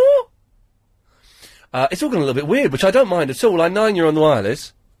call? It's all gone a little bit weird, which I don't mind at all. Line 9, you're on the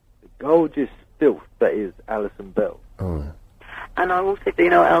wireless. Gorgeous filth that is Alison Bell. Oh. And I also, do you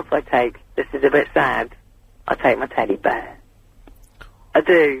know what else I take? This is a bit sad. I take my teddy bear. I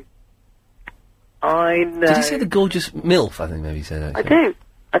do. I know. Did he say the gorgeous MILF, I think maybe he said, actually. I do.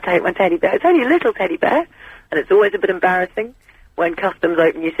 I take my teddy bear. It's only a little teddy bear, and it's always a bit embarrassing when customs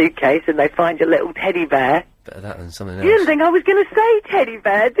open your suitcase and they find your little teddy bear. Better that than something else. You didn't think I was going to say teddy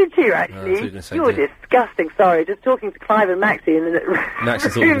bear, did you, actually? I was You're disgusting. Sorry, just talking to Clive and Maxie in the Maxie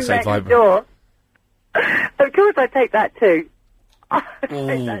thought you were going to say vibrant. door. Of course I take that too.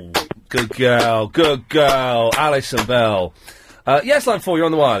 Ooh, good girl, Alison Bell. Yes, line 4, you're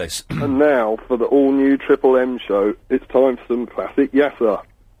on the wireless. And now, for the all-new Triple M show, it's time for some classic Yasser.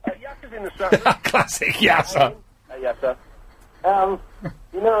 Yasser's in the studio. Classic Yasser. Hey, Yasser.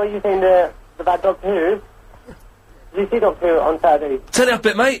 You know, you think about Doctor Who? Did you see Doctor Who on Saturday? Turn it up a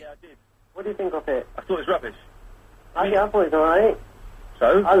bit, mate. Yeah, I did. What do you think of it? I thought it was rubbish. Yeah, I thought it was alright.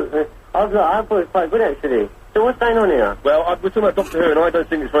 So? I thought it was quite good, actually. So what's going on here? Well, we're talking about Doctor Who, and I don't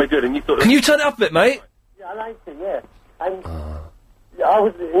think it's very good, and you thought... Can you turn it up a bit, mate? Yeah, I liked it, yeah. And I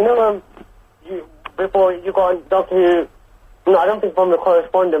was, before you got on Doctor Who, no, I don't think from the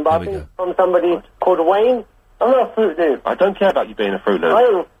correspondent, but I think from somebody called Wayne. I'm not a Fruit Loop. I don't care about you being a Fruit Loop. I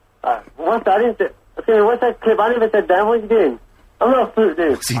don't, what's that? I didn't say, what's that clip? I never said that. What are you doing? I'm not a Fruit Loop.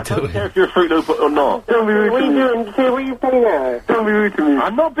 What's he doing? I don't care if you're a Fruit Loop or not. Don't be rude to me. What are you doing? What are you playing at? Don't be rude to me.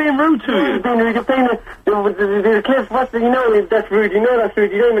 I'm not being rude to you. You're playing the clips. You know that's rude. You know that's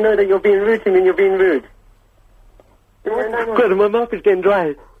rude. You don't even know that you're being rude to me and you're being rude. Good, my mouth is getting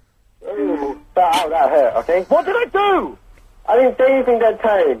dry. That hurt, okay? What did I do? I didn't say anything that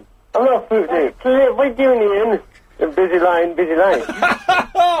time. I'm not a Fruit Loop. What are you doing, Ian? Busy line.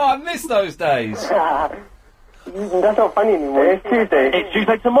 Oh, I miss those days. That's not funny anymore. It's Tuesday. It's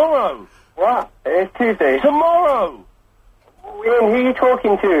Tuesday tomorrow. What? It's Tuesday. Tomorrow. Ian, who are you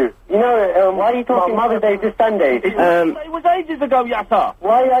talking to? You know, why are you talking Mother's Day this Sunday? It was ages ago, Yasser.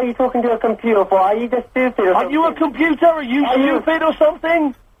 Why are you talking to a computer for? Are you just stupid or something? Are you a computer? Are you stupid or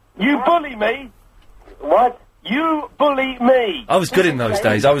something? You bully me. What? You bully me. I was good in those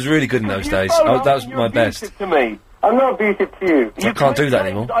days. I was really good in those days. That was my best. To me. I'm not abusive to you. I can't do that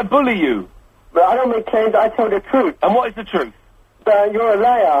anymore. I bully you. But I don't make claims, I tell the truth. And what is the truth? You're a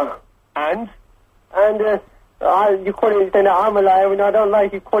liar. And? You calling me saying that I'm a liar and I don't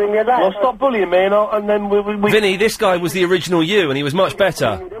like you calling me a liar. Well, stop bullying me and then we... Vinny, this guy was the original you and he was much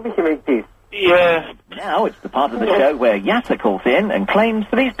better. Yeah. Now it's the part of the show where Yasser calls in and claims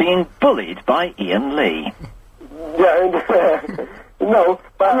that he's being bullied by Ian Lee. Yeah, and, no,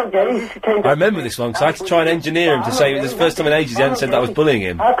 but I'm not gay. I remember this one, because I had to try and engineer him to say it was the first time in ages he hadn't said that I was bullying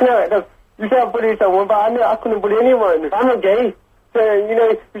him. How can I, look, you say I bully someone, but I couldn't bully anyone. I'm not gay. So, you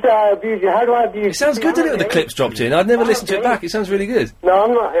know, you say I abuse you. How do I abuse you? It sounds good, doesn't it, when the clips dropped in? I'd never listened to it back. It sounds really good. No,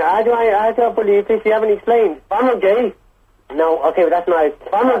 I'm not. How do I bully you? Please, you haven't explained. I'm not gay. No, okay, but that's nice.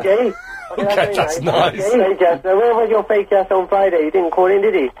 I'm not gay. Okay, that's nice. Fake ass. Where was your fake ass on Friday? You didn't call in,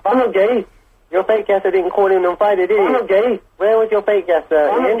 did he? I'm not gay. Your fake ass didn't call in on Friday, did he? I'm not gay. Where was your fake ass,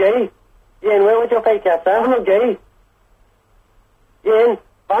 I'm not gay. Ian, where was your fake ass, I'm not gay. Ian,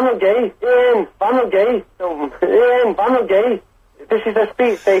 I'm not gay. Ian, I'm not gay. Ian, I'm not gay. This is a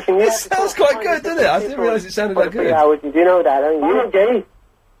speed station. It sounds quite good, doesn't it? I didn't realise it sounded that good. 3 hours. Do you know that? I'm not gay.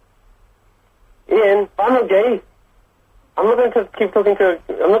 Ian, I'm not gay. I'm not going to keep talking to.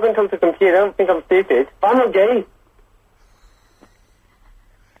 I'm not going to talk to the computer. I don't think I'm stupid. I'm not gay.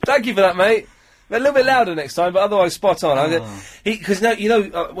 Thank you for that, mate. A little bit louder next time, but otherwise spot on. Because now you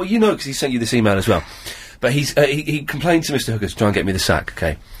know. Well, you know, because he sent you this email as well. But he complained to Mr. Hooker to try and get me the sack.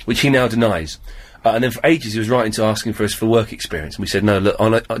 Okay, which he now denies. And then for ages he was writing to asking for us for work experience, and we said no. Look,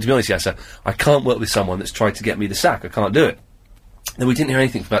 to be honest, yes, sir, I can't work with someone that's tried to get me the sack. I can't do it. Then we didn't hear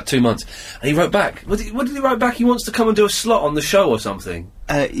anything for about 2 months, and he wrote back. What did he write back? He wants to come and do a slot on the show or something.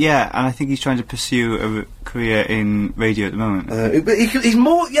 Yeah, and I think he's trying to pursue a career in radio at the moment. But he's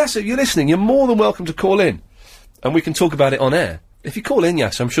more. Yes, if you're listening, you're more than welcome to call in, and we can talk about it on air. If you call in,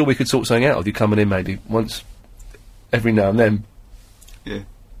 yes, I'm sure we could sort something out with you coming in maybe once every now and then. Yeah,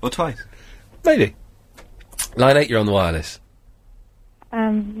 or twice. Maybe. Line 8, you're on the wireless.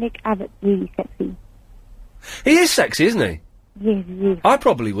 Nick Abbott's really sexy. He is sexy, isn't he? Yes, he is. I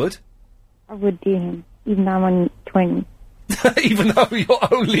probably would. I would do him, even though I'm only 20. Even though you're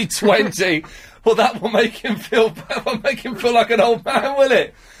only 20? Well, that will make him feel like an old man, will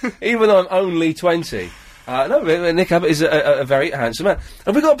it? Even though I'm only 20. No, Nick Abbott is a very handsome man.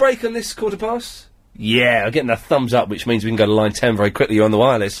 Have we got a break on this 15:15? Yeah, I'm getting a thumbs up, which means we can go to line 10 very quickly. You're on the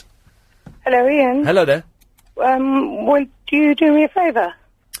wireless. Hello, Ian. Hello there. Would you do me a favour?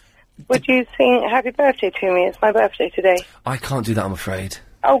 Would you sing Happy Birthday to me? It's my birthday today. I can't do that, I'm afraid.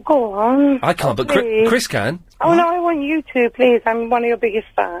 Oh, go on. I can't, but Chris can. Oh, no, I want you to, please. I'm one of your biggest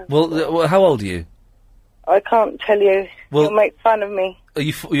fans. Well, how old are you? I can't tell you. Well, you'll make fun of me. Are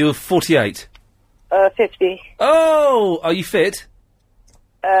you're 48? 50. Oh, are you fit?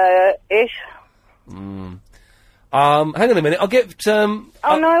 Ish. Hang on a minute, I'll get, Oh,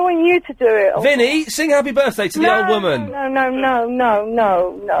 no, I want you to do it. Vinny, sing Happy Birthday to the old woman. No.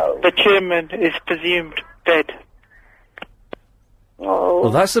 The chairman is presumed dead. Oh.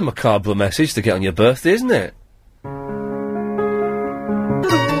 Well, that's a macabre message to get on your birthday, isn't it?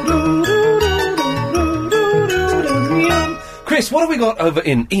 Chris, what have we got over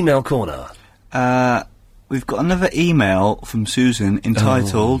in Email Corner? We've got another email from Susan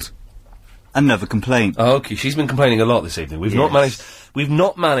entitled... Another complaint. Oh, okay, she's been complaining a lot this evening. We've not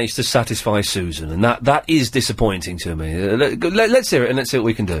managed to satisfy Susan, and that is disappointing to me. Let's hear it, and let's see what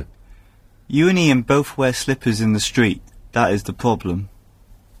we can do. You and Ian both wear slippers in the street. That is the problem.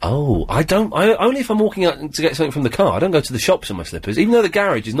 Oh, only if I'm walking out to get something from the car. I don't go to the shops in my slippers, even though the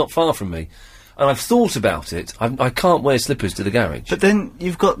garage is not far from me. And I've thought about it. I can't wear slippers to the garage. But then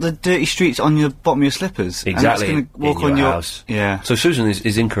you've got the dirty streets on your bottom of your slippers. Exactly. And it's going to walk in on your house. Yeah. So Susan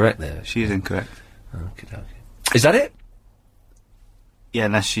is incorrect there. She is incorrect. Okay. Is that it? Yeah,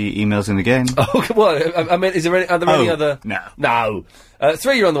 unless she emails in again. Oh, well, I mean, are there any other... No.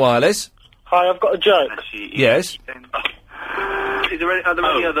 3, you're on the wireless. Hi, I've got a joke. Yes. Are there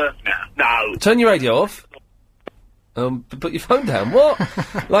any other... No. Turn your radio off. Put your phone down. What?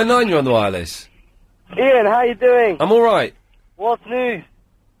 Line 9, you're on the wireless. Ian, how you doing? I'm all right. What's new?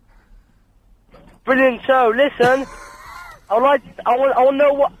 Brilliant show. Listen, I want to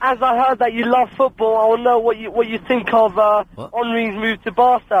know what. As I heard that you love football, I want to know what you think of Henry's move to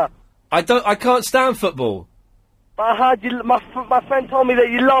Barca. I can't stand football. But I heard you. My friend told me that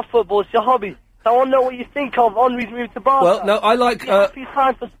you love football. It's your hobby. So I want to know what you think of Henry's move to Barca. Well, no, I like. Happy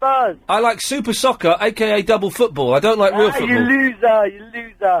time for Spurs. I like Super Soccer, aka double football. I don't like real football. You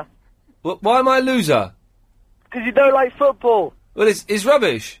loser. Why am I a loser? Because you don't like football. Well, it's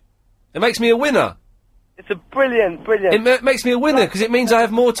rubbish. It makes me a winner. It's a brilliant. It makes me a winner because it means I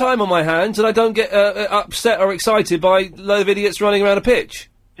have more time on my hands and I don't get upset or excited by a load of idiots running around a pitch.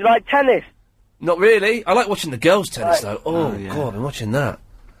 Do you like tennis? Not really. I like watching the girls' tennis though. Oh God, I've been watching that.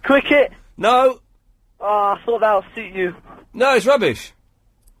 Cricket? No. Oh, I thought that would suit you. No, it's rubbish.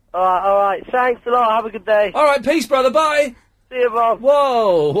 Alright. Thanks a lot. Have a good day. Alright, peace, brother. Bye. See you, Bob.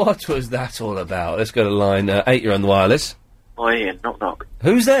 Whoa, what was that all about? Let's go to line 8, you're on the wireless. Hi, Ian. Knock, knock.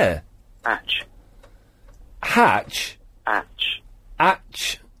 Who's there? Hatch. Hatch? Atch.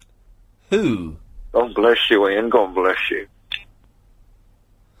 Atch. Who? God bless you, Ian. God bless you.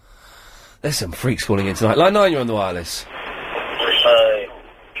 There's some freaks calling in tonight. Line 9, you're on the wireless. Hi.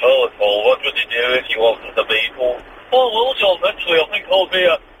 Colourful, what would you do if you wasn't the Beatles? Oh, well, John, actually, I think I'll be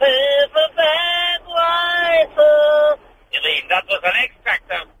a paperback writer. You mean that was an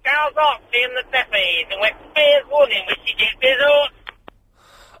extract of Carl Ox in the Peppies and West Spears warning which you get bizzled?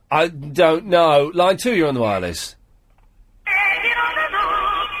 I don't know. Line 2, you're on the wireless.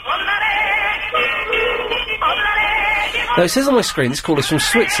 No, it says on my screen this call is from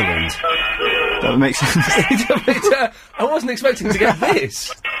Switzerland. That makes sense. I wasn't expecting to get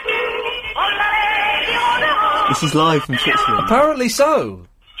this. This is live from Switzerland. Apparently so.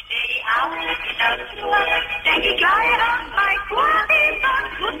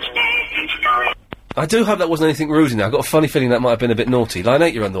 I do hope that wasn't anything rude in there. I've got a funny feeling that might have been a bit naughty. Line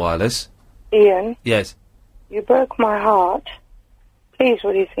 8, you're on the wireless. Ian, Yes. you broke my heart. Please,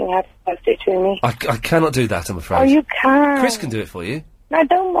 will you sing Happy Birthday to me? I cannot do that, I'm afraid. Oh, you can. Chris can do it for you. No, I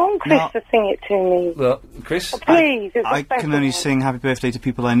don't want Chris No. to sing it to me. Well, Chris? Oh, please, it's I a special can only one. sing Happy Birthday to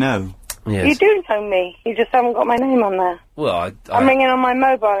people I know. Yes. You do know me. You just haven't got my name on there. Well, I'm ringing on my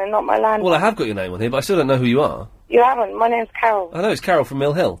mobile and not my landline. Well, I have got your name on here, but I still don't know who you are. You haven't. My name's Carol. I know it's Carol from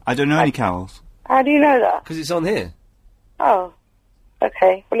Mill Hill. I don't know any Carols. How do you know that? Because it's on here. Oh,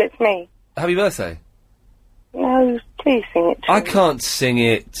 okay. Well, it's me. Happy birthday. No, please sing it to I me. can't sing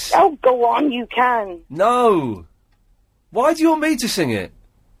it. Oh, go on, you can. No. Why do you want me to sing it?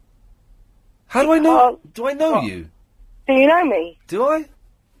 How do I know? Do I know you? Do you know me? Do I?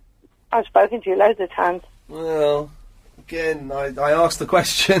 I've spoken to you loads of times. Well, again, I asked the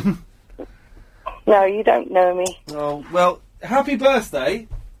question. No, you don't know me. Oh, well, happy birthday.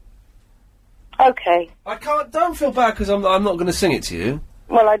 Okay. Don't feel bad because I'm not going to sing it to you.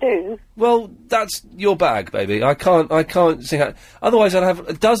 Well, I do. Well, that's your bag, baby. I can't sing it. Otherwise, I'd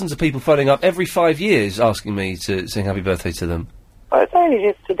have dozens of people phoning up every 5 years asking me to sing happy birthday to them. Well, it's only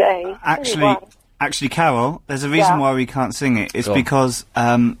just today. Actually, Carol, there's a reason why we can't sing it. It's because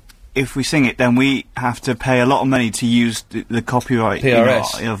if we sing it, then we have to pay a lot of money to use the copyright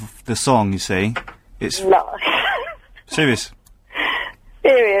PRS. Of the song, you see. It's No. serious.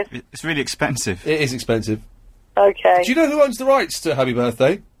 Serious? It's really expensive. It is expensive. Okay. Do you know who owns the rights to Happy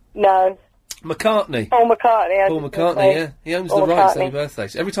Birthday? No. McCartney. Paul McCartney. Paul McCartney, yeah. He owns the rights to Happy Birthday.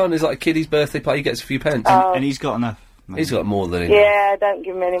 So every time there's like a kiddie's birthday party, he gets a few pence. And he's got enough. He's got more than enough. Yeah, don't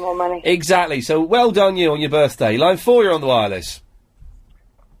give him any more money. Exactly. So well done you on your birthday. Line 4, you're on the wireless.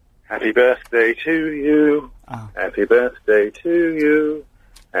 Happy birthday to you. Happy birthday to you.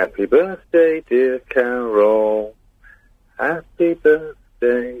 Happy birthday, dear Carol. Happy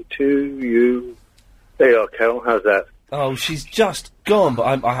birthday to you. There you are, Carol. How's that? Oh, she's just gone, but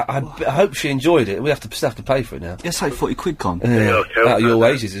I hope she enjoyed it. We have to pay for it now. It's like 40 quid gone. Out of your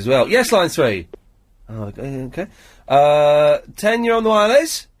wages as well. Yes, line 3. Oh, okay. 10, you're on the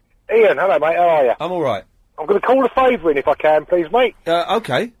wireless. Ian, hello, mate. How are you? I'm all right. I'm going to call a favour in if I can, please, mate.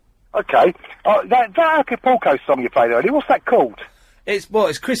 Okay. Okay. That Acapulco song you played earlier, what's that called? It's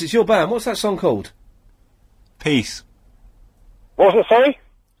Chris, it's your band. What's that song called? Peace. What was it, sorry?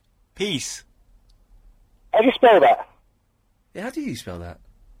 Peace. How do you spell that? Yeah, how do you spell that?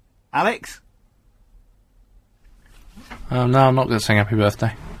 Alex? No, I'm not going to sing Happy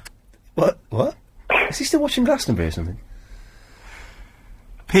Birthday. What? Is he still watching Glastonbury or something?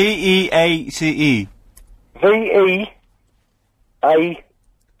 P-E-A-C-E. V-E-A-T-E,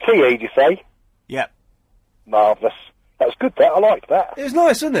 did you say? Yep. Marvellous. That was good, that. I liked that. It was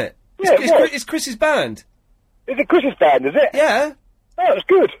nice, wasn't it? Yeah, It's Chris's band. Is it Chris's band, is it? Yeah. Oh, it was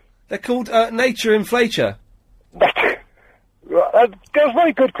good. They're called Nature Inflature. That was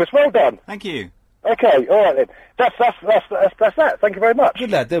very good, Chris. Well done. Thank you. Okay, all right then. That's that. Thank you very much.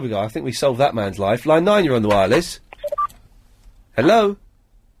 Good lad, there we go. I think we solved that man's life. Line 9, you're on the wireless. Hello?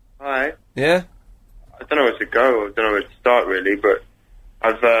 Hi. Yeah? I don't know where to go. I don't know where to start, really, but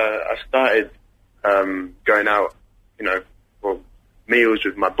I've started going out, for meals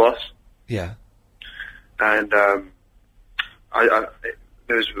with my boss. Yeah. And there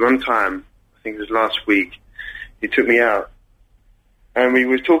was one time, I think it was last week, he took me out, and we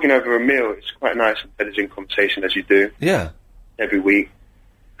were talking over a meal. It's quite a nice, intelligent conversation, as you do. Yeah. Every week.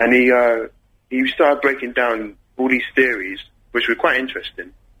 And he started breaking down all these theories, which were quite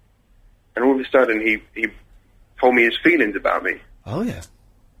interesting. And all of a sudden, he told me his feelings about me. Oh, yeah.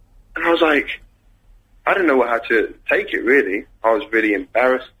 And I was like, I didn't know how to take it, really. I was really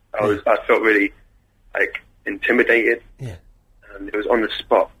embarrassed. I felt really, intimidated. Yeah. And it was on the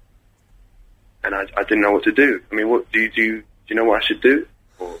spot. And I didn't know what to do. I mean, what do you know what I should do?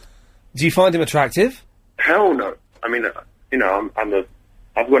 Or... Do you find him attractive? hell no. I mean, I've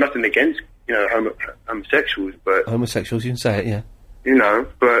got nothing against, homosexuals, but... Homosexuals, you can say it, yeah.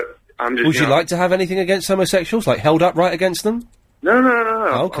 But I'm just... Would you like to have anything against homosexuals, like held up right against them? No.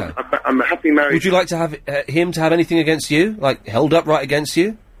 Okay. I'm a happy married... Would you like to have him to have anything against you, like held up right against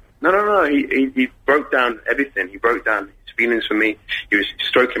you? No. He broke down everything. He broke down his feelings for me. He was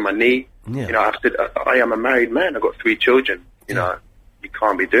stroking my knee. Yeah. I said, I am a married man. I've got 3 children. You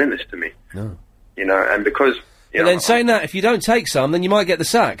can't be doing this to me. No. And because... But then saying that, if you don't take some, then you might get the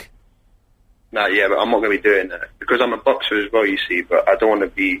sack. No, yeah, but I'm not going to be doing that. Because I'm a boxer as well, you see, but I don't want to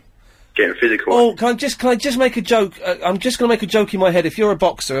be getting physical. Oh, can I just make a joke? I'm just going to make a joke in my head. If you're a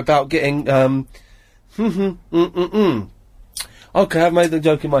boxer about getting, Okay, I've made the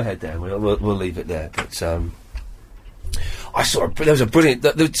joke in my head there. We'll leave it there. But, I saw there was a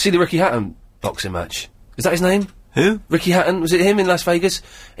brilliant, see the Ricky Hatton boxing match? Is that his name? Who? Ricky Hatton, was it him in Las Vegas?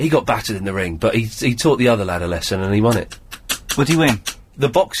 He got battered in the ring, but he taught the other lad a lesson and he won it. What did he win? The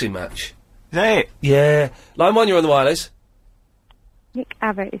boxing match. Is that it? Yeah. Line 1, you're on the wireless. Nick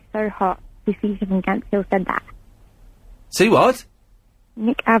Abbott is so hot. Lucia from Gants Hill said that. See what?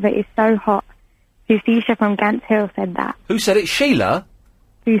 Nick Abbott is so hot. Lucia from Gants Hill said that. Who said it? Sheila?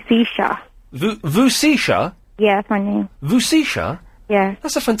 Lucia. Vucisha? Yeah, that's my name. Vucisha? Yeah.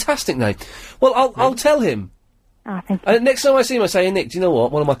 That's a fantastic name. Well, I'll tell him. Oh, thank you. Next time I see him, I say, hey, Nick, do you know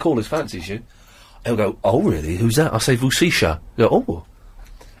what? One of my callers fancies you. He'll go, oh, really? Who's that? I'll say, Vucisha. He'll go, oh.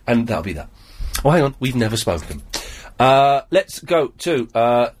 And that'll be that. Oh, hang on. We've never spoken. Let's go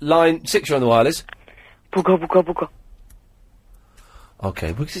to line 6, you're on the wireless. Booga.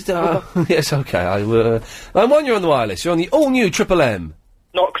 Okay. Yes, okay. Line 1, you're on the wireless. You're on the all-new Triple M.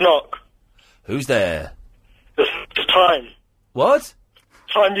 Knock. Who's there? It's time. What?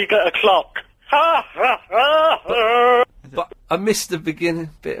 Time you get a clock. But I missed the beginning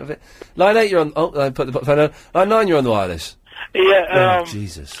bit of it. Line 8, you're on... Oh, I put the phone on. Line 9, you're on the wireless. Yeah,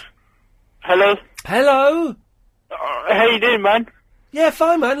 Jesus. Hello? Hello? How you doing, man? Yeah,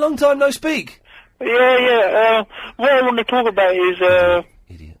 fine, man. Long time no speak. Yeah. What I want to talk about is,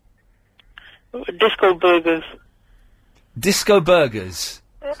 Idiot. Disco burgers. Disco burgers?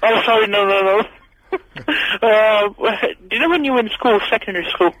 Oh, sorry, no. Do you know when you were in school, secondary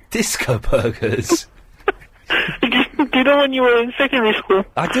school? Disco burgers? Do you know when you were in secondary school?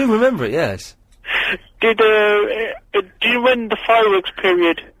 I do remember it, yes. Do you win the fireworks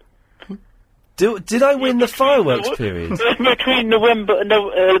period? Did I win the fireworks period? Between November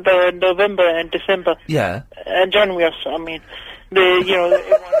and December. Yeah. And January, I mean. There's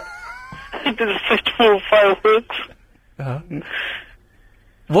a festival of fireworks.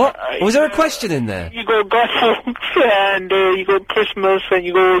 What? Was there a question in there? You got gospel, and you got Christmas, and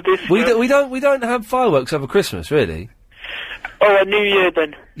you got all this. We don't have fireworks over Christmas, really. Oh, a New Year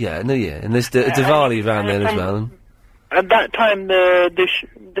then. Yeah, New Year, and there's Diwali around then as well. At that time, the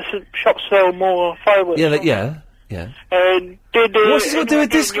shops sell more fireworks. Yeah. What's this got to do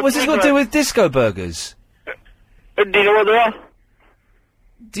with disco? What's this got to do with disco burgers? Do you know what they are?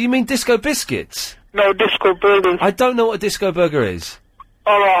 Do you mean disco biscuits? No, disco burgers. I don't know what a disco burger is.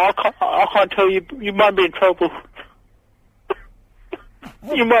 Oh, I can't tell you. You might be in trouble.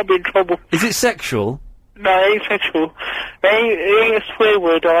 You might be in trouble. Is it sexual? No, it ain't sexual. It ain't a swear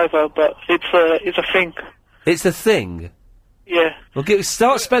word either, but it's a thing. It's a thing? Yeah. Well,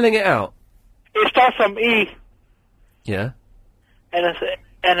 start spelling it out. It starts from E. Yeah. And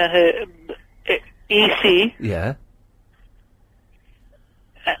it's EC. Yeah.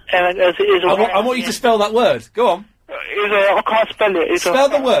 And I want you to spell that word. Go on. I can't spell it. Spell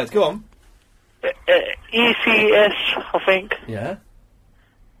the word. Go on. ECS, I think. Yeah.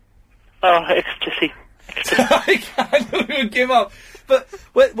 Oh, ecstasy. I knew we would give up. But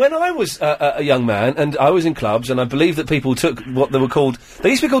when I was a young man and I was in clubs and I believe that people took what they were called...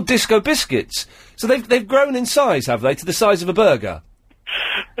 They used to be called disco biscuits. So they've grown in size, have they, to the size of a burger?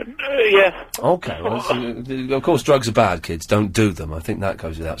 Yeah. Okay, well, of course drugs are bad, kids. Don't do them. I think that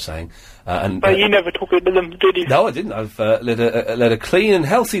goes without saying. But you never took it to them, did you? No, I didn't. I've led a clean and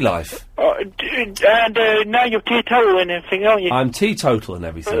healthy life. And now you're teetotal and everything, aren't you? I'm teetotal and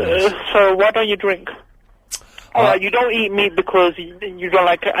everything. Yes. So why don't you drink? You don't eat meat because you don't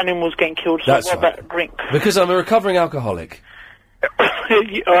like animals getting killed, so that's what right. about drink? Because I'm a recovering alcoholic.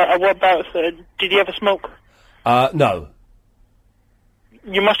 What about, did you ever smoke? No.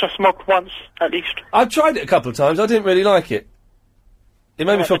 You must have smoked once, at least. I've tried it a couple of times. I didn't really like it. It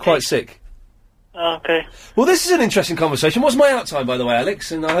made me feel quite sick. Okay. Well, this is an interesting conversation. What's my out time, by the way,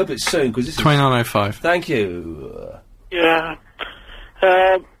 Alex? And I hope it's soon, because this is... 29:05. Thank you. Yeah.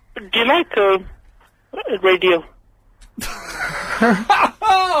 Do you like radio?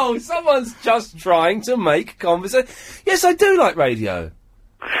 Oh, someone's just trying to make conversation. Yes, I do like radio.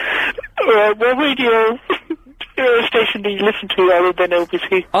 What radio station do you listen to other than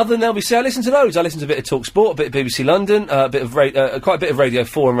LBC? Other than LBC, I listen to loads. I listen to a bit of Talk Sport, a bit of BBC London, quite a bit of Radio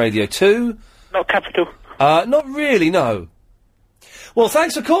 4 and Radio 2. Not Capital. Not really, no. Well,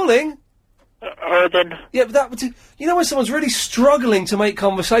 thanks for calling. Then. Yeah, but that, you know when someone's really struggling to make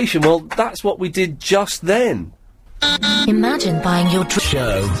conversation, well, that's what we did just then. Imagine buying your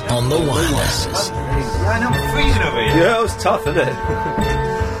show on the wireless. Yeah, I know, I'm freezing over here. Yeah, it was tough, isn't it?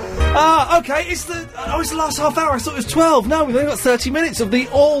 Okay, it's the last half hour. I thought it was 12. No, we've only got 30 minutes of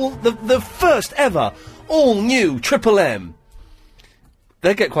the first ever all-new Triple M.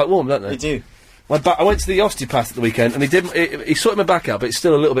 They get quite warm, don't they? They do. I went to the osteopath at the weekend, and he sorted my back out, but it's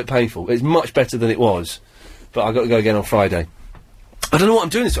still a little bit painful. It's much better than it was, but I've got to go again on Friday. I don't know what I'm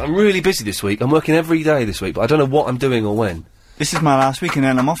doing this week. I'm really busy this week. I'm working every day this week, but I don't know what I'm doing or when. This is my last week, and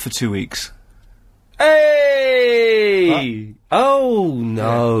then I'm off for 2 weeks. Hey! What? Oh,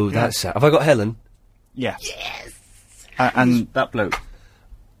 no, that's sad. Have I got Helen? Yeah. Yes! And that bloke.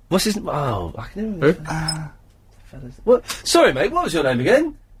 What's his... Oh, I can never... What? Sorry, mate, what was your name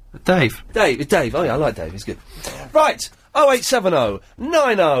again? Dave. Dave. Oh, yeah, I like Dave. He's good. Right. 0870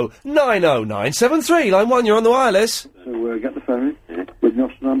 90 90973. Line 1, you're on the wireless. So, get the phone with the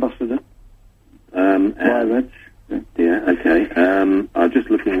Austin Ambassador. Wireless. Yeah, okay. I'm just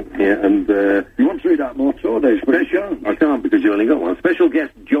looking here, and, you want to read out more tour days for the show? I can't, because you only got one. Special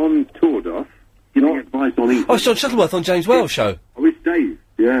guest, John Tordoff. You know, advice on Ethan. Oh, it's John Shuttleworth on James Wells' show. Oh, it's Dave.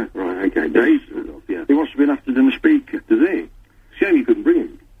 Yeah, right, okay. Dave Tordoff, yeah. He wants to be an after-dinner speaker, does he? Shame you couldn't bring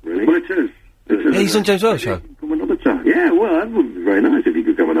him. Really? Well, it is. Yeah, he's on James Wells' show. Come another time. Yeah, well, that would be very nice if he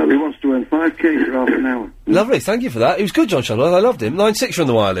could come another. He wants to earn 5k for half an hour. Lovely, thank you for that. He was good, John Shuttleworth. I loved him. Line 6, you're on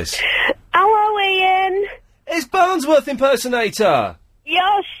the wireless. Hello, Ian. It's Barnsworth impersonator.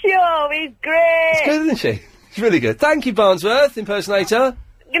 You're sure he's great. It's good, isn't she? She's really good. Thank you, Barnsworth impersonator.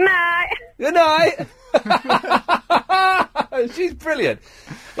 Good night. Good night. She's brilliant.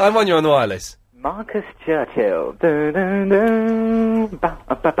 Line 1, you're on the wireless. Marcus Churchill. Boom ba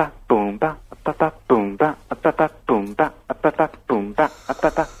boom ba boom ba boom ba boom ba boom ba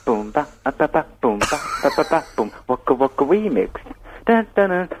boom ba boom. Waka waka remix. Dun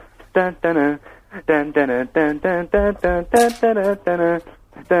dun dun dun dun dun dun dun dun dun dun dun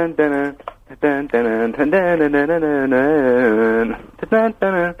dun dun dun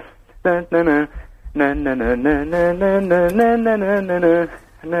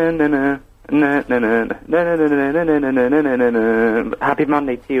Happy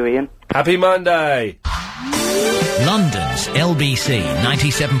Monday to you, Ian. Happy Monday. London's LBC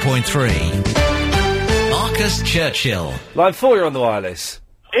 97.3. Marcus Churchill. Line 4, you're on the wireless.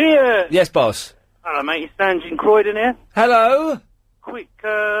 Ian. Yes, boss. Hello, mate. It's Stanton Croydon here. Hello. Quick,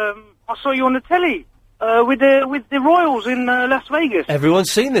 I saw you on the telly with the Royals in Las Vegas.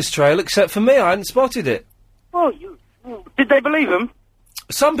 Everyone's seen this trail except for me. I hadn't spotted it. Oh, did they believe him?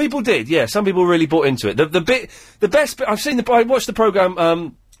 Some people did, yeah. Some people really bought into it. The best bit, I watched the programme,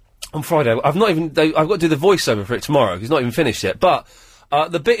 on Friday. I've got to do the voiceover for it tomorrow. It's not even finished yet. But,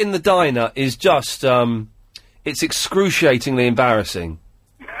 the bit in the diner is just, it's excruciatingly embarrassing.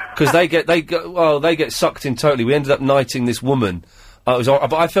 Because they get sucked in totally. We ended up knighting this woman.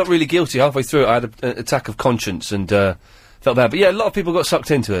 But I felt really guilty halfway through it. I had an attack of conscience and, felt bad. But yeah, a lot of people got sucked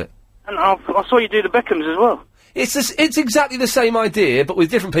into it. And I saw you do the Beckhams as well. It's exactly the same idea, but with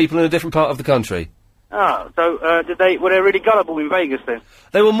different people in a different part of the country. Oh, so, were they really gullible in Vegas then?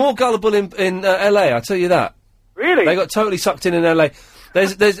 They were more gullible in LA, I tell you that. Really? They got totally sucked in LA. I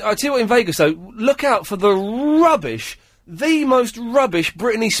tell you what, in Vegas though, look out for the most rubbish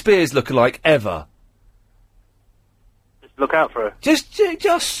Britney Spears lookalike ever. Just look out for her.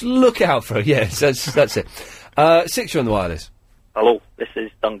 Just look out for her, yes, that's it. 6, you're on the wireless. Hello, this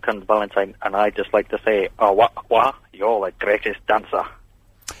is Duncan Valentine, and I'd just like to say, wah, you're the greatest dancer.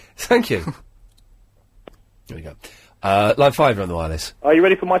 Thank you. Here we go. Line 5, you're on the wireless. Are you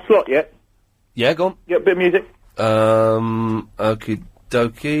ready for my slot yet? Yeah, go on. Yeah, a bit of music. Okie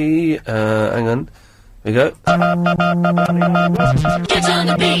dokie, hang on. Here we go. Get on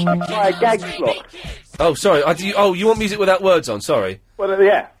the beat! My gag slot. Oh, sorry, you want music without words on, sorry. Well,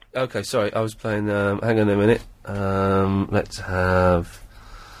 yeah. Okay, sorry, I was playing, hang on a minute. Let's have...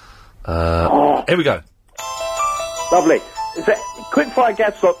 Here we go. Lovely. It's a quick fire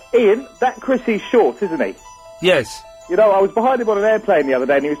gag slot. Ian, that Chrissy's short, isn't he? Yes. You know, I was behind him on an airplane the other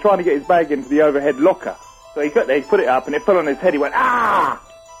day and he was trying to get his bag into the overhead locker. So he got there, he put it up and it fell on his head, he went, ah!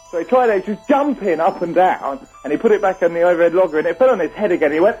 So he tried it, he was jumping up and down and he put it back on the overhead locker and it fell on his head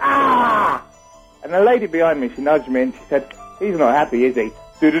again, he went, ah! And the lady behind me, she nudged me and she said, he's not happy, is he?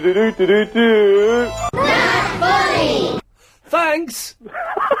 Do-do-do-do-do-do. Thanks!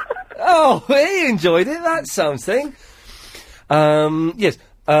 Oh, he enjoyed it, that sounds thing. Yes.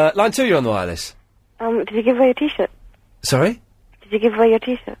 Line 2, you're on the wireless. Did you give away your T-shirt? Sorry? Did you give away your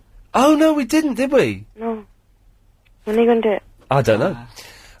T-shirt? Oh, no, we didn't, did we? No. When are you going to do it? I don't know.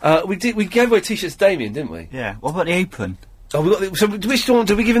 We gave away T-shirts to Damien, didn't we? Yeah. What about the apron? Oh, we got so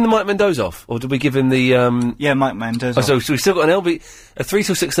did we give him the Mike Mendoza off? Or did we give him the, Yeah, Mike Mendoza. Oh, so we still got an a 3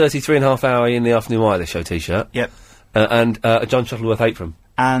 till 6:30, 3.5 hour in the afternoon wireless show T-shirt. Yep. And a John Shuttleworth apron.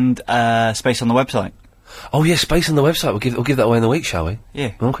 And, space on the website. Oh, yeah, space on the website. We'll give that away in the week, shall we?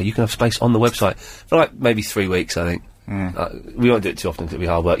 Yeah. Okay, you can have space on the website for, like, maybe 3 weeks, I think. We won't do it too often because it'll be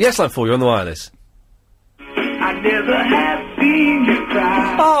hard work. Yes, line 4, you're on the wireless. I never have seen you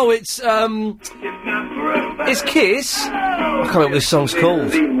cry. Oh, it's Kiss. I can't remember what this song's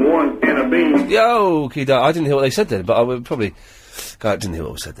called. Yo, Kida. I didn't hear what they said then, but I would probably... I didn't hear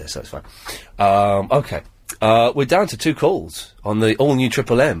what was said there, so it's fine. Okay. We're down to 2 calls on the all-new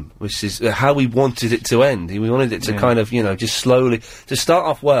Triple M, which is how we wanted it to end. We wanted it to kind of, just slowly... To start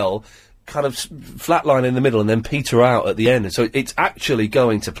off well, kind of flatline in the middle and then peter out at the end. And so it's actually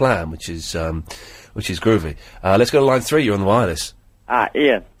going to plan, which is groovy. Let's go to line 3, you're on the wireless.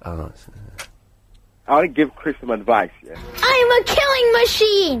 Ian. Oh, nice. I want to give Chris some advice, yeah? I'm a killing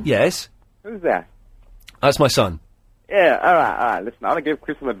machine! Yes? Who's that? That's my son. Yeah, alright, listen, I want to give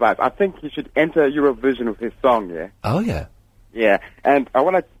Chris some advice. I think he should enter Eurovision with his song, yeah? Oh, yeah. Yeah, and I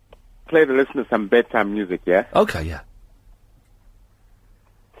want to play the listeners some bedtime music, yeah? Okay, yeah.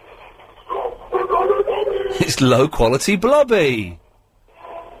 It's low-quality Blobby!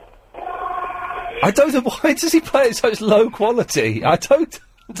 I don't know, why does he play it so it's low quality? I don't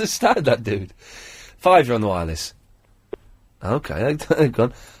understand that, dude. 5, you're on the wireless. Okay,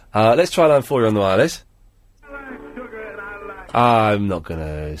 go on. Let's try line 4, you're on the wireless. I'm not going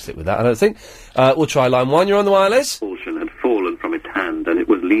to stick with that, I don't think. We'll try line 1, you're on the wireless. Caution had fallen from its hand, and it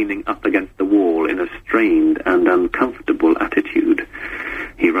was leaning up against the wall in a strained and uncomfortable attitude.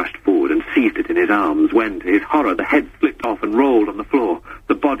 He rushed forward and seized it in his arms, when, to his horror, the head slipped off and rolled on the floor.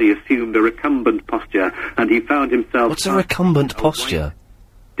 The body assumed a recumbent posture, and he found himself... What's a recumbent posture?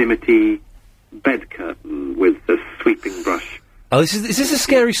 Dimity bed curtain with a sweeping brush. Oh, is this the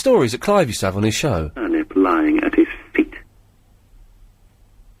scary stories that Clive used to have on his show? Turnip lying at his feet.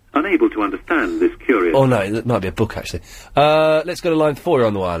 Unable to understand this curious... Oh, no, that might be a book, actually. Let's go to line 4, you're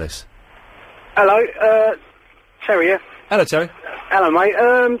on the wireless. Hello, Terry here. Hello, Terry. Hello,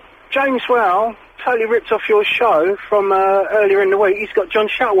 mate. James Well totally ripped off your show from earlier in the week. He's got John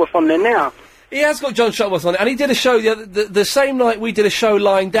Shuttleworth on there now. He has got John Shuttleworth on it, and he did a show the same night we did a show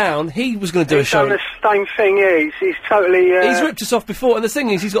lying down. He was going to do a show. He's done the same thing. Yeah, he's totally. He's ripped us off before, and the thing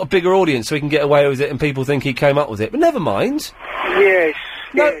is, he's got a bigger audience, so he can get away with it, and people think he came up with it. But never mind. Yes.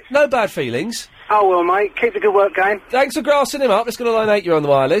 No bad feelings. Oh well, mate. Keep the good work going. Thanks for grassing him up. Let's go to line 8. You're on the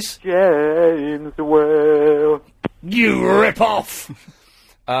wireless. James Well. You rip off.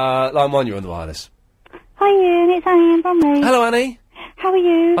 Line 1. You're on the wireless. Hi Ian, it's Annie in Bromley. Hello, Annie. How are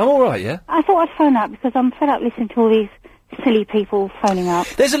you? I'm all right, yeah. I thought I'd phone up because I'm fed up listening to all these silly people phoning up.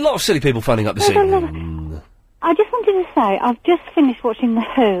 There's a lot of silly people phoning up this There's a lot evening. I just wanted to say, I've just finished watching The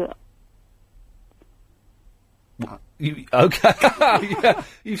Who. Okay. Yeah,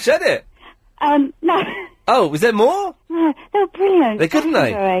 you've said it. No. Oh, was there more? No, they were brilliant. They're good, aren't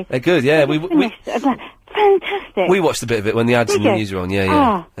they? They're good, yeah. We fantastic. We watched a bit of it when the ads and the news were on, yeah.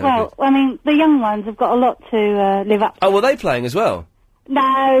 Ah, well, I mean, the young ones have got a lot to live up to. Oh, were they playing as well?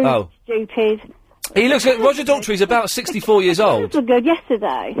 No, Oh. stupid. He looks like Roger Daltrey's about 64 years old. Those were good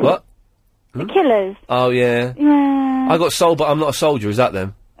yesterday. What? The Killers. Oh, yeah. Yeah. I got sold, but I'm not a soldier, is that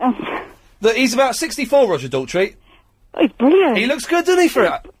them? He's about 64, Roger Daltrey. He's brilliant. He looks good, doesn't he, for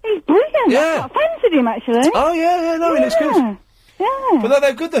it? He's brilliant. Yeah. I fancied him, actually. Oh, yeah, no, he looks good. Yeah. But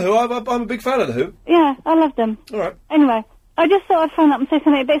they're good, The Who. I'm a big fan of The Who. Yeah, I love them. All right. Anyway, I just thought I'd phone up and say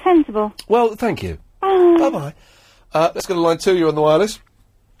something a bit sensible. Well, thank you. Bye. Bye-bye. Let's go to line 2. You're on the wireless.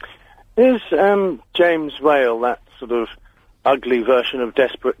 Is James Whale that sort of ugly version of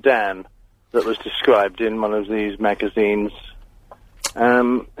Desperate Dan that was described in one of these magazines?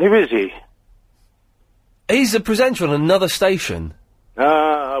 Who is he? He's a presenter on another station.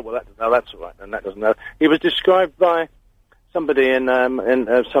 Well, that's all right, then. That doesn't know. He was described by somebody in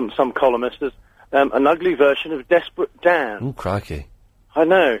some columnist as an ugly version of Desperate Dan. Oh, crikey. I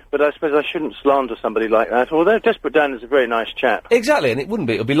know, but I suppose I shouldn't slander somebody like that, although Desperate Dan is a very nice chap. Exactly, and it wouldn't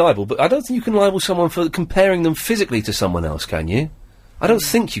be. It would be libel, but I don't think you can libel someone for comparing them physically to someone else, can you? I don't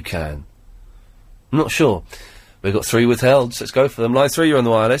think you can. I'm not sure. We've got 3 withheld, so let's go for them. Line 3, you're on the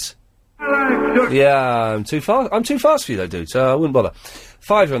wireless. I like Yeah, I'm too fast. I'm too fast for you, though, dude. So I wouldn't bother.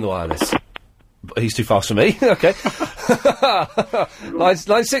 5 on the wireless. He's too fast for me. Okay.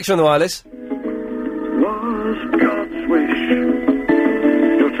 line 6 on the wireless. Was God's wish.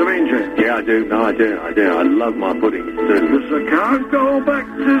 You're Tremaine, yeah, I do. No, I do. I love my puddings too. 'Cause I can't go back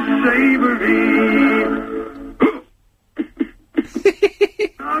to Savoury.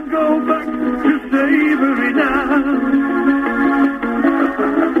 I'll go back to Savoury now.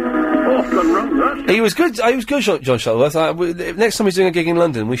 He was good. He was good, John Shuttleworth. Next time he's doing a gig in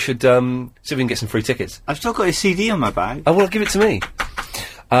London, we should see if we can get some free tickets. I've still got his CD on my bag. Oh, well, give it to me.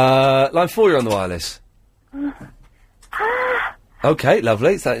 Line 4, you're on the wireless. Okay,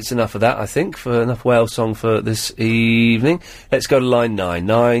 lovely. That's enough of that, I think, for enough Wales song for this evening. Let's go to line 9.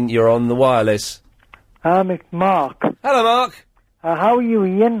 9, you're on the wireless. It's Mark. Hello, Mark. How are you,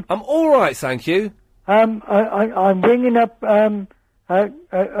 Ian? I'm all right, thank you. I'm ringing up.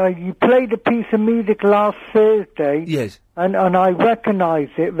 You played a piece of music last Thursday. Yes. And I recognise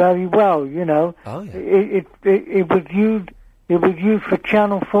it very well. You know. Oh yeah. It was used. It was used for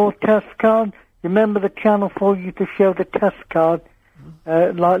Channel 4 test card. You remember the Channel 4 used to show the test card,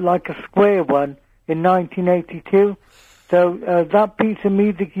 like a square one in 1982. So that piece of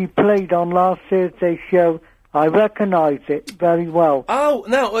music you played on last Thursday's show, I recognise it very well. Oh,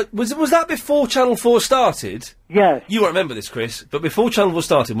 now, was that before Channel 4 started? Yes. You won't remember this, Chris, but before Channel 4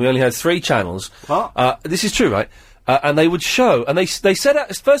 started, we only had 3 channels. What? This is true, right? And they would show, and they said,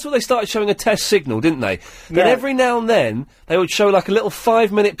 first of all, they started showing a test signal, didn't they? Then every now and then, they would show like a little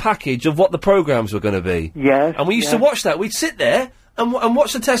 5-minute package of what the programmes were going to be. Yes. And we used to watch that. We'd sit there and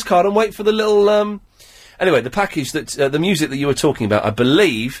watch the test card and wait for the little, Anyway, the package that, the music that you were talking about, I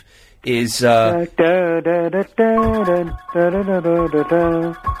believe, is, Is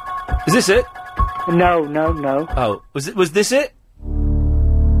this it? No. Oh, was this it?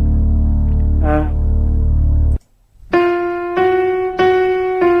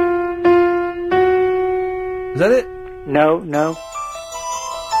 Is that it? No.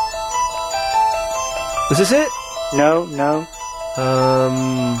 Was this it? No.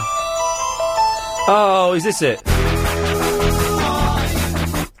 Oh, is this it?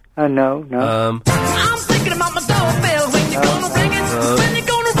 No. I'm thinking about my doorbell. When you gonna ring it? When you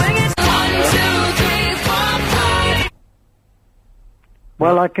gonna ring it? 1, 2, 3, 4, 5.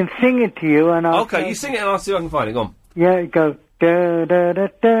 Well, I can sing it to you, and I'll... Okay, you sing it and I'll see if I can find it. Go on. Yeah, it goes... Da, da, da,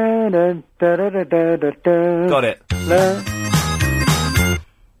 da, da, da, da, da, da, da, da. Got it.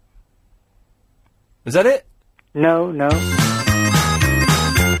 Is that it? No.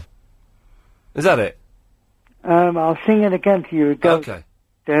 Is that it? I'll sing it again to you. It goes... Okay.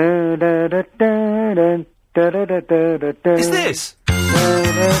 Da, da, da, da, da, da, da, da, da, da, da. Is this? Da,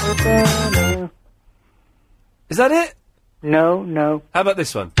 da, da, da, da. Is that it? No. How about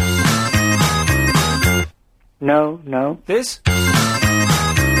this one? No. This?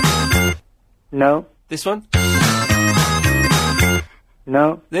 No. This one?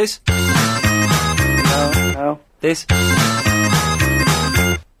 No. This? No. This?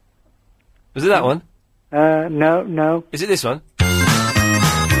 Was it that one? No. Is it this one?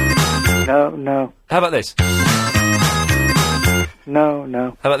 No. How about this?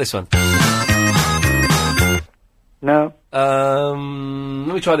 No. How about this one? No.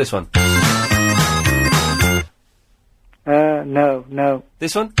 Let me try this one. No.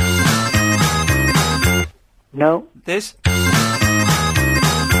 This one? No. This?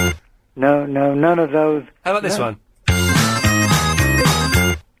 No, none of those. How about this one?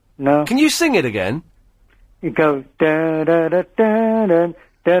 No. Can you sing it again? It goes da da da da da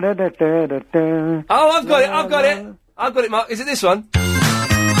da da da da da da. Oh, I've got it, Mark. Is it this one?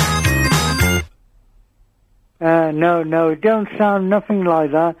 No, it don't sound nothing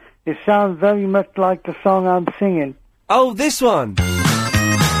like that. It sounds very much like the song I'm singing. Oh, this one.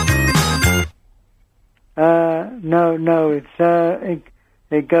 No, it's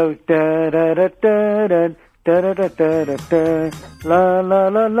it goes da da da da da da da da da da da la la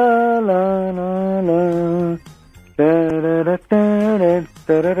la la la la la da da da da da da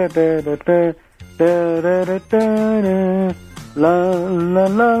da da da da da da da la la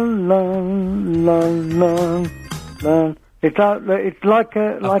la la la. It's like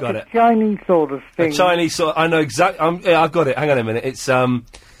a Chinese sort of thing. A Chinese sort. I know exactly. Yeah, I've got it. Hang on a minute. It's hang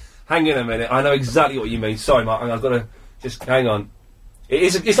on a minute. I know exactly what you mean. Sorry, Mark. I've got to just hang on.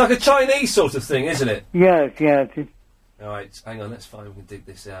 It's like a Chinese sort of thing, isn't it? Yes. All right. Hang on. Let's find. We can dig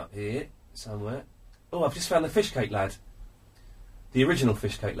this out here somewhere. Oh, I've just found the Fish Cake Lad. The original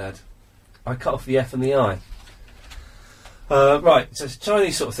Fish Cake Lad. I cut off the F and the I. Right. So it's a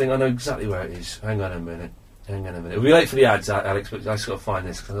Chinese sort of thing. I know exactly where it is. Hang on a minute. Hang on a minute. We'll be late for the ads, Alex, but I just got to find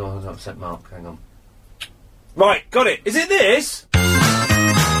this because I don't want to upset Mark. Hang on. Right, got it. Is it this?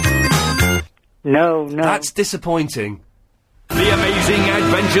 No. That's disappointing. The Amazing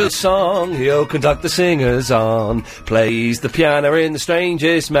Adventures song he'll conduct the singers on. Plays the piano in the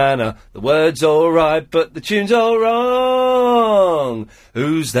strangest manner. The words all right, but the tune's all wrong.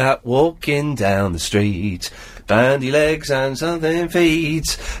 Who's that walking down the street? Bandy legs and something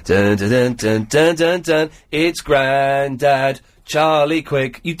feet. Dun dun dun dun dun dun dun. It's Grandad Charlie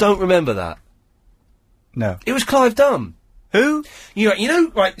Quick. You don't remember that? No. It was Clive Dunn. Who? You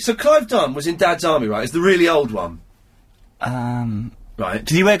know, right, so Clive Dunn was in Dad's Army, right? It's the really old one. Right. Did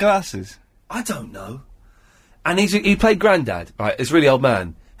he wear glasses? I don't know. And he played Grandad, right, this really old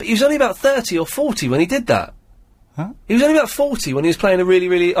man. But he was only about 30 or 40 when he did that. Huh? He was only about 40 when he was playing a really,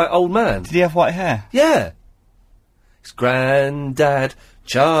 really old man. Did he have white hair? Yeah. It's Grandad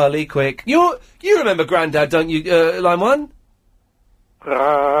Charlie Quick. You remember Grandad, don't you, line 1?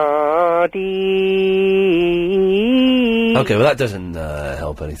 Okay, well that doesn't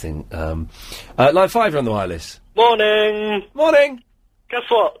help anything. Line 5, you're on the wireless. Morning. Morning. Guess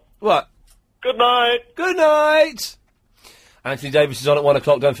what? What? Good night. Good night. Anthony Davis is on at 1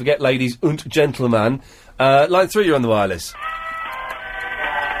 o'clock. Don't forget, ladies and gentlemen. Line 3, you're on the wireless.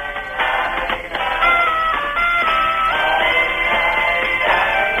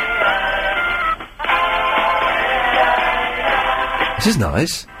 This is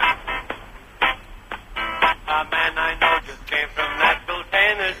nice.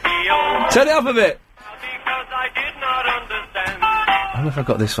 Turn it up a bit. I don't know if I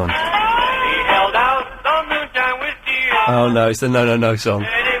got this one. Oh no, it's the No No No song.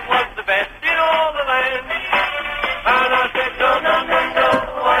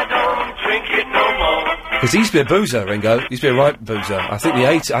 Because he used to be a boozer, Ringo. He used to be a right boozer. I think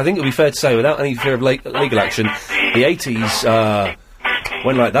I think it'll be fair to say, without any fear of legal action, the 80s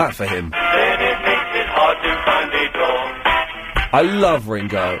went like that for him. I love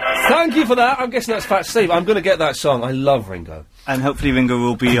Ringo. Thank you for that. I'm guessing that's Fat Steve. I'm going to get that song. I love Ringo. And hopefully Ringo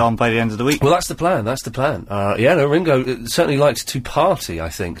will be on by the end of the week. Well, that's the plan. That's the plan. Yeah, no, Ringo certainly likes to party, I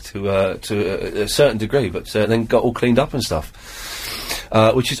think, to a certain degree, but then got all cleaned up and stuff,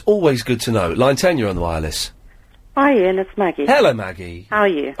 which is always good to know. Line 10, you're on the wireless. Hi, Ian. It's Maggie. Hello, Maggie. How are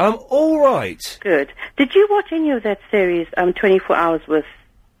you? I'm all right. Good. Did you watch any of that series, 24 Hours with...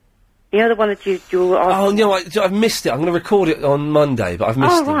 You know the one that you were asking? Oh, no, I've missed it. I'm going to record it on Monday, but I've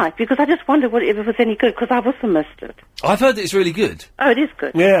missed it. Oh, right, because I just wondered if it was any good, because I've also missed it. I've heard that it's really good. Oh, it is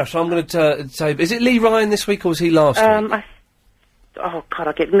good. Yeah, so I'm going to say... Is it Lee Ryan this week, or was he last week? Oh, God,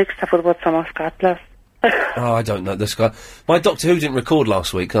 I get mixed up with what's on Sky Plus. Oh, I don't know this guy. My Doctor Who didn't record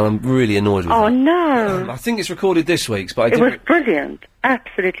last week, and I'm really annoyed with it. Oh, no. I think it's recorded this week's, but I It didn't... was brilliant.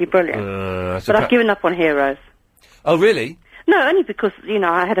 Absolutely brilliant. But I've given up on Heroes. Oh, really? No, only because,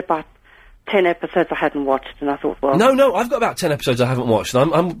 I had about 10 episodes I hadn't watched, and I thought, well... No, I've got about 10 episodes I haven't watched,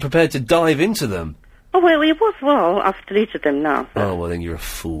 and I'm prepared to dive into them. Oh, well, I've deleted them now. Oh, well, then you're a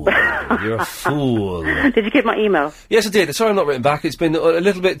fool. You're a fool. Did you get my email? Yes, I did. Sorry I'm not written back. It's been a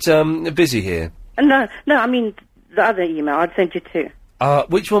little bit busy here. No, I mean, the other email. I'd sent you two.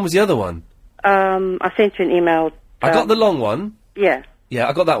 Which one was the other one? I sent you an email. I got the long one. Yeah. Yeah,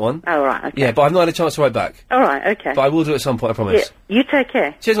 I got that one. Oh, right, okay. Yeah, but I've not had a chance to write back. All right, okay. But I will do it at some point, I promise. Yeah, you take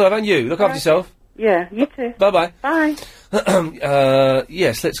care. Cheers, my love, and you. Look after yourself. Yeah, you too. Bye-bye. Bye.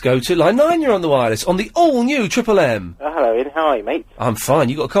 Yes, let's go to line 9. You're on the wireless on the all-new Triple M. Hello, Ian. How are you, mate? I'm fine.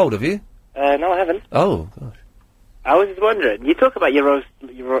 You got a cold, have you? No, I haven't. Oh, gosh. I was just wondering, you talk about your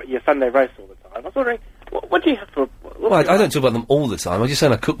Sunday roast all the time. I was wondering, what do you have for... Well, I don't talk about them all the time. I'm just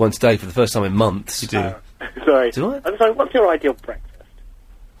saying I cooked one today for the first time in months. You do? Sorry. Do I? I'm sorry, what's your ideal breakfast?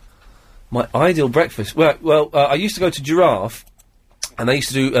 My ideal breakfast? Well, I used to go to Giraffe, and they used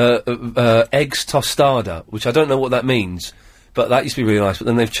to do eggs tostada, which I don't know what that means, but that used to be really nice, but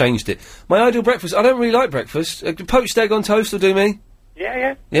then they've changed it. My ideal breakfast, I don't really like breakfast. Poached egg on toast will do me.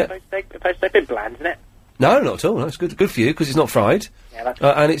 Yeah. Yeah. Poached egg, a bit bland, isn't it? No, not at all. No, it's good for you, because it's not fried. Yeah, that's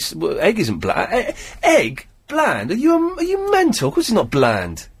and egg isn't bland. Egg? Bland? Are you mental? Of course it's not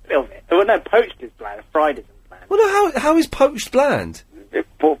bland. a little bit. Well, no, poached is bland, fried isn't bland. Well, no, how is poached bland?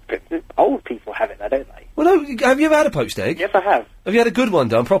 Old people have it, though, don't they? Well, no, have you ever had a poached egg? Yes, I have. Have you had a good one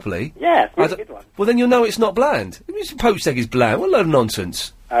done properly? Yeah, it's a really good one. Well, then you'll know it's not bland. Poached egg is bland. What a load of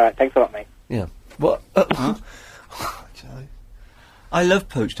nonsense. Alright, thanks a lot, mate. Yeah. What? I love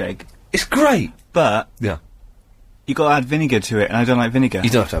poached egg. It's great. But... Yeah. You got to add vinegar to it, and I don't like vinegar. You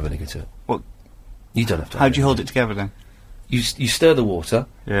don't have to have vinegar to it. What? You don't have to. How do you hold it together, then? You stir the water.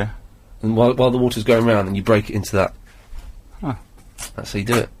 Yeah. And while the water's going round, and you break it into that. Huh. That's how you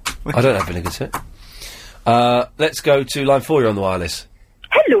do it. I don't have vinegar to it. Let's go to line 4. You're on the wireless.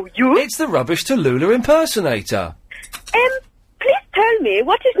 Hello, you. It's the Rubbish to Lula impersonator. Please tell me,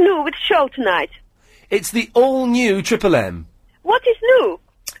 what is new with the show tonight? It's the all-new Triple M. What is new?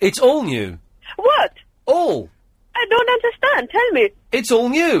 It's all new. What? All. I don't understand. Tell me. It's all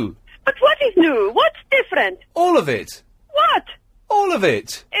new. But what is new? What's different? All of it. What? All of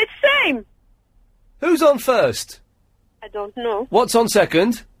it. It's same. Who's on first? I don't know. What's on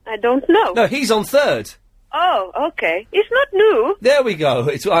second? I don't know. No, he's on third. Oh, okay. It's not new. There we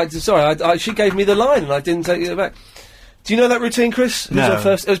go. Sorry, she gave me the line and I didn't take it back. Do you know that routine, Chris? Who's No. on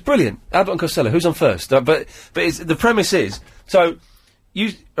first? It was brilliant. Abbott and Costello. Who's on first? But the premise is so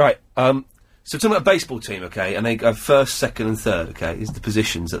So talking about a baseball team, okay, and they go first, second, and third. Okay, is the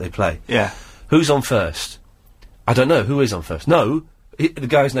positions that they play. Yeah. Who's on first? I don't know. Who is on first? No, the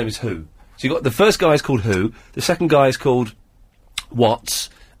guy's name is Who. So you got the first guy is called Who. The second guy is called Watts,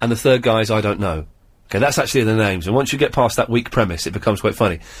 and the third guy is I don't know. Okay, that's actually the names. And once you get past that weak premise, it becomes quite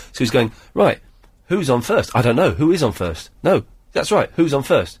funny. So he's going right. Who's on first? I don't know. Who is on first? No, that's right. Who's on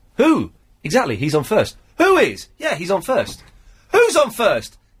first? Who? Exactly, he's on first. Who is? Yeah, he's on first. Who's on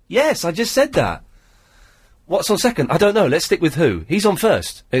first? Yes, I just said that. What's on second? I don't know. Let's stick with Who. He's on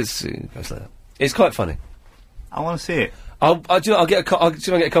first. It's quite funny. I want to see it. I'll see if I get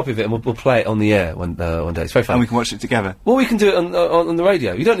a copy of it and we'll play it on the air one day. It's very fun. And we can watch it together. Well, we can do it on the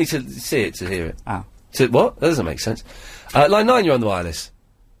radio. You don't need to see it to hear it. Oh. What? That doesn't make sense. Line 9, you're on the wireless.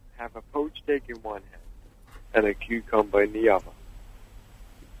 Have a poached egg in one hand and a cucumber in the other.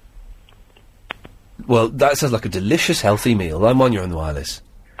 Well, that sounds like a delicious, healthy meal. Line 1, you're on the wireless.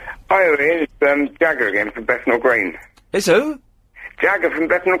 Hi, Ian. It's Jagger again from Bethnal Green. It's who? Jagger from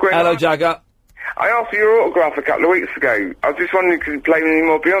Bethnal Green. Hello, Jagger. I asked for your autograph a couple of weeks ago. I was just wondering if you could play any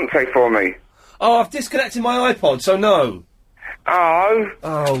more Beyonce for me. Oh, I've disconnected my iPod, so no. Oh.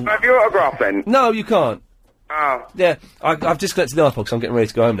 Oh. Have your autograph then? No, you can't. Oh. Yeah, I've disconnected the iPod because I'm getting ready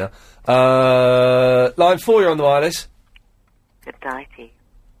to go home now. Line 4, you're on the wireless. Good night,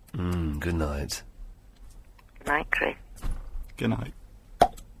 Ian. Good night. Good night, Chris. Good night.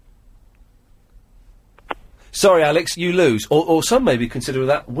 Sorry, Alex, you lose. Or some maybe consider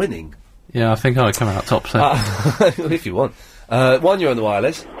that winning. Yeah, I think I would come out top set. If you want. 1, you're on the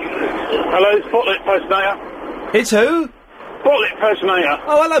wireless. Hello, it's Botlet Impersonator. It's who? Botlet Impersonator.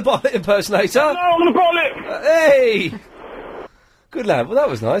 Oh, hello, Botlet Impersonator. No, I'm the Botlet. Hey! Good lad. Well, that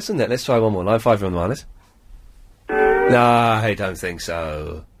was nice, isn't it? Let's try one more. Line 5, you're on the wireless. Nah, I don't think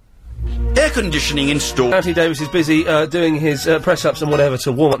so. Air conditioning installed. Anthony Davis is busy doing his press-ups and whatever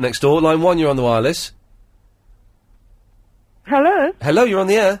to warm up next door. Line 1, you're on the wireless. Hello? Hello, you're on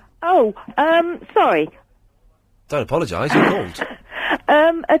the air. Oh, sorry. Don't apologise, you called.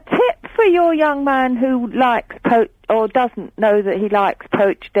 A tip for your young man who likes or doesn't know that he likes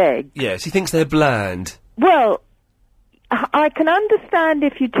poached eggs. Yes, he thinks they're bland. Well, I can understand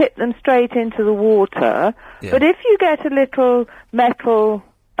if you tip them straight into the water, Yeah. but if you get a little metal,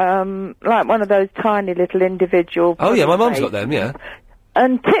 like one of those tiny little individual... Oh, yeah, my mum's plates, got them, yeah.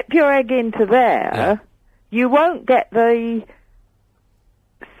 and tip your egg into there, you won't get the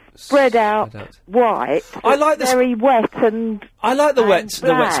spread out white. I like the very wet and I like the wet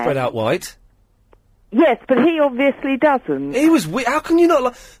bland. spread out white. Yes, but he obviously doesn't. He was. How can you not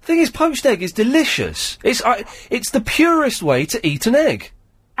like? Thing is, poached egg is delicious. It's the purest way to eat an egg.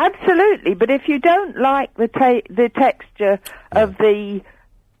 Absolutely, but if you don't like the texture of the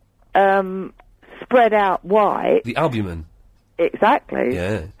spread out white, The albumin. exactly.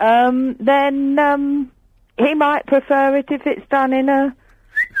 Yeah. Then he might prefer it if it's done in a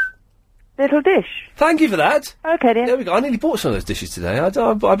little dish. Thank you for that. Okay, then. There we go. I nearly bought some of those dishes today.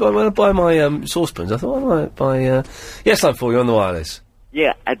 When I buy my saucepans, I thought I might buy. Yes, I'm for you on the wireless.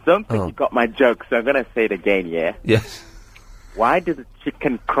 Yeah, I don't think you got my joke, so I'm gonna say it again, yeah? Yes. Why did the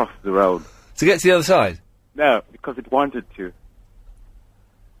chicken cross the road? To get to the other side. No, because it wanted to.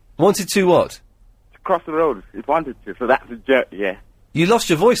 Wanted to what? To cross the road. It wanted to, so that's a joke, yeah. You lost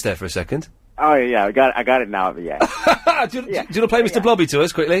your voice there for a second. Oh, yeah, I got it now, yeah. do you want to play Mr. Blobby to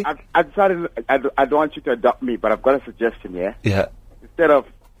us quickly? I decided I don't want you to adopt me, but I've got a suggestion, yeah? Yeah. Instead of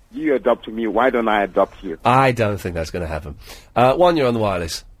you adopting me, why don't I adopt you? I don't think that's going to happen. 1, you're on the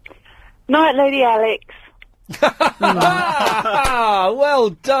wireless. Night, Lady Alex. Well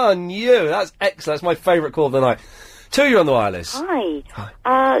done, you. That's excellent. That's my favourite call of the night. 2, you're on the wireless.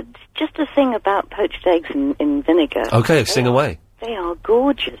 Hi. Just a thing about poached eggs in vinegar. Okay, sing away. They are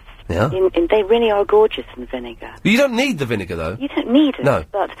gorgeous. Yeah. They really are gorgeous in vinegar. You don't need the vinegar, though. You don't need it. No.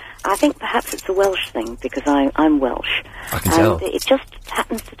 But I think perhaps it's a Welsh thing, because I'm Welsh. I can tell. And it just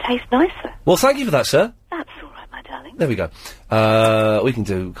happens to taste nicer. Well, thank you for that, sir. That's all right, my darling. There we go. We can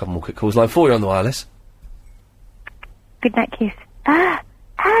do a couple more quick calls. Line 4, you're on the wireless. Good night kiss.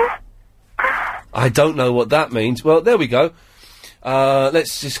 I don't know what that means. Well, there we go.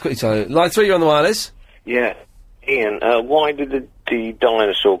 Let's just quickly tell you. Line 3, you're on the wireless. Yeah. Ian, why did the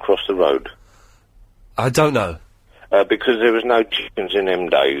dinosaur cross the road? I don't know. Because there was no chickens in them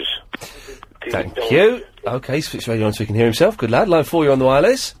days. Thank you. Okay, switch radio on so he can hear himself. Good lad. Line 4, you're on the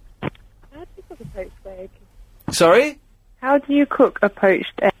wireless. How do you cook a poached egg? Sorry? How do you cook a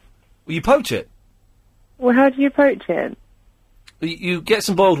poached egg? Well, you poach it. Well, how do you poach it? You get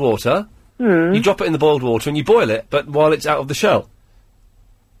some boiled water. Hmm. You drop it in the boiled water and you boil it, but while it's out of the shell.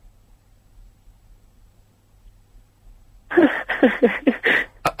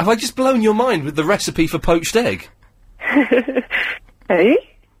 Have I just blown your mind with the recipe for poached egg? Hey?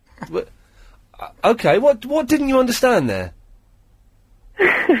 Okay, what didn't you understand there?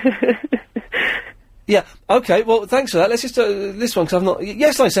 Yeah, okay, well, thanks for that. Let's just this one, because I've not...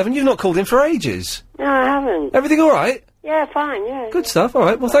 Yes, Line 7, you've not called in for ages. No, I haven't. Everything all right? Yeah, fine, yeah. Good stuff, all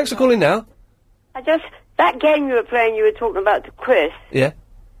right. Well, thanks for calling now. That game you were playing, you were talking about to Chris. Yeah?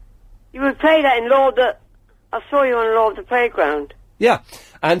 You would play that in I saw you on Law of the Playground. Yeah.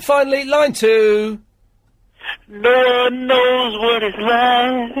 And finally, Line 2. No one knows what it's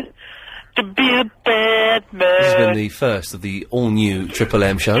like to be a bad man. This has been the first of the all-new Triple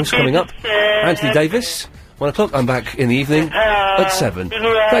M shows coming up. Anthony Davis, 1 o'clock. I'm back in the evening at 7.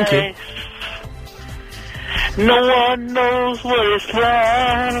 Thank you. No one knows what it's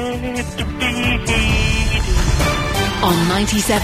like to be on 97.